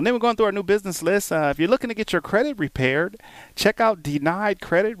right, so and then we're going through our new business list. If you're looking to get your credit repaired, check out Denied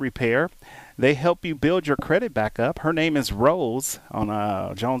Credit Repair. They help you build your credit back up. Her name is Rose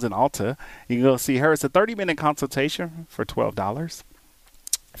on Jones and Alta. You can go see her. It's a 30-minute consultation for $12.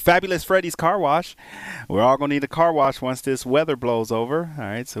 Fabulous Freddy's Car Wash. We're all going to need a car wash once this weather blows over. All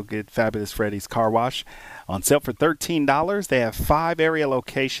right, so get Fabulous Freddy's Car Wash on sale for $13. They have 5 area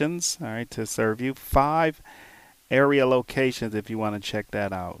locations, all right, to serve you. 5 area locations if you want to check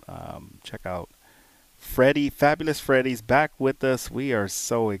that out. Check out Fabulous Freddy's back with us. We are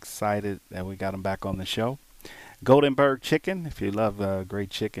so excited that we got him back on the show. Goldenberg Chicken. If you love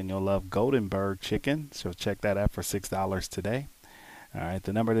great chicken, you'll love Goldenberg Chicken. So check that out for $6 today. All right,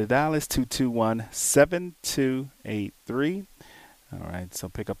 the number to dial is 221-7283. All right, so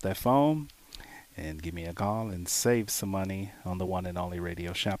pick up that phone and give me a call and save some money on the one and only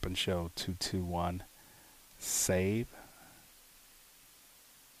Radio Shopping Show, 221-SAVE.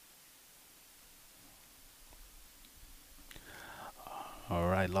 All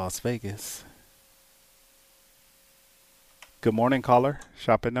right, Las Vegas. Good morning, caller.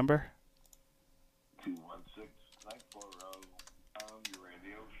 Shopping number? 216-940 on your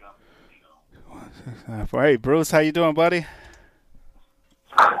Radio Shopping Show. Hey, Bruce, how you doing, buddy?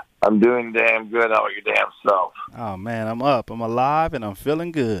 I'm doing damn good. How about your damn self? Oh, man, I'm up. I'm alive, and I'm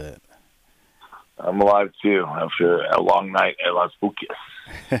feeling good. I'm alive, too, after a long night at Las Bucas.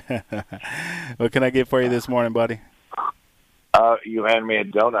 What can I get for you this morning, buddy? You hand me a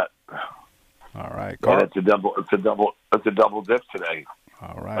donut. All right, Carl. It's a double dip today.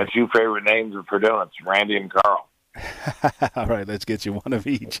 All right. My 2 favorite names for donuts, Randy and Carl. All right, let's get you one of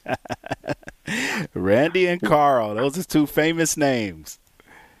each. Randy and Carl. Those are 2 famous names.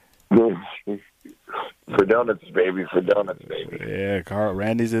 For donuts, baby. For donuts, baby. Yeah, Carl.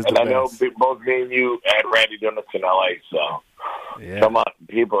 Randy's is and the best. And I know both me and you had Randy Donuts in L.A., so come on,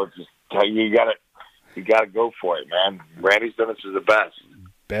 people. It's just you got to go for it, man. Randy's Donuts is the best.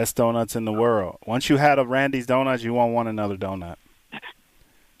 Best donuts in the world. Once you had a Randy's Donuts, you won't want another donut.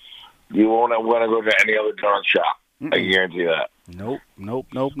 You won't want to go to any other donut shop. I guarantee that. Nope.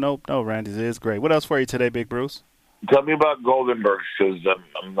 Randy's is great. What else for you today, Big Bruce? Tell me about Goldenbergs, because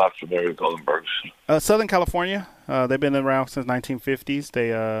I'm not familiar with Goldenbergs. Southern California. They've been around since 1950s.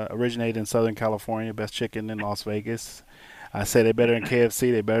 They originated in Southern California. Best chicken in Las Vegas. I say they're better than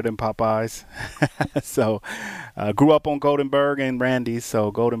KFC. They're better than Popeyes. So, grew up on Goldenberg and Randy's.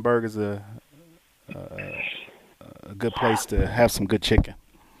 So Goldenberg is a good place to have some good chicken.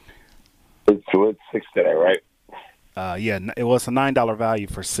 It's $6 today, right? Yeah, it was a $9 value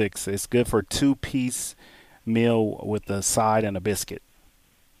for $6. It's good for a 2-piece meal with a side and a biscuit.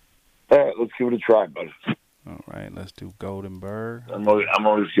 All right, let's give it a try, buddy. All right, let's do Goldenberg. I'm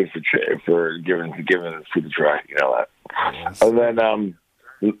always good for giving food a try. You know that. Yes. And then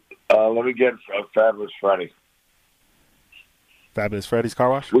let me get Fabulous Freddy. Fabulous Freddy's Car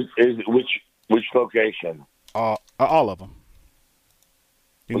Wash. Which location? All of them.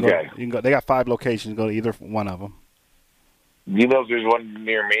 You can go. They got 5 locations. Go to either one of them. Do you know if there's one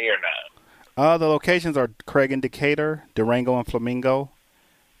near me or not? The locations are Craig and Decatur, Durango and Flamingo,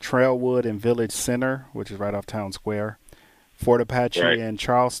 Trailwood and Village Center, which is right off Town Square, Fort Apache and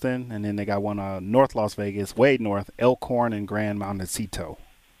Charleston, and then they got one North Las Vegas, way north, Elkhorn and Grand Montecito.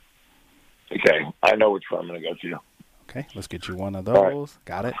 Okay, I know which one I'm going to go to. Okay, let's get you one of those. Right.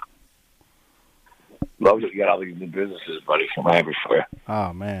 Got it. Love that you got all these new businesses, buddy. I'm happy for you.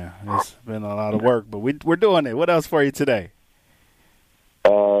 Oh, man. It's been a lot of work, but we're doing it. What else for you today?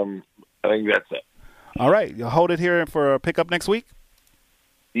 I think that's it. All right. You'll hold it here for a pickup next week?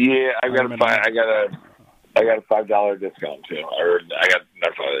 Yeah, I got a $5 discount, too. I got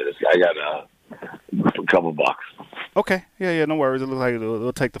not $5 discount. I got a couple bucks. Okay. Yeah, no worries. It looks like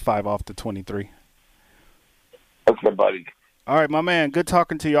we'll take the 5 off to 23. Okay, buddy. All right, my man. Good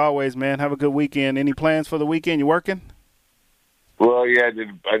talking to you always, man. Have a good weekend. Any plans for the weekend? You working? Well, yeah,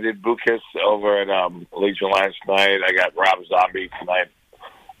 I did Bucas over at Legion last night. I got Rob Zombie tonight,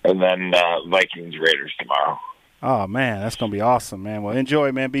 and then Vikings Raiders tomorrow. Oh man, that's gonna be awesome, man. Well,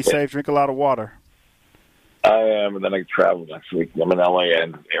 enjoy, man. Be safe. Drink a lot of water. I am, and then I travel next week. I'm in LA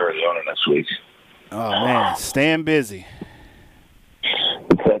and Arizona next week. Oh man, staying busy.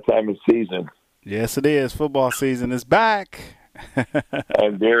 It's that time of season. Yes, it is. Football season is back.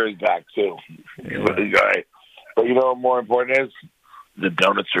 And beer is back, too. Yeah. But you know what more important is? The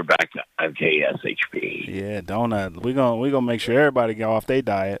donuts are back on KSHP. Yeah, donut. We're gonna make sure everybody go off their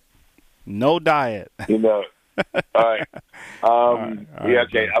diet. No diet. You know. All right. All right,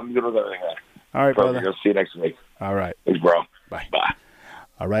 okay. I'm good with everything. All right, brother. I'll see you next week. All right. Thanks, bro. Bye. Bye.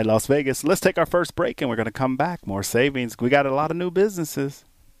 All right, Las Vegas. Let's take our first break, and we're going to come back. More savings. We got a lot of new businesses.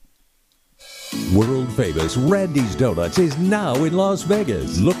 World famous Randy's Donuts is now in Las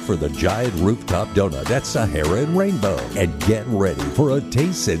Vegas. Look for the giant rooftop donut at Sahara and Rainbow and get ready for a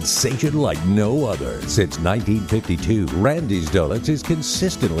taste sensation like no other. Since 1952, Randy's Donuts is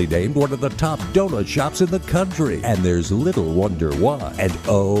consistently named one of the top donut shops in the country. And there's little wonder why. And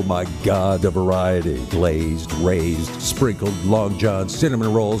oh my God, the variety. Glazed, raised, sprinkled, Long Johns,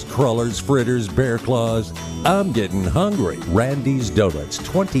 cinnamon rolls, crullers, fritters, bear claws. I'm getting hungry. Randy's Donuts,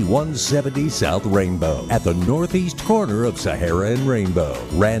 2170 South Rainbow, at the northeast corner of Sahara and Rainbow.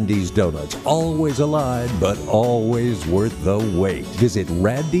 Randy's Donuts, always alive, but always worth the wait. Visit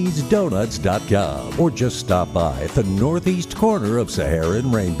randysdonuts.com or just stop by at the northeast corner of Sahara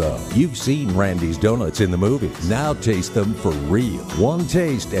and Rainbow. You've seen Randy's Donuts in the movies. Now taste them for real. One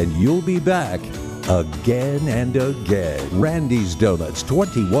taste and you'll be back again and again. Randy's Donuts,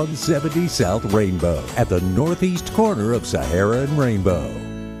 2170 South Rainbow, at the northeast corner of Sahara and Rainbow.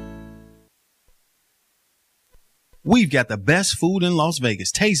 We've got the best food in Las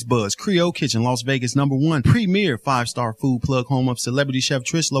Vegas. Taste Buds Creole Kitchen, Las Vegas #1 premier 5-star food plug, home of celebrity chef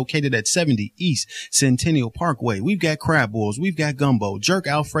Trish, located at 70 East Centennial Parkway. We've got crab boils, we've got gumbo, jerk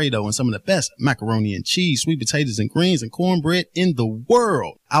Alfredo, and some of the best macaroni and cheese, sweet potatoes and greens, and cornbread in the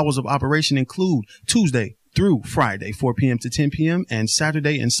world. Hours of operation include Tuesday through Friday, 4 p.m. to 10 p.m., and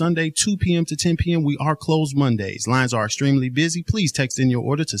Saturday and Sunday, 2 p.m. to 10 p.m. We are closed Mondays. Lines are extremely busy. Please text in your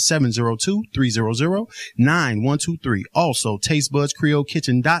order to 702-300-9123. Also,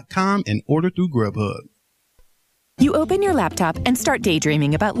 TasteBudsCreoleKitchen.com and order through Grubhub. You open your laptop and start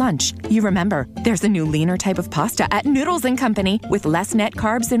daydreaming about lunch. You remember, there's a new leaner type of pasta at Noodles & Company with less net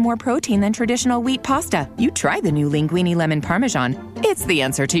carbs and more protein than traditional wheat pasta. You try the new Linguini Lemon Parmesan. It's the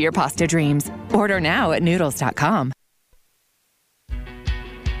answer to your pasta dreams. Order now at noodles.com.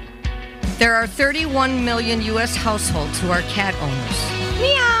 There are 31 million U.S. households who are cat owners.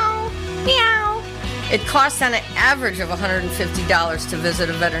 Meow, meow. It costs on an average of $150 to visit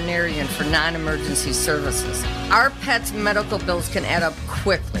a veterinarian for non-emergency services. Our pets' medical bills can add up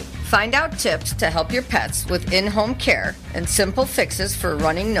quickly. Find out tips to help your pets with in-home care and simple fixes for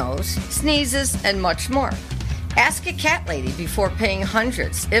running nose, sneezes, and much more. Ask a cat lady before paying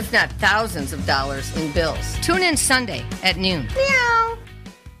hundreds, if not thousands of dollars in bills. Tune in Sunday at noon. Meow.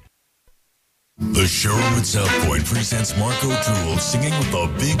 The showroom at South Point presents Mark O'Toole singing with the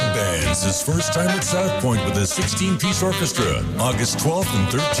big bands. His first time at South Point with a 16-piece orchestra, August 12th and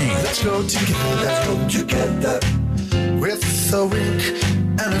 13th. Let's go together with a wink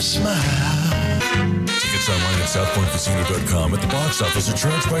and a smile. Tickets online at southpointcasino.com, at the box office, or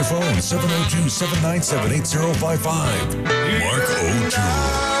charged by phone 702-797-8055. Mark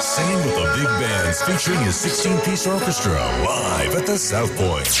O'Toole singing with the big bands featuring his 16-piece orchestra live at the South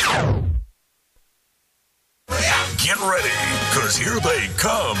Point. Get ready, because here they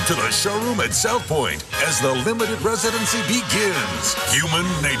come to the showroom at South Point as the limited residency begins. Human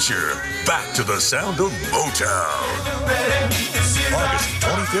Nature, back to the sound of Motown. August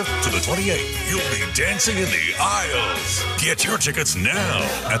 25th to the 28th, you'll be dancing in the aisles. Get your tickets now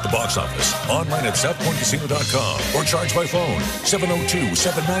at the box office, online at southpointcasino.com, or charge by phone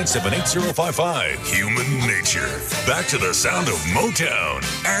 702-797-8055. Human Nature, back to the sound of Motown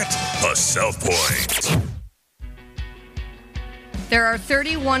at the South Point. There are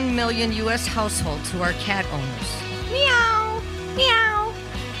 31 million U.S. households who are cat owners. Meow, meow.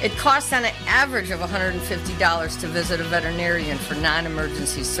 It costs on an average of $150 to visit a veterinarian for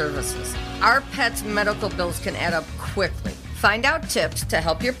non-emergency services. Our pets' medical bills can add up quickly. Find out tips to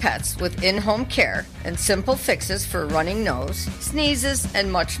help your pets with in-home care and simple fixes for running nose, sneezes, and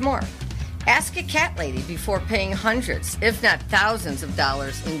much more. Ask a cat lady before paying hundreds, if not thousands of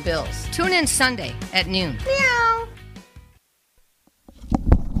dollars in bills. Tune in Sunday at noon. Meow.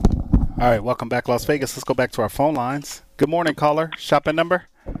 All right, welcome back, Las Vegas. Let's go back to our phone lines. Good morning, caller. Shopping number?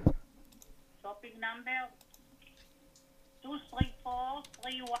 Shopping number 234-3130.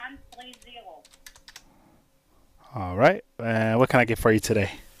 All right. What can I get for you today?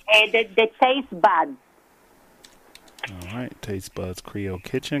 The taste bud. All right, Taste Buds Creole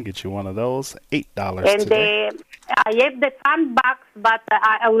Kitchen. Get you one of those. $8 and today. I have the fan box, but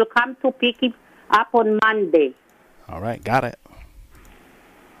I will come to pick it up on Monday. All right, got it.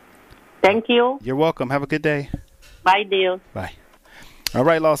 Thank you. You're welcome. Have a good day. Bye, dear. Bye. All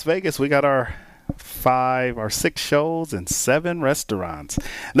right, Las Vegas, we got our 6 shows and 7 restaurants.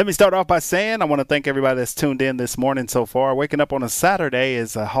 Let me start off by saying I want to thank everybody that's tuned in this morning so far. Waking up on a Saturday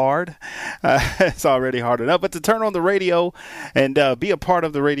is hard. It's already hard enough. But to turn on the radio and be a part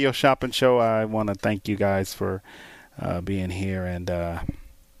of the radio shopping show, I want to thank you guys for being here and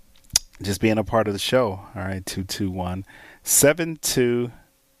just being a part of the show. All right, 221-7283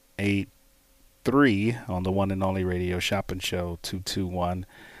 on the one and only radio shopping show,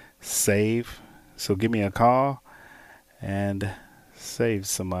 221-SAVE. So give me a call and save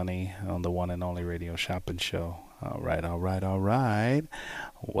some money on the one and only radio shopping show. All right.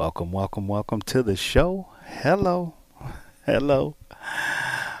 Welcome to the show. Hello. All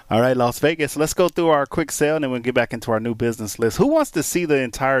right, Las Vegas, let's go through our quick sale and then we'll get back into our new business list. Who wants to see the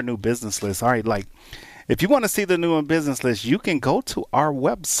entire new business list? All right, if you want to see the new business list, you can go to our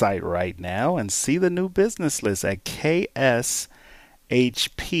website right now and see the new business list at KSHP.com.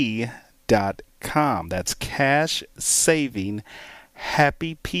 That's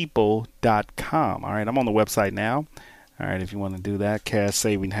CashSavingHappyPeople.com. All right, I'm on the website now. All right, if you want to do that,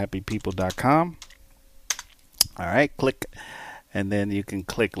 CashSavingHappyPeople.com. All right, click, and then you can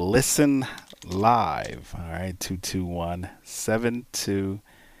click Listen Live. All right,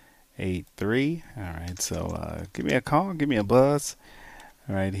 221-7283. All right, so give me a call, give me a buzz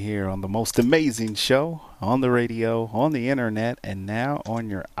right here on the most amazing show on the radio, on the internet, and now on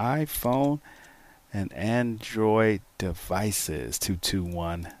your iPhone and Android devices.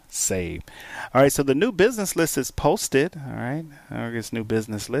 221-SAVE. All right, so the new business list is posted. All right, this new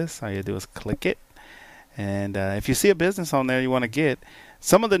business list, all you do is click it. And if you see a business on there you want to get,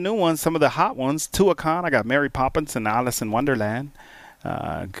 some of the new ones, some of the hot ones, Tuacahn, I got Mary Poppins and Alice in Wonderland.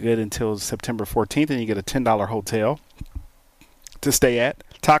 Good until September 14th, and you get a $10 hotel to stay at.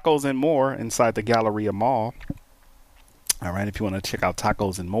 Tacos and More inside the Galleria Mall. All right, if you want to check out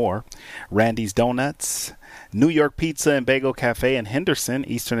Tacos and More. Randy's Donuts, New York Pizza and Bagel Cafe in Henderson,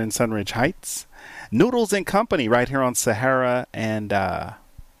 Eastern and Sunridge Heights. Noodles and Company right here on Sahara and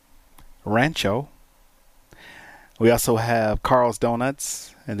Rancho. We also have Carl's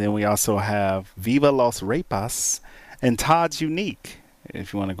Donuts, and then we also have Viva Los Repas and Todd's Unique,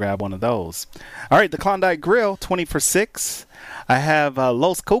 if you want to grab one of those. All right, the Klondike Grill, 20 for $6. I have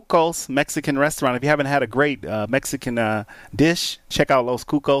Los Cucos Mexican restaurant. If you haven't had a great Mexican dish, check out Los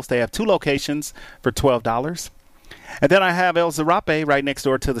Cucos. They have 2 locations for $12. And then I have El Zarape right next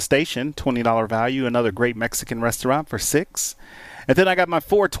door to the station, $20 value, another great Mexican restaurant for $6. And then I got my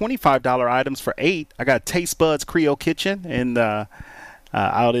 4 $25 items for $8. I got Taste Buds Creole Kitchen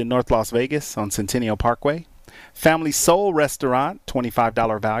out in North Las Vegas on Centennial Parkway. Family Soul Restaurant,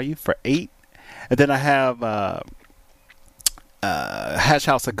 $25 value for $8. And then I have Hash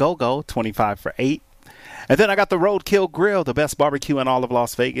House A Go-Go, $25 for $8. And then I got the Roadkill Grill, the best barbecue in all of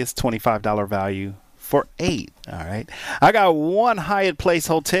Las Vegas, $25 value for $8. All right. I got one Hyatt Place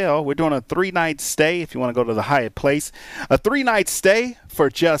Hotel. We're doing a 3-night stay. If you want to go to the Hyatt Place, a 3-night stay for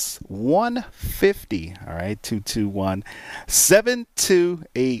just $150. All right.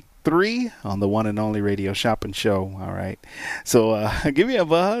 221-7283 on the one and only Radio Shopping Show. All right. So give me a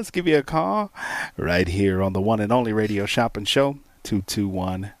buzz, give me a call right here on the one and only Radio Shopping Show.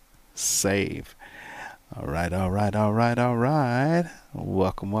 221-SAVE. All right.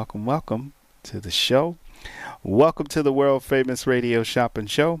 Welcome to the show. Welcome to the world famous Radio Shopping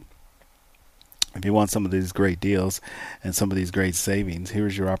Show. If you want some of these great deals and some of these great savings,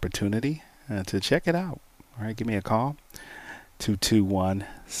 here's your opportunity to check it out. All right, give me a call.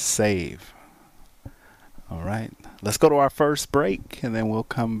 221-SAVE. All right, let's go to our first break, and then we'll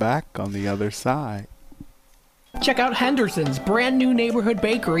come back on the other side. Check out Henderson's brand new neighborhood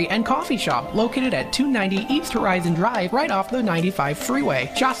bakery and coffee shop located at 290 East Horizon Drive right off the 95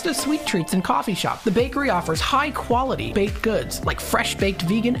 freeway. Shasta's Sweet Treats and Coffee Shop. The bakery offers high quality baked goods like fresh baked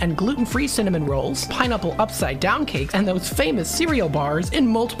vegan and gluten-free cinnamon rolls, pineapple upside down cakes, and those famous cereal bars in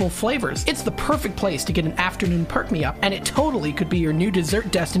multiple flavors. It's the perfect place to get an afternoon perk-me-up, and it totally could be your new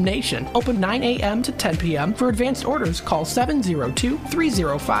dessert destination. Open 9 a.m. to 10 p.m. For advanced orders, call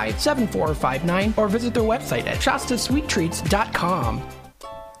 702-305-7459 or visit their website at ShastaSweetTreats.com.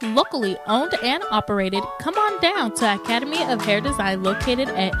 Locally owned and operated, come on down to Academy of Hair Design located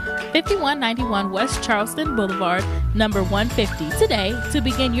at 5191 West Charleston Boulevard, number 150 today to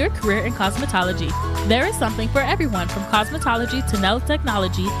begin your career in cosmetology. There is something for everyone from cosmetology to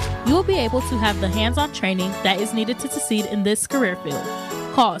nanotechnology. You will be able to have the hands-on training that is needed to succeed in this career field.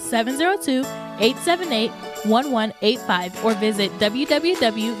 Call 702-878-1185 or visit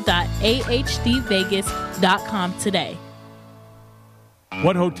www.ahdvegas.com today.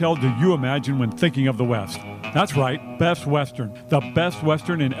 What hotel do you imagine when thinking of the West? That's right, Best Western. The Best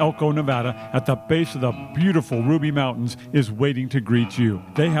Western in Elko, Nevada, at the base of the beautiful Ruby Mountains, is waiting to greet you.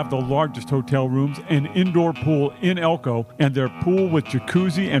 They have the largest hotel rooms and indoor pool in Elko, and their pool with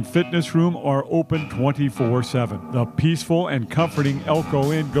jacuzzi and fitness room are open 24/7. The peaceful and comforting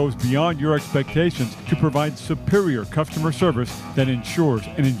Elko Inn goes beyond your expectations to provide superior customer service that ensures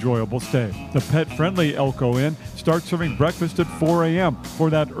an enjoyable stay. The pet-friendly Elko Inn starts serving breakfast at 4 a.m. for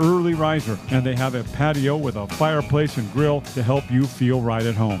that early riser, and they have a patio with a fireplace and grill to help you feel right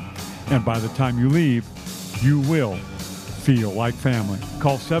at home. And by the time you leave, you will feel like family.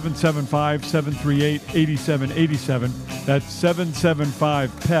 Call 775-738-8787. That's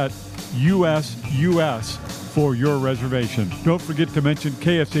 775-PET-US for your reservation. Don't forget to mention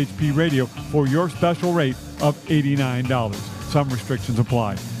KSHP Radio for your special rate of $89. Some restrictions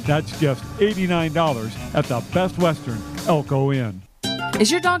apply. That's just $89 at the Best Western Elko Inn.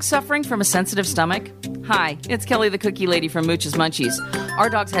 Is your dog suffering from a sensitive stomach? Hi, it's Kelly the Cookie Lady from Mooch's Munchies. Our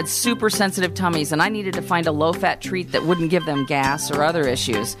dogs had super sensitive tummies, and I needed to find a low-fat treat that wouldn't give them gas or other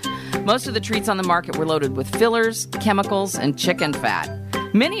issues. Most of the treats on the market were loaded with fillers, chemicals, and chicken fat.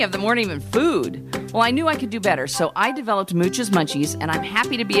 Many of them weren't even food. Well, I knew I could do better, so I developed Mooch's Munchies, and I'm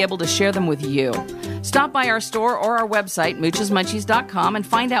happy to be able to share them with you. Stop by our store or our website, moochesmunchies.com, and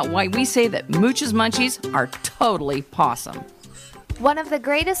find out why we say that Mooch's Munchies are totally pawsome. One of the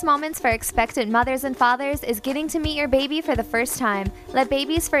greatest moments for expectant mothers and fathers is getting to meet your baby for the first time. Let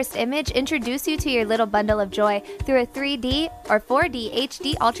Baby's First Image introduce you to your little bundle of joy through a 3D or 4D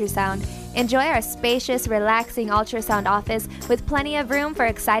HD ultrasound. Enjoy our spacious, relaxing ultrasound office with plenty of room for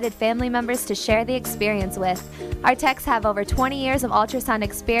excited family members to share the experience with. Our techs have over 20 years of ultrasound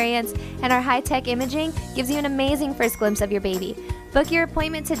experience, and our high-tech imaging gives you an amazing first glimpse of your baby. Book your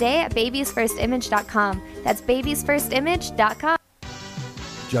appointment today at babiesfirstimage.com. That's babiesfirstimage.com.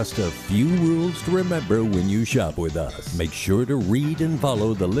 Just a few rules to remember when you shop with us. Make sure to read and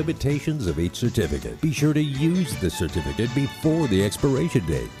follow the limitations of each certificate. Be sure to use the certificate before the expiration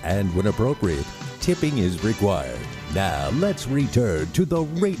date. And when appropriate, tipping is required. Now, let's return to the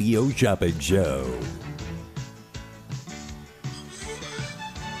Radio Shopping Show.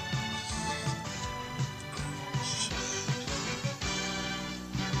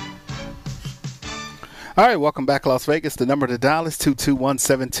 All right, welcome back, Las Vegas. The number to dial is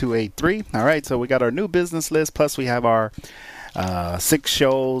 221-7283. All right, so we got our new business list, plus we have our 6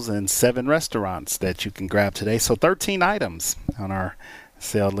 shows and 7 restaurants that you can grab today. So 13 items on our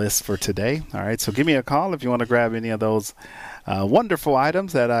sale list for today. All right, so give me a call if you want to grab any of those wonderful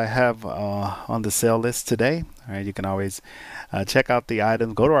items that I have on the sale list today. All right, you can always check out the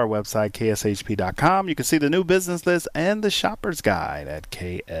items. Go to our website, kshp.com. You can see the new business list and the shopper's guide at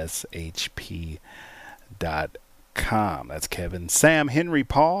kshp.com. That's Kevin, Sam, Henry,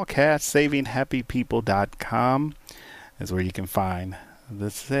 Paul, CashSavingHappyPeople.com is where you can find the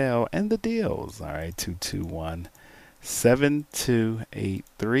sale and the deals. All right,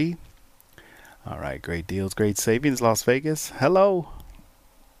 221-7283. All right, great deals, great savings, Las Vegas. Hello.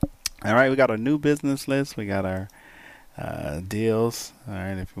 All right, we got our new business list. We got our deals. All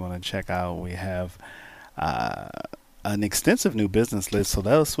right, if you want to check out, we have an extensive new business list. So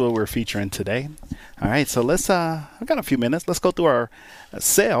that's what we're featuring today. All right, so let's, I've got a few minutes. Let's go through our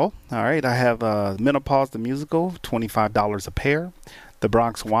sale. All right, I have Menopause the Musical, $25 a pair. The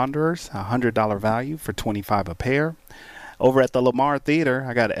Bronx Wanderers, $100 value for $25 a pair. Over at the Lamar Theater,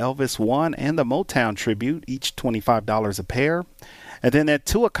 I got Elvis 1 and the Motown Tribute, each $25 a pair. And then at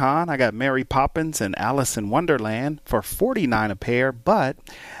Tuacahn, I got Mary Poppins and Alice in Wonderland for $49 a pair. But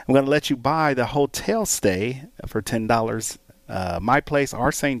I'm going to let you buy the hotel stay for $10. My Place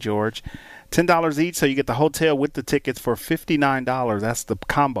or St. George, $10 each. So you get the hotel with the tickets for $59. That's the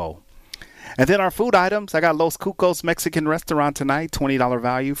combo. And then our food items, I got Los Cucos Mexican Restaurant tonight, $20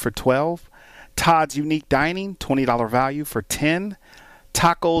 value for $12. Todd's Unique Dining, $20 value for $10.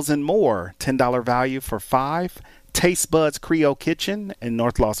 Tacos and More, $10 value for $5. Taste Buds Creole Kitchen in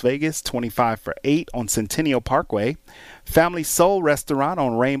North Las Vegas, $25 for $8 on Centennial Parkway. Family Soul Restaurant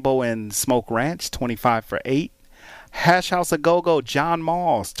on Rainbow and Smoke Ranch, $25 for $8. Hash House A Go-Go John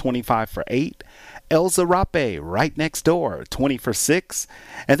Malls, $25 for $8. El Zarape right next door, $20 for $6.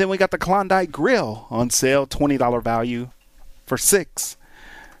 And then we got the Klondike Grill on sale, $20 value for $6.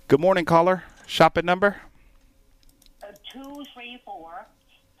 Good morning, caller. Shopping number? 234-3915.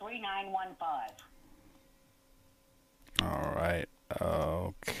 All right.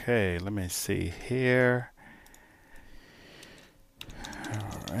 Okay. Let me see here.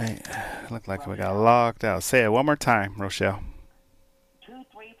 All right. Look like we got logged out. Say it one more time, Rochelle. 234-3915.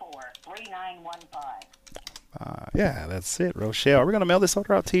 Yeah, that's it, Rochelle. Are we going to mail this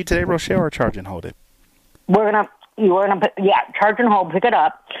order out to you today, Rochelle, or charge and hold it? Charge and hold, pick it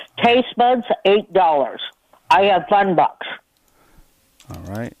up. Taste Buds, $8. I have Fun Bucks. All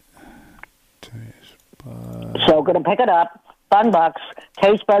right. So going to pick it up. Fun Bucks,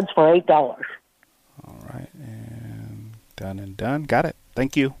 Taste Buds for $8. All right, and done. Got it.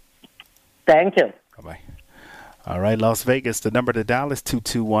 Thank you. Thank you. Bye-bye. All right, Las Vegas, the number to dial is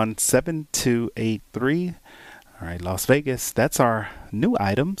 221-7283. All right, Las Vegas, that's our new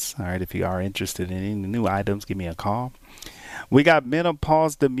items. All right, if you are interested in any new items, give me a call. We got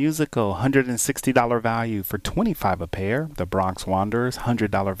Menopause the Musical, $160 value for $25 a pair. The Bronx Wanderers,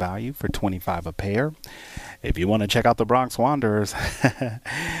 $100 value for $25 a pair. If you want to check out the Bronx Wanderers,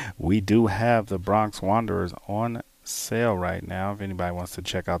 we do have the Bronx Wanderers on sale right now. If anybody wants to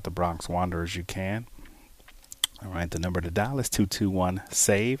check out the Bronx Wanderers, you can. All right, the number to dial is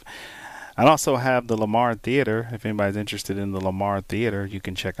 221-SAVE. I also have the Lamar Theater. If anybody's interested in the Lamar Theater, you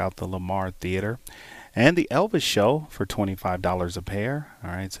can check out the Lamar Theater. And the Elvis Show for $25 a pair.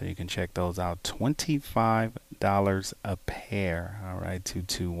 All right, so you can check those out. $25 a pair. All right,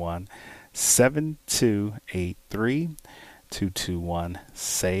 221-7283.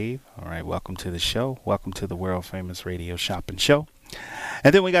 221-SAVE. All right, welcome to the show. Welcome to the world famous radio shopping show.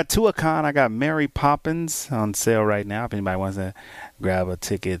 And then we got Tuacahn. I got Mary Poppins on sale right now. If anybody wants to grab a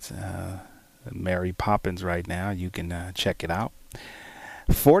ticket, Mary Poppins right now, you can check it out.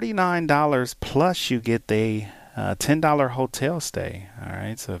 $49 plus you get the $10 hotel stay. All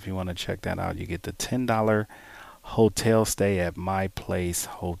right, so if you want to check that out, you get the $10 hotel stay at My Place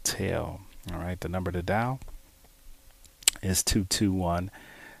Hotel. All right, the number to dial is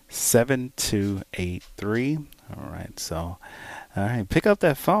 221-7283. All right, so all right, pick up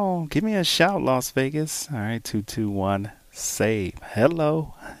that phone. Give me a shout, Las Vegas. All right, 221-SAVE.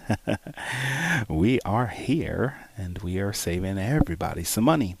 Hello. We are here, and we are saving everybody some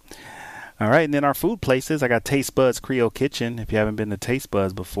money. All right, and then our food places, I got Taste Buds Creole Kitchen. If you haven't been to Taste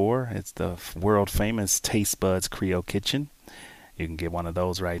Buds before, it's the world famous Taste Buds Creole Kitchen. You can get one of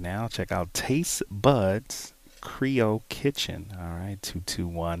those right now. Check out Taste Buds Creole Kitchen. All right,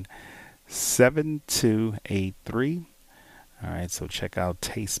 221-7283. All right, so check out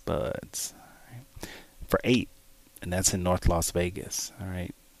Taste Buds for $8, and that's in North Las Vegas. All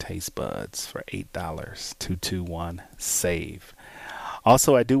right, Taste Buds for $8. 221-SAVE.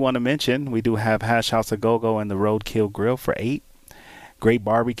 Also, I do want to mention we do have Hash House A Go-Go and the Roadkill Grill for $8. Great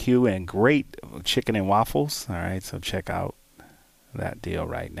barbecue and great chicken and waffles. All right, so check out that deal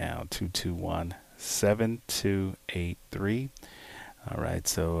right now. 221-SAVE. 7283. All right,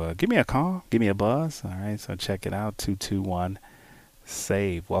 so give me a call, give me a buzz. All right, so check it out,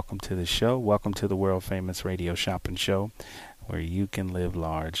 221-SAVE. Welcome to the show. Welcome to the world famous radio shopping show where you can live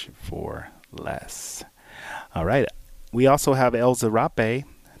large for less. All right, we also have El Zarape,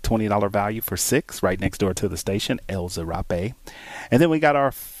 $20 value for 6, right next door to the station, El Zarape. And then we got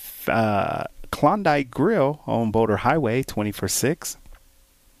our Klondike Grill on Boulder Highway, 20 for 6.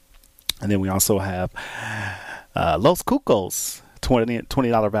 And then we also have Los Cucos,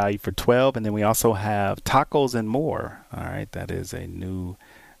 $20 value for 12. And then we also have Tacos and More. All right, that is a new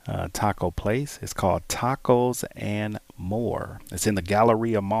taco place. It's called Tacos and More. It's in the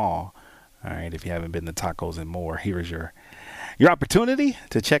Galleria Mall. All right, if you haven't been to Tacos and More, here's your opportunity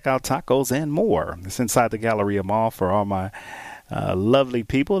to check out Tacos and More. It's inside the Galleria Mall for all my lovely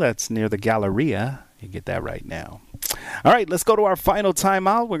people. That's near the Galleria. You get that right now. All right, let's go to our final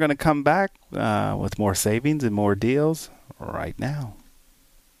timeout. We're going to come back with more savings and more deals right now.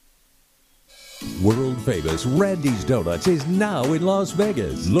 World famous Randy's Donuts is now in Las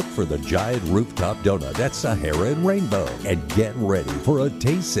Vegas. Look for the giant rooftop donut at Sahara and Rainbow and get ready for a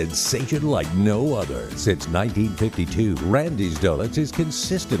taste sensation like no other. Since 1952, Randy's Donuts is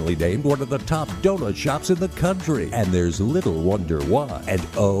consistently named one of the top donut shops in the country. And there's little wonder why. And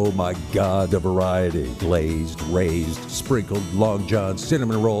oh my God, the variety. Glazed, raised, sprinkled, Long Johns,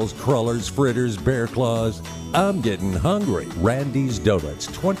 cinnamon rolls, crullers, fritters, bear claws. I'm getting hungry. Randy's Donuts,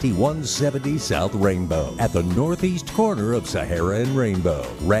 2170 South Rainbow, at the northeast corner of Sahara and Rainbow.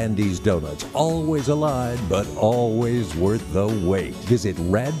 Randy's Donuts, always alive, but always worth the wait. Visit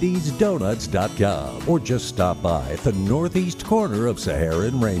randysdonuts.com or just stop by at the northeast corner of Sahara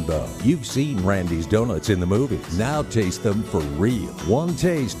and Rainbow. You've seen Randy's Donuts in the movies. Now taste them for real. One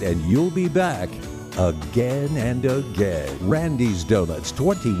taste and you'll be back again and again. Randy's Donuts,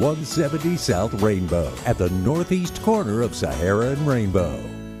 2170 South Rainbow, at the northeast corner of Sahara and Rainbow.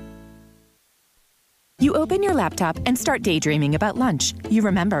 You open your laptop and start daydreaming about lunch. You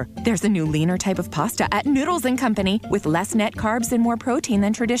remember, there's a new leaner type of pasta at Noodles & Company with less net carbs and more protein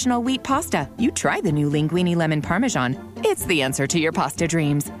than traditional wheat pasta. You try the new Linguini Lemon Parmesan. It's the answer to your pasta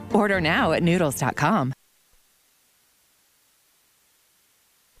dreams. Order now at noodles.com.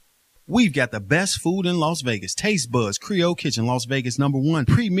 We've got the best food in Las Vegas. Taste Buds Creole Kitchen, Las Vegas #1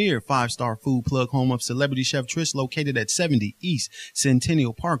 premier 5-star food plug, home of celebrity chef Trish, located at 70 East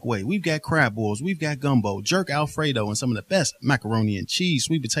Centennial Parkway. We've got crab balls, we've got gumbo, jerk Alfredo, and some of the best macaroni and cheese,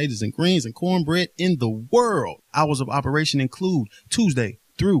 sweet potatoes and greens, and cornbread in the world. Hours of operation include Tuesday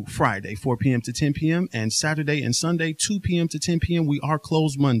through Friday, 4 p.m. to 10 p.m., and Saturday and Sunday, 2 p.m. to 10 p.m. We are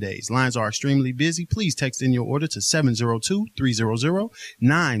closed Mondays. Lines are extremely busy. Please text in your order to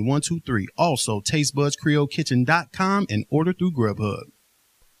 702-300-9123. Also, TasteBudsCreoleKitchen.com and order through Grubhub.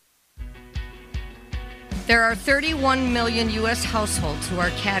 There are 31 million U.S. households who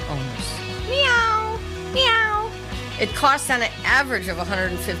are cat owners. Meow, meow. It costs on an average of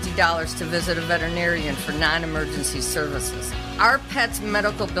 $150 to visit a veterinarian for non-emergency services. Our pets'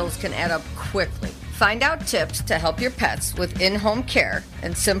 medical bills can add up quickly. Find out tips to help your pets with in-home care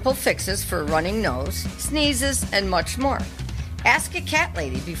and simple fixes for running nose, sneezes, and much more. Ask a cat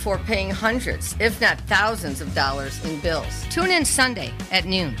lady before paying hundreds, if not thousands of dollars in bills. Tune in Sunday at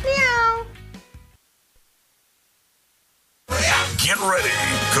noon. Meow. Get ready,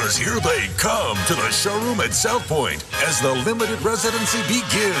 because here they come to the showroom at South Point as the limited residency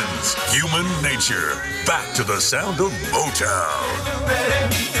begins. Human Nature, back to the sound of Motown.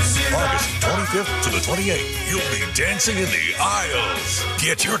 August 25th to the 28th, you'll be dancing in the aisles.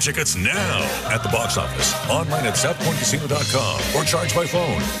 Get your tickets now at the box office, online at southpointcasino.com, or charge by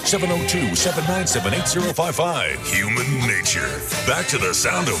phone, 702-797-8055. Human Nature, back to the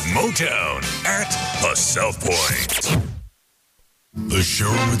sound of Motown at the South Point. The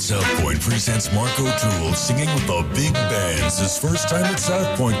showroom at South Point presents Mark O'Toole singing with the big bands. His first time at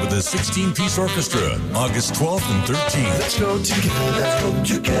South Point with a 16-piece orchestra, August 12th and 13th. Let's go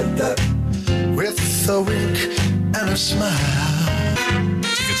together with a wink and a smile.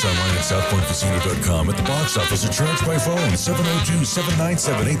 Tickets online at southpointcasino.com, at the box office, or charge by phone,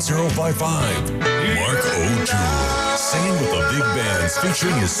 702-797-8055. Mark O'Toole singing with the big bands,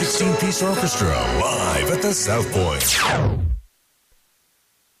 featuring his 16-piece orchestra live at the South Point.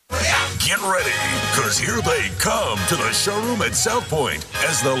 Get ready, because here they come to the showroom at South Point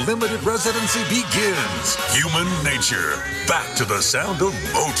as the limited residency begins. Human Nature, back to the sound of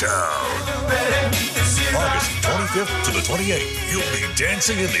Motown. August 25th to the 28th. You'll be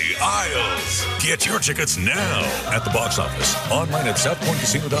dancing in the aisles. Get your tickets now at the box office, online at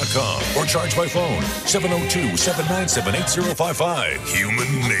southpointcasino.com, or charge by phone 702-797-8055.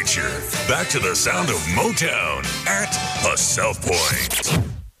 Human Nature. Back to the sound of Motown at a South Point.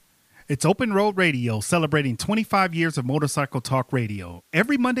 It's Open Road Radio, celebrating 25 years of motorcycle talk radio.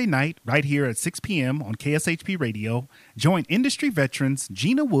 Every Monday night, right here at 6 p.m. on KSHP Radio, join industry veterans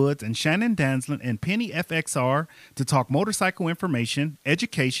Gina Woods and Shannon Danslin and Penny FXR to talk motorcycle information,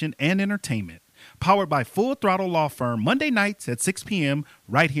 education, and entertainment. Powered by Full Throttle Law Firm, Monday nights at 6 p.m.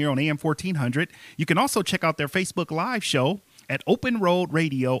 right here on AM 1400. You can also check out their Facebook Live show at Open Road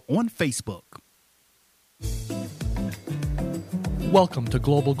Radio on Facebook. Welcome to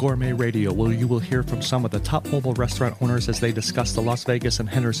Global Gourmet Radio, where you will hear from some of the top mobile restaurant owners as they discuss the Las Vegas and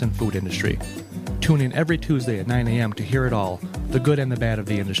Henderson food industry. Tune in every Tuesday at 9 a.m. to hear it all, the good and the bad of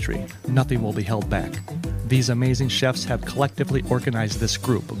the industry. Nothing will be held back. These amazing chefs have collectively organized this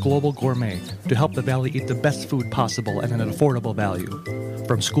group, Global Gourmet, to help the Valley eat the best food possible at an affordable value.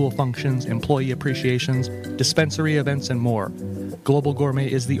 From school functions, employee appreciations, dispensary events, and more, Global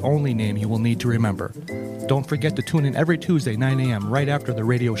Gourmet is the only name you will need to remember. Don't forget to tune in every Tuesday, 9 a.m., right after the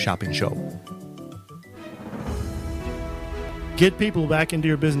radio shopping show. Get people back into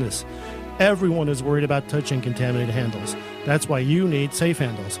your business. Everyone is worried about touching contaminated handles. That's why you need Safe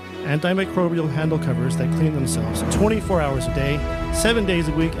Handles, antimicrobial handle covers that clean themselves 24 hours a day, 7 days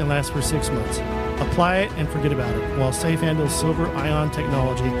a week, and last for 6 months. Apply it and forget about it, while Safe Handles Silver Ion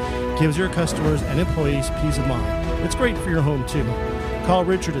technology gives your customers and employees peace of mind. It's great for your home, too. Call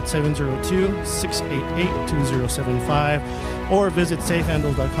Richard at 702-688-2075 or visit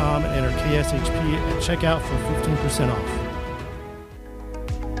safehandles.com and enter KSHP at checkout for 15% off.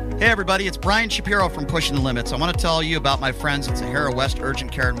 Hey everybody, it's Brian Shapiro from Pushing the Limits. I want to tell you about my friends at Sahara West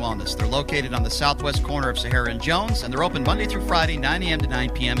Urgent Care and Wellness. They're located on the southwest corner of Sahara and Jones, and they're open Monday through Friday, 9 a.m. to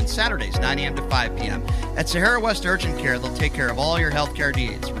 9 p.m., and Saturdays, 9 a.m. to 5 p.m. At Sahara West Urgent Care, they'll take care of all your health care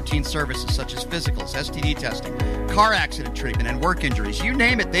needs, routine services such as physicals, STD testing, car accident treatment, and work injuries. You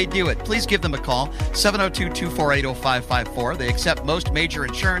name it, they do it. Please give them a call, 702-248-0554. They accept most major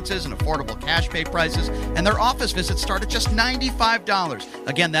insurances and affordable cash pay prices, and their office visits start at just $95.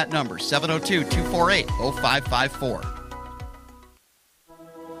 Again, that number, 702-248-0554.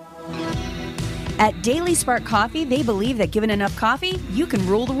 At Daily Spark Coffee, they believe that given enough coffee, you can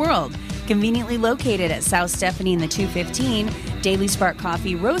rule the world. Conveniently located at South Stephanie in the 215, Daily Spark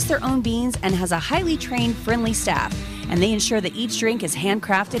Coffee roasts their own beans and has a highly trained, friendly staff. And they ensure that each drink is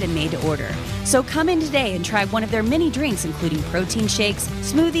handcrafted and made to order. So come in today and try one of their many drinks, including protein shakes,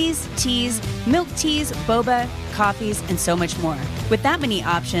 smoothies, teas, milk teas, boba, coffees, and so much more. With that many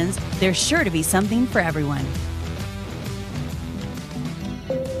options, there's sure to be something for everyone.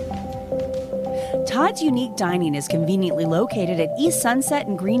 Todd's Unique Dining is conveniently located at East Sunset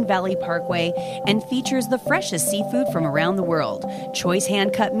and Green Valley Parkway and features the freshest seafood from around the world, choice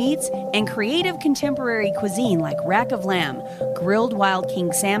hand-cut meats, and creative contemporary cuisine like rack of lamb, grilled wild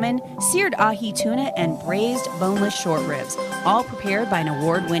king salmon, seared ahi tuna, and braised boneless short ribs, all prepared by an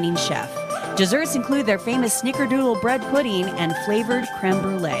award-winning chef. Desserts include their famous snickerdoodle bread pudding and flavored creme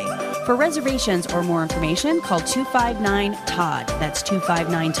brulee. For reservations or more information, call 259-TODD. That's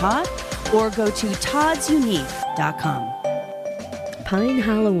 259-TODD. Or go to toddsunique.com. Pine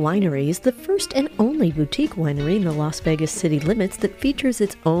Hollow Winery is the first and only boutique winery in the Las Vegas city limits that features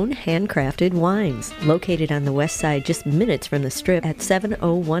its own handcrafted wines. Located on the west side, just minutes from the Strip at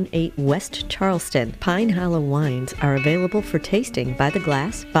 7018 West Charleston, Pine Hollow wines are available for tasting by the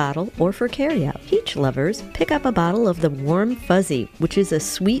glass, bottle, or for carryout. Peach lovers, pick up a bottle of the Warm Fuzzy, which is a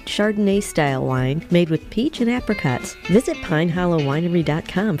sweet Chardonnay-style wine made with peach and apricots. Visit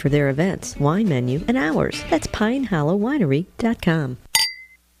PineHollowWinery.com for their events, wine menu, and hours. That's PineHollowWinery.com.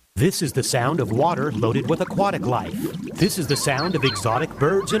 This is the sound of water loaded with aquatic life. This is the sound of exotic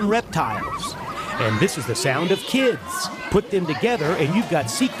birds and reptiles. And this is the sound of kids. Put them together and you've got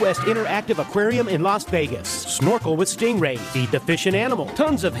SeaQuest Interactive Aquarium in Las Vegas. Snorkel with stingrays, feed the fish and animal,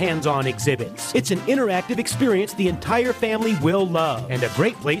 tons of hands-on exhibits. It's an interactive experience the entire family will love. And a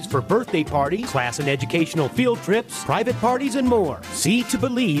great place for birthday parties, class and educational field trips, private parties, and more. See to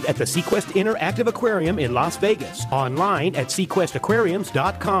believe at the SeaQuest Interactive Aquarium in Las Vegas. Online at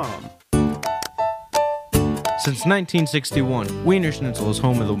SeaQuestAquariums.com. Since 1961, Wiener Schnitzel is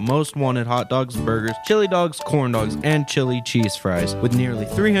home of the most wanted hot dogs, burgers, chili dogs, corn dogs, and chili cheese fries. With nearly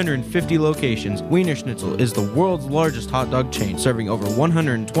 350 locations, Wiener Schnitzel is the world's largest hot dog chain, serving over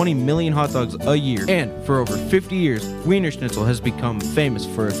 120 million hot dogs a year. And for over 50 years, Wiener Schnitzel has become famous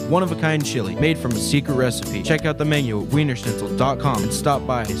for its one-of-a-kind chili made from a secret recipe. Check out the menu at wienerschnitzel.com and stop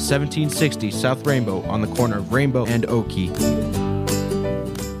by 1760 South Rainbow on the corner of Rainbow and Oakey.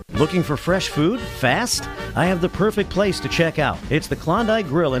 Looking for fresh food? Fast? I have the perfect place to check out. It's the Klondike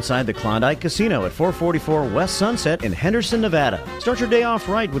Grill inside the Klondike Casino at 444 West Sunset in Henderson, Nevada. Start your day off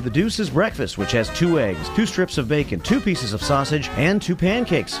right with the Deuce's Breakfast, which has 2 eggs, 2 strips of bacon, 2 pieces of sausage, and 2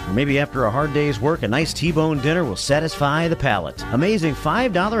 pancakes. Or maybe after a hard day's work, a nice T-bone dinner will satisfy the palate. Amazing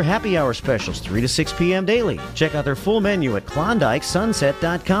 $5 happy hour specials 3 to 6 p.m. daily. Check out their full menu at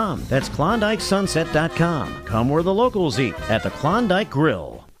KlondikeSunset.com. That's KlondikeSunset.com. Come where the locals eat at the Klondike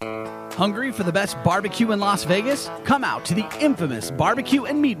Grill. Hungry for the best barbecue in Las Vegas? Come out to the infamous barbecue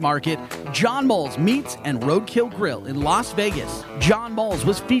and meat market, John Mole's Meats and Roadkill Grill in Las Vegas. John Mole's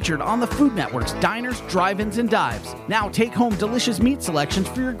was featured on the Food Network's Diners, Drive-Ins, and Dives. Now take home delicious meat selections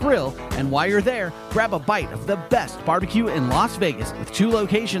for your grill, and while you're there, grab a bite of the best barbecue in Las Vegas. With 2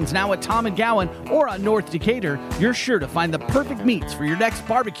 locations now at Tom and Gowan or on North Decatur, you're sure to find the perfect meats for your next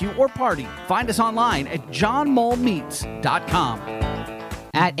barbecue or party. Find us online at johnmolemeats.com.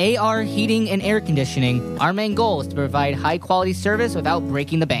 At AR Heating and Air Conditioning, our main goal is to provide high-quality service without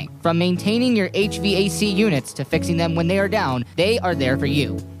breaking the bank. From maintaining your HVAC units to fixing them when they are down, they are there for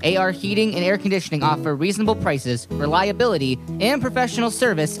you. AR Heating and Air Conditioning offer reasonable prices, reliability, and professional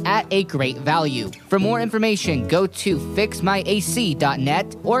service at a great value. For more information, go to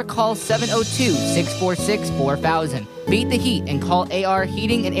fixmyac.net or call 702-646-4000. Beat the heat and call AR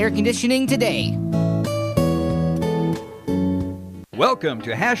Heating and Air Conditioning today. Welcome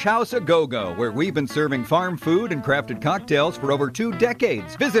to Hash House A Go-Go, where we've been serving farm food and crafted cocktails for over 2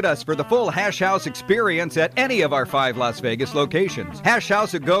 decades. Visit us for the full Hash House experience at any of our 5 Las Vegas locations. Hash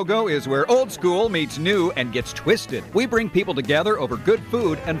House A Go-Go is where old school meets new and gets twisted. We bring people together over good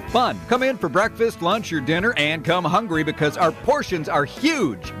food and fun. Come in for breakfast, lunch, or dinner, and come hungry because our portions are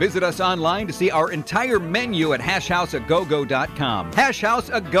huge. Visit us online to see our entire menu at hashhouseagogo.com. Hash House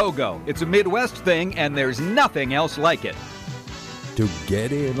A Go-Go. It's a Midwest thing, and there's nothing else like it. To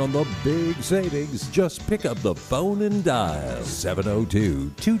get in on the big savings, just pick up the phone and dial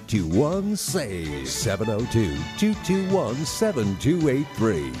 702-221-SAVE,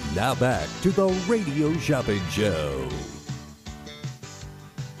 702-221-7283. Now back to the Radio Shopping Show.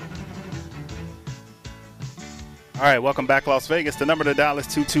 All right, welcome back, Las Vegas. The number to dial is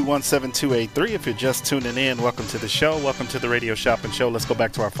 221-7283. If you're just tuning in, welcome to the show. Welcome to the Radio Shopping Show. Let's go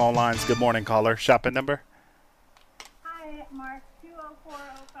back to our phone lines. Good morning, caller. Shopping number? Hi, Mark.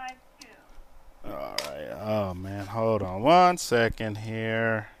 204052. All right. Oh, man. Hold on one second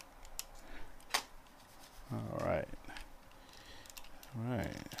here. All right. All right.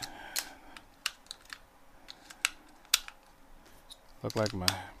 Look like my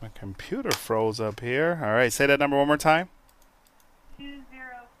computer froze up here. All right. Say that number one more time.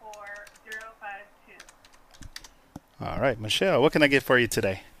 204052. All right. Michelle, what can I get for you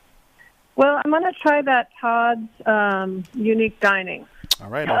today? Well, I'm going to try that Todd's Unique Dining. All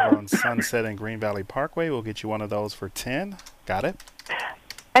right, over on Sunset and Green Valley Parkway. We'll get you one of those for 10. Got it.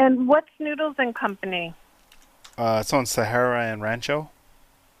 And what's Noodles and Company? It's on Sahara and Rancho.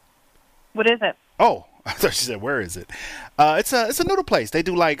 What is it? Oh, I thought you said, where is it? It's a noodle place. They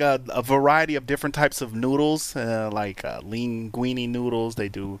do like a variety of different types of noodles, like linguine noodles. They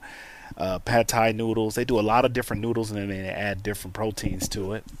do pad thai noodles. They do a lot of different noodles, and then they add different proteins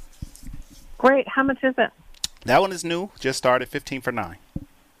to it. Great. How much is it? That one is new. Just started, 15 for $9.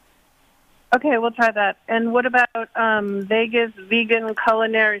 Okay, we'll try that. And what about Vegas Vegan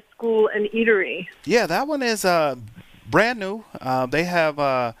Culinary School and Eatery? Yeah, that one is brand new. They have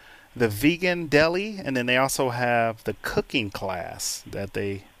the vegan deli, and then they also have the cooking class that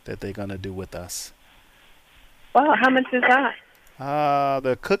they're gonna do with us. Wow, how much is that?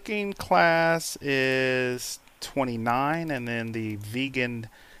 The cooking class is $29, and then the vegan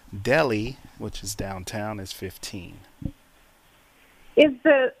deli, which is downtown, is $15. Is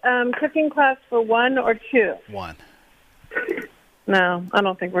the cooking class for 1 or 2? 1. No, I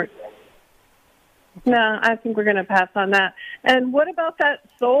don't think we're... No, I think we're going to pass on that. And what about that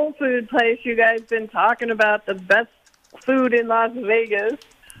soul food place you guys been talking about, the best food in Las Vegas?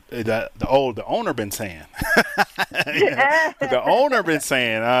 The owner been saying. The owner been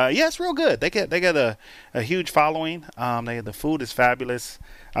saying, yeah, it's real good. They get a huge following. The food is fabulous.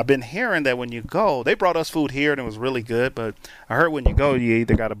 I've been hearing that when you go, they brought us food here and it was really good. But I heard when you go, you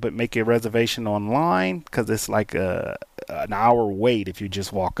either got to make a reservation online because it's like an hour wait if you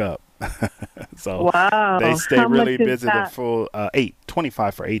just walk up. So wow. they stay How really much is busy. that? The full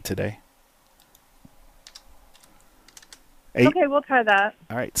 25 for 8 today. 8. Okay, we'll try that.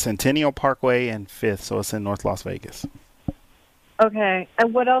 All right, Centennial Parkway and 5th, so it's in North Las Vegas. Okay,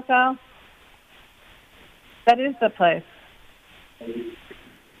 and what else, Al? That is the place.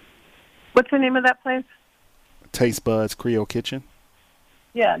 What's the name of that place? Taste Buds Creole Kitchen.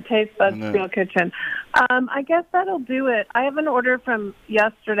 Yeah, Taste Buds And then- Creole Kitchen. I guess that'll do it. I have an order from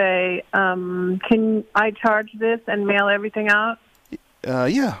yesterday. Can I charge this and mail everything out?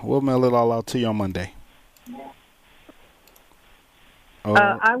 Yeah, we'll mail it all out to you on Monday.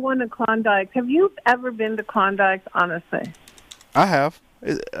 I want a Klondike. Have you ever been to Klondike, honestly? I have.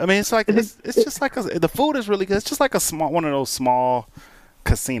 I mean, it's like it's just like the food is really good. It's just like one of those small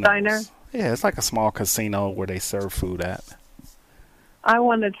casinos. Diner? Yeah, it's like a small casino where they serve food at. I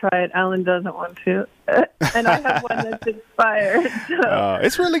want to try it. Alan doesn't want to. And I have one that's expired. So.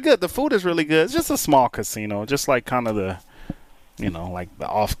 It's really good. The food is really good. It's just a small casino, just like kind of the, like the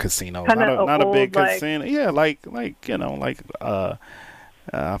off casino, not a big casino. Yeah, like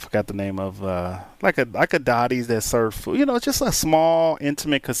I forgot the name of like a Dottie's that serve food. It's just a small,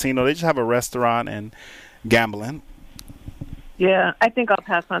 intimate casino. They just have a restaurant and gambling. Yeah, I think I'll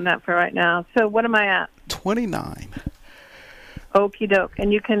pass on that for right now. So what am I at? 29. Okie doke.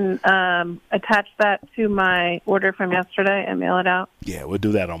 And you can attach that to my order from yesterday and mail it out? Yeah, we'll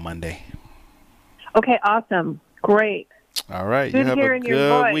do that on Monday. Okay, awesome. Great. All right, Good you have a hearing your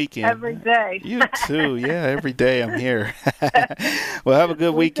good voice weekend. every day. You too. Yeah, every day I'm here. Well, have a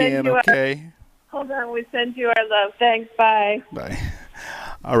good weekend, okay? Hold on, we send you our love. Thanks, bye. Bye.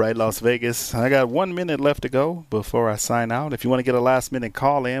 All right, Las Vegas. I got 1 minute left to go before I sign out. If you want to get a last-minute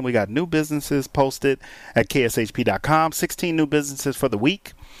call in, we got new businesses posted at kshp.com, 16 new businesses for the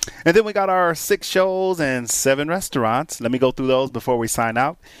week. And then we got our 6 shows and 7 restaurants. Let me go through those before we sign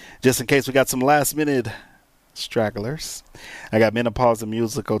out, just in case we got some last-minute stragglers. I got Menopause the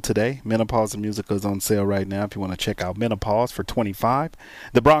Musical today. Menopause the Musical is on sale right now if you want to check out Menopause for $25.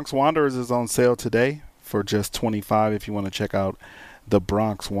 The Bronx Wanderers is on sale today for just $25. If you want to check out The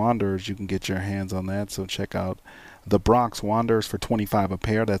Bronx Wanderers, you can get your hands on that. So check out The Bronx Wanderers for $25 a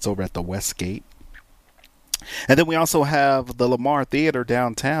pair. That's over at the Westgate. And then we also have the Lamar Theater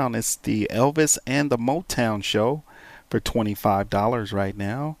downtown. It's the Elvis and the Motown show for $25 right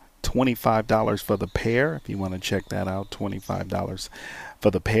now. $25 for the pair. If you want to check that out, $25 for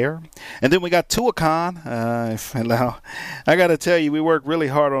the pair. And then we got Tuacahn. Now, I got to tell you, we worked really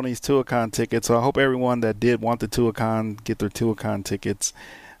hard on these Tuacahn tickets. So I hope everyone that did want the Tuacahn get their Tuacahn tickets.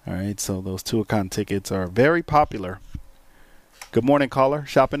 All right, so those Tuacahn tickets are very popular. Good morning, caller.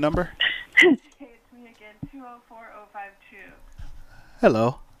 Shopping number? Hey, it's me again, 204052.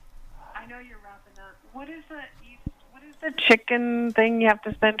 Hello. I know you're wrapping up. What is the chicken thing you have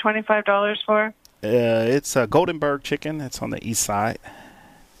to spend $25 for? It's a Goldenberg chicken. It's on the east side.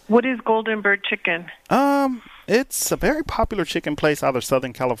 What is Goldenberg chicken? It's a very popular chicken place out of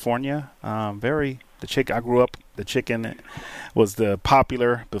Southern California. The chicken was the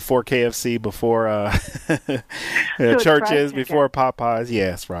popular before KFC, before churches, before Popeyes.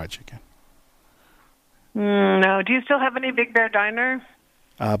 Yeah, it's fried chicken. No. Do you still have any Big Bear Diner?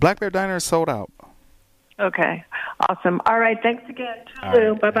 Black Bear Diner is sold out. Okay. Awesome. All right. Thanks again. All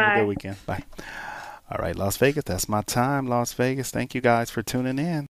right. Bye-bye. Have a good weekend. Bye. All right, Las Vegas, that's my time, Las Vegas. Thank you guys for tuning in.